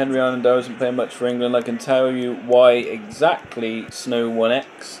 Wonder why Henry Arundel isn't playing much for England. I can tell you why exactly,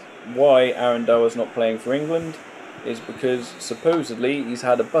 Snow1X, why Arundel is not playing for England. is because supposedly he's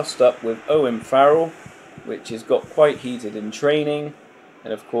had a bust-up with Owen Farrell, which has got quite heated in training.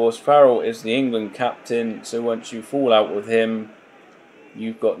 And of course, Farrell is the England captain, so once you fall out with him,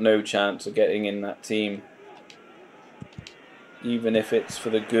 you've got no chance of getting in that team, even if it's for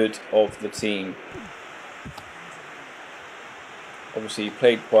the good of the team. Obviously, he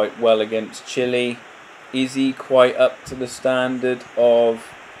played quite well against Chile. Is he quite up to the standard of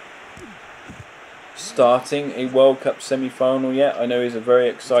starting a World Cup semi-final yet? I know he's a very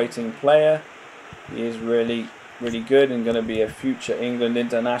exciting player. He is really good and going to be a future England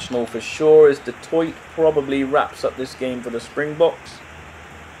international for sure, as Detroit probably wraps up this game for the Springboks.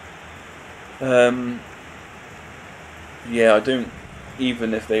 Yeah, I don't,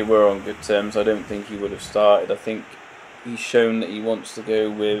 even if they were on good terms, I don't think he would have started. I think he's shown that he wants to go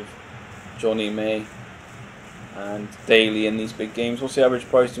with Johnny May and Daly in these big games. What's the average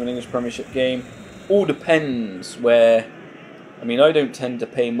price to an English Premiership game? All depends where. I mean, I don't tend to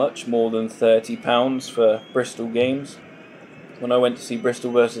pay much more than £30 for Bristol games. When I went to see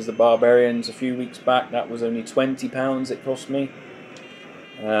Bristol versus the Barbarians a few weeks back, that was only £20 it cost me.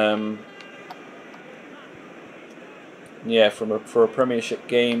 Yeah, for a Premiership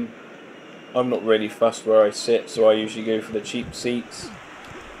game, I'm not really fussed where I sit, so I usually go for the cheap seats.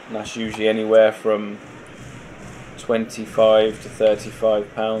 And that's usually anywhere from £25 to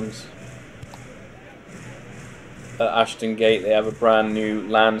 £35. At Ashton Gate, they have a brand new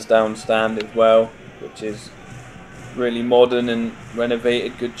Lansdowne stand as well, which is really modern and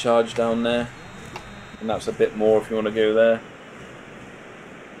renovated. Good charge down there, and that's a bit more if you want to go there.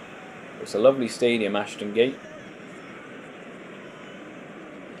 It's a lovely stadium, Ashton Gate.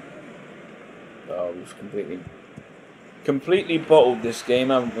 Oh, we've completely bottled this game,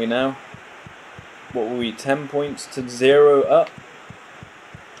 haven't we now? What were we, 10 points to 0 up?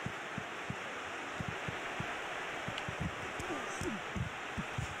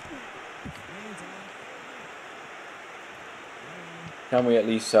 Can we at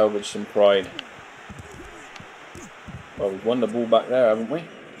least salvage some pride? Well, we've won the ball back there, haven't we?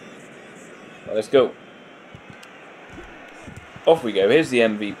 Well, let's go. Off we go. Here's the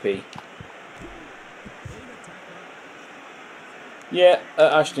MVP. Yeah,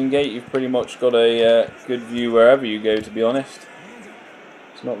 at Ashton Gate, you've pretty much got a good view wherever you go, to be honest.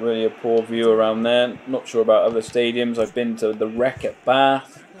 It's not really a poor view around there. Not sure about other stadiums. I've been to the Wreck at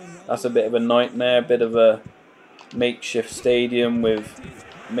Bath. That's a bit of a nightmare. A bit of a makeshift stadium with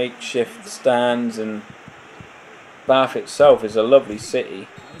makeshift stands, and Bath itself is a lovely city.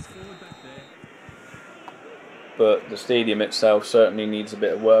 But the stadium itself certainly needs a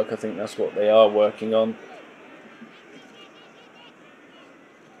bit of work. I think that's what they are working on.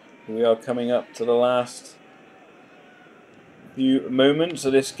 We are coming up to the last few moments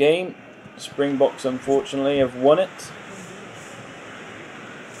of this game. Springboks unfortunately have won it.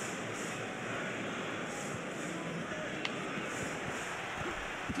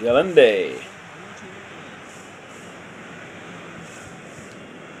 Yolande.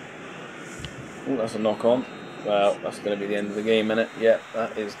 Oh, that's a knock on. Well, that's going to be the end of the game, isn't it? Yep,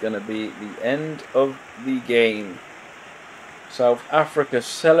 that is going to be the end of the game. South Africa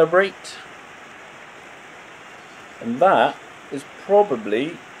celebrate. And that is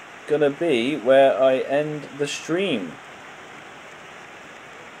probably going to be where I end the stream.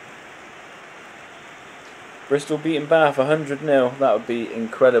 Bristol beating Bath 100-0. That would be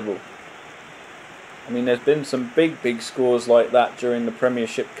incredible. I mean, there's been some big scores like that during the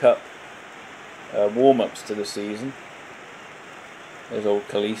Premiership Cup warm-ups to the season. There's old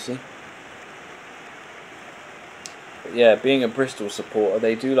Khaleesi. But yeah, being a Bristol supporter,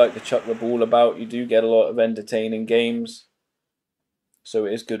 they do like to chuck the ball about. You do get a lot of entertaining games. So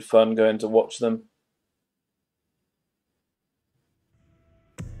it is good fun going to watch them.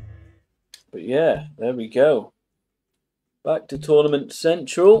 But yeah, there we go. Back to Tournament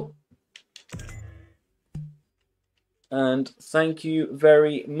Central. And thank you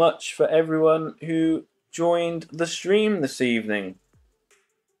very much for everyone who joined the stream this evening.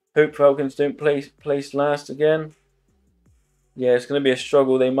 Hope Falcons don't place last again. Yeah, it's going to be a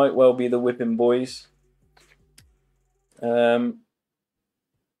struggle. They might well be the whipping boys. Yeah.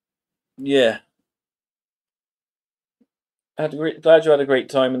 Glad you had a great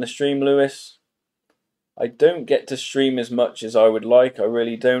time in the stream, Lewis. I don't get to stream as much as I would like. I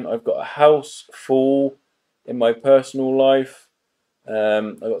really don't. I've got a house full in my personal life.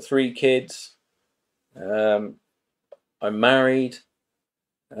 I've got 3 kids. I'm married.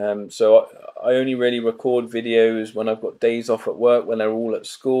 So I only really record videos when I've got days off at work, when they're all at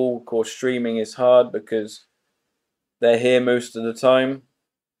school. Of course, streaming is hard because they're here most of the time.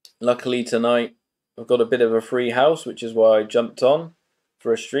 Luckily tonight, I've got a bit of a free house, which is why I jumped on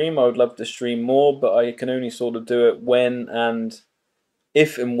for a stream. I would love to stream more, but I can only sort of do it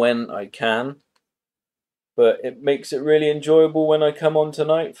if and when I can. But it makes it really enjoyable when I come on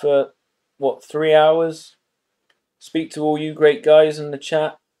tonight for, 3 hours? Speak to all you great guys in the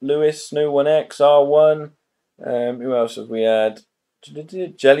chat. Lewis, Snow1X, R1. Who else have we had?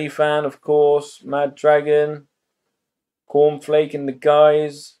 Jellyfan, of course. Mad Dragon. Cornflake and the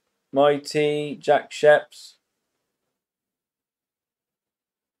guys. Mighty. Jack Sheps.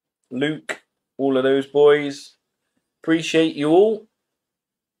 Luke. All of those boys. Appreciate you all.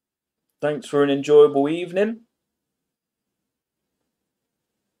 Thanks for an enjoyable evening.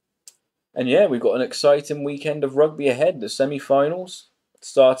 And yeah, we've got an exciting weekend of rugby ahead. The semi-finals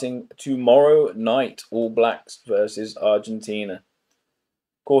starting tomorrow night. All Blacks versus Argentina.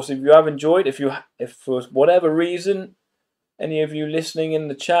 Of course, if you have enjoyed, if for whatever reason any of you listening in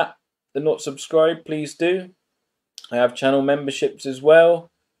the chat are not subscribed, please do. I have channel memberships as well,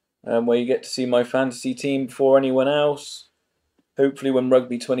 where you get to see my fantasy team before anyone else. Hopefully when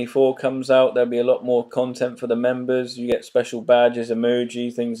Rugby 24 comes out, there'll be a lot more content for the members. You get special badges,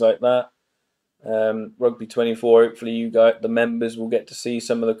 emoji, things like that. Rugby 24, hopefully the members will get to see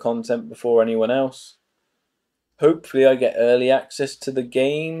some of the content before anyone else. Hopefully I get early access to the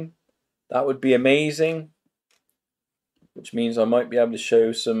game. That would be amazing. Which means I might be able to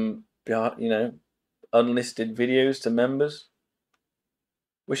show some, unlisted videos to members.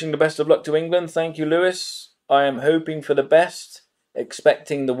 Wishing the best of luck to England. Thank you, Lewis. I am hoping for the best,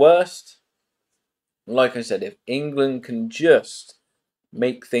 expecting the worst. Like I said, if England can just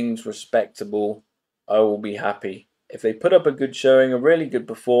make things respectable, I will be happy. If they put up a good showing, a really good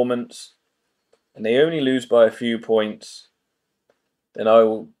performance, and they only lose by a few points, then I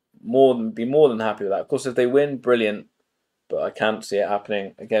will be more than happy with that. Of course, if they win, brilliant. But I can't see it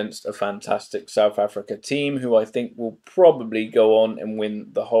happening against a fantastic South Africa team who I think will probably go on and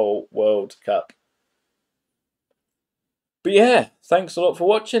win the whole World Cup. But yeah, thanks a lot for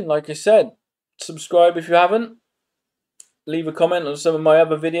watching. Like I said, subscribe if you haven't. Leave a comment on some of my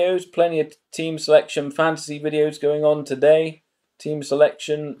other videos. Plenty of team selection fantasy videos going on today. Team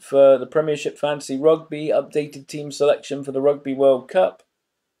selection for the Premiership Fantasy Rugby. Updated team selection for the Rugby World Cup.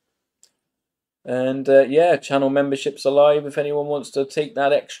 And yeah, channel memberships are live if anyone wants to take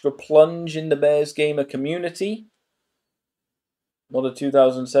that extra plunge in the Bears Gamer community. Not a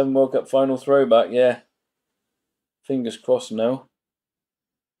 2007 World Cup final throwback, yeah. Fingers crossed, no.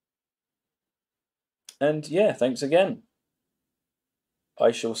 And yeah, thanks again. I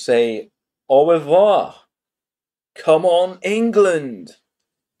shall say au revoir. Come on, England.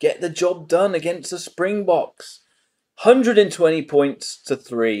 Get the job done against the Springboks. 120 points to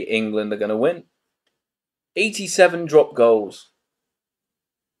 3. England are going to win. 87 drop goals.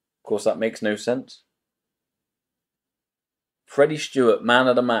 Of course, that makes no sense. Freddie Stewart, man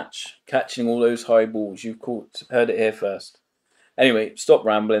of the match. Catching all those high balls. You've heard it here first. Anyway, stop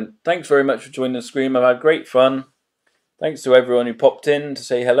rambling. Thanks very much for joining the stream. I've had great fun. Thanks to everyone who popped in to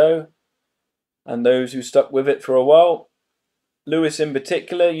say hello. And those who stuck with it for a while. Lewis in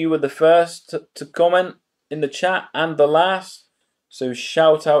particular, you were the first to comment in the chat and the last. So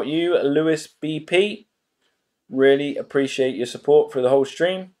shout out you, Lewis BP. Really appreciate your support for the whole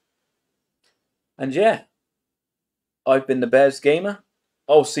stream. And yeah, I've been the Bears Gamer.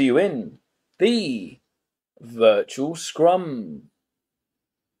 I'll see you in the virtual scrum.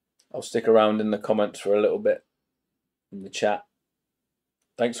 I'll stick around in the comments for a little bit in the chat.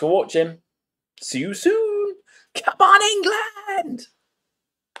 Thanks for watching. See you soon. Come on, England!